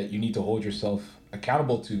standard that you need to hold yourself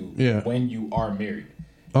accountable to when you are married.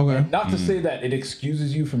 Okay. And not to say that it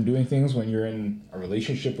excuses you from doing things when you're in a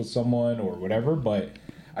relationship with someone or whatever, but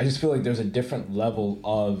I just feel like there's a different level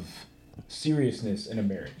of seriousness in a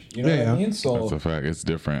marriage. You know what I mean? So that's a fact. It's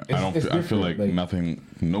different. I feel like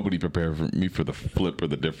nobody prepared for me for the flip or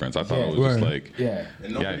the difference. I thought it was just like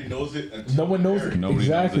and nobody knows it. No one knows it.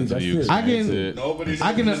 Exactly. That's it. I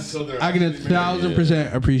can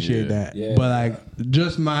 1,000% appreciate that. But like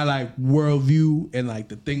just my like worldview and like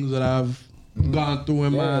the things that I've gone through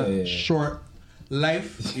in my short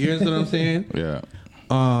life. You know what I'm saying?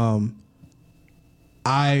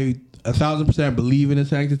 I 1,000% believe in the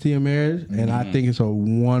sanctity of marriage, and I think it's a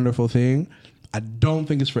wonderful thing. I don't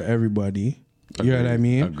think it's for everybody. You know what I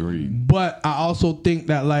mean? Agreed. But I also think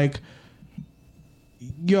that like,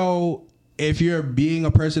 if you're being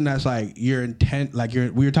a person that's like your intent, like we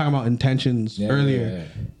were talking about intentions earlier.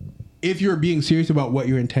 If you're being serious about what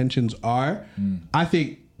your intentions are, I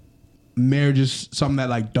think marriage is something that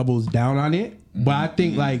like doubles down on it. But I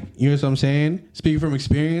think like, you know what I'm saying? Speaking from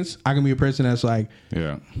experience, I can be a person that's like, you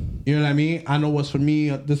know what I mean? I know what's for me,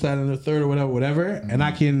 this, that, and the third, or whatever. And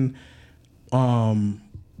I can, I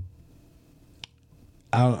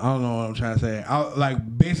don't know what I'm trying to say.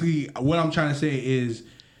 Basically what I'm trying to say is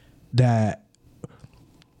that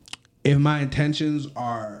if my intentions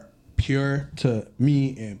are pure to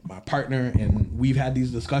me and my partner, and we've had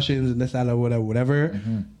these discussions and this, that, or whatever,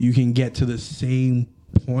 you can get to the same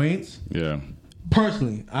points.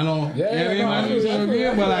 Personally, I don't. But like, you know what I'm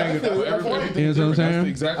saying? That's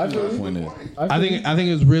exactly what the point is. I think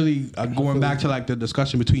it's really going back to like the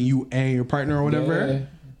discussion between you and your partner or whatever.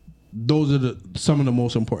 Those are some of the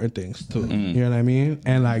most important things too. You know what I mean?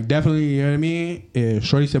 And like definitely, you know what I mean? If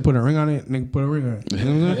Shorty said put a ring on it, nigga put a ring on it. You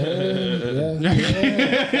know what I'm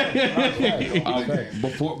saying?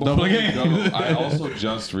 Before we go, I also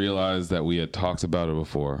just realized that we had talked about it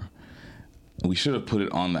before. We should have put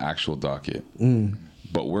it on the actual docket.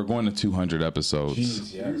 But we're going to 200 episodes.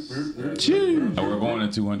 Jeez, yes. And we're going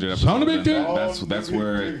to 200 episodes. That's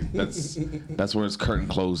where it's curtain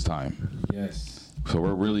close time. Yes. So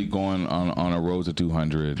we're really going on a road to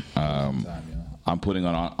 200. I'm putting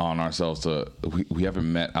on ourselves to. We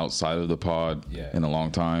haven't met outside of the pod in a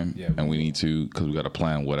long time, and we need to, because we got to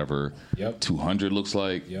plan whatever 200 looks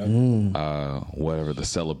like, whatever the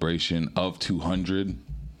celebration of 200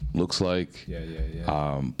 looks like.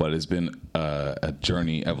 But it's been a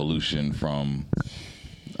journey evolution from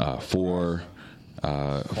four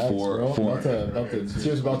men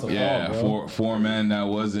that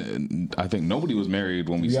wasn't. I think nobody was married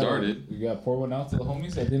when we started. You got to pour one out to the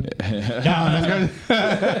homies that didn't.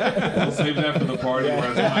 We'll save that for the party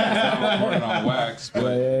where it's not recording on wax.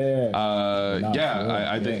 But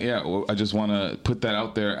I think I just want to put that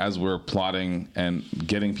out there as we're plotting and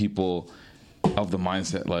getting people of the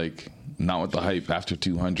mindset, like, not with the hype. After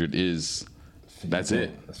 200 is. That's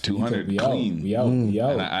it. 200 clean. We out.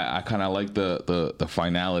 And I kind of like the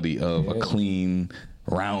finality of a clean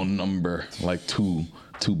round number, like 200.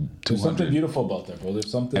 There's something beautiful about that, bro. There's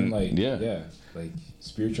something like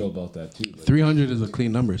spiritual about that too. 300 is a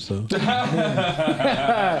clean number, so just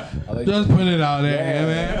put it out there,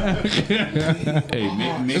 man. Hey,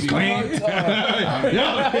 maybe it's clean.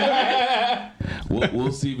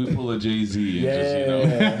 We'll see if we pull a Jay-Z and just, you know.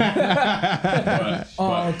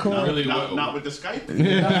 But cool. Really, not with the Skype.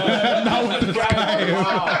 Not with the Skype.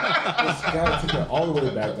 Wow. This guy took it all the way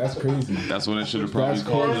back. That's crazy. That's what I should have probably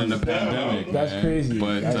called in the pandemic. That's crazy.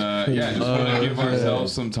 But just want to give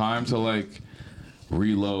ourselves some time to, like,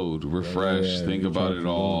 reload, refresh, think about it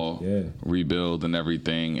all, rebuild and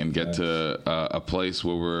everything, and get to a place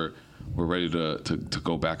where we're ready to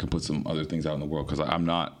go back and put some other things out in the world. Because I'm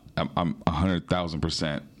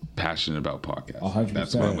 100,000% passionate about podcasts. 100%.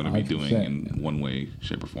 That's what I'm going to be doing in one way,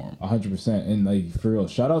 shape, or form. 100%. And like, for real,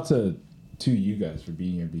 shout out to you guys for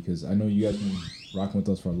being here, because I know you guys have been rocking with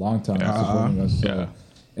us for a long time, supporting us. So,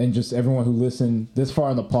 and just everyone who listened this far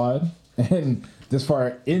in the pod and this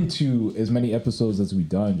far into as many episodes as we've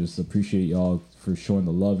done, just appreciate y'all for showing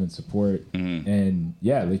the love and support. And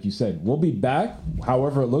like you said, we'll be back.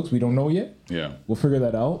 However it looks, we don't know yet. We'll figure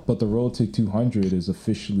that out. But the road to 200 is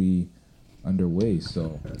officially underway.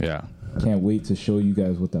 So can't wait to show you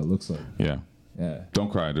guys what that looks like.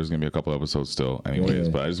 Don't cry. There's gonna be a couple episodes still, anyways.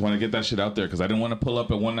 But I just want to get that shit out there, because I didn't want to pull up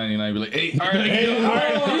at 199 and be like, "Hey, all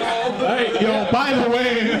right, yo, by the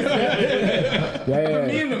way." I didn't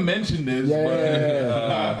mean to mention this, but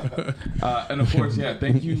and of course,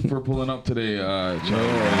 thank you for pulling up today,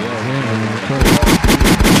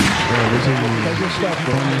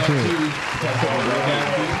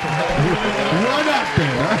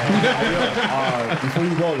 Before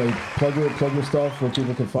you go, like, plug your stuff where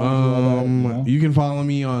people can find you. You can follow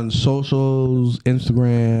me on socials: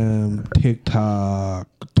 Instagram, TikTok,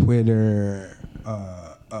 Twitter.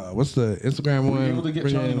 What's the Instagram one? Were you able to get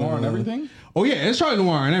Charlie Noir and everything? Oh yeah, it's Charlie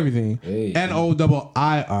Noir and everything. Noiir. You know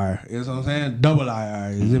what I'm saying? Double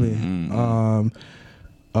IR. You see me?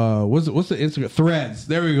 What's the Instagram? Threads.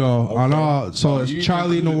 There we go. Okay. On all. So it's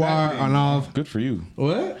Charlie Noir on all. Good for you.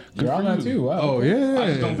 What? You're on that too. Wow. Oh yeah. I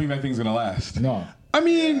just don't think that thing's gonna last. No. I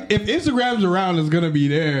mean, if Instagram's around, it's gonna be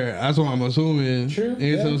there. That's what I'm assuming. True.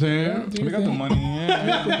 You know what I'm saying? They got the money.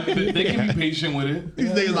 They can be patient with it.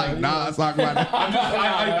 These days, like, nah, it's not about it.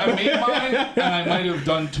 I made mine, and I might have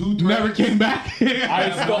done 2 threads. Never came back.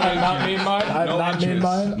 I still have not made mine. I have not made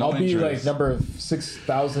mine. No I'll be interest. like number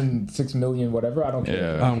 6,000, 6 million, whatever. I don't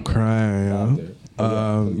care. Yeah. I'm crying.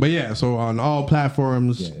 But yeah, so on all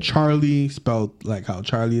platforms, Charlie spelled like how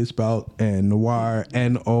Charlie is spelled, and Noir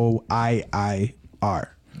Noiir.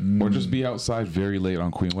 Or just be outside very late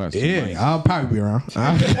on Queen West. Yeah, I'll probably be around.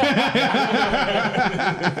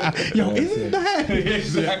 Yo, isn't that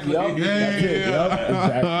exactly? Exactly.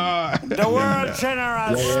 The world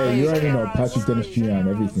generous. You already know Patrick Dennis Jr. on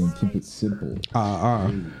everything. Keep it simple.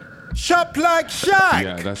 Shop like Shaq.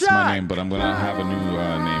 Yeah, that's my name, but I'm gonna have a new name when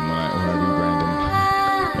I rebrand him.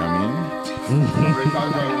 You know what I mean?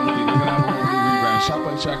 Rebrand. Shop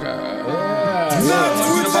like Shaq.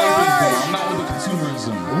 I'm not with the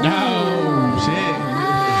consumerism. No shit.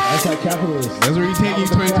 That's like capitalism. That's where you taking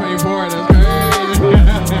 2024.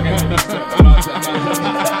 That's crazy.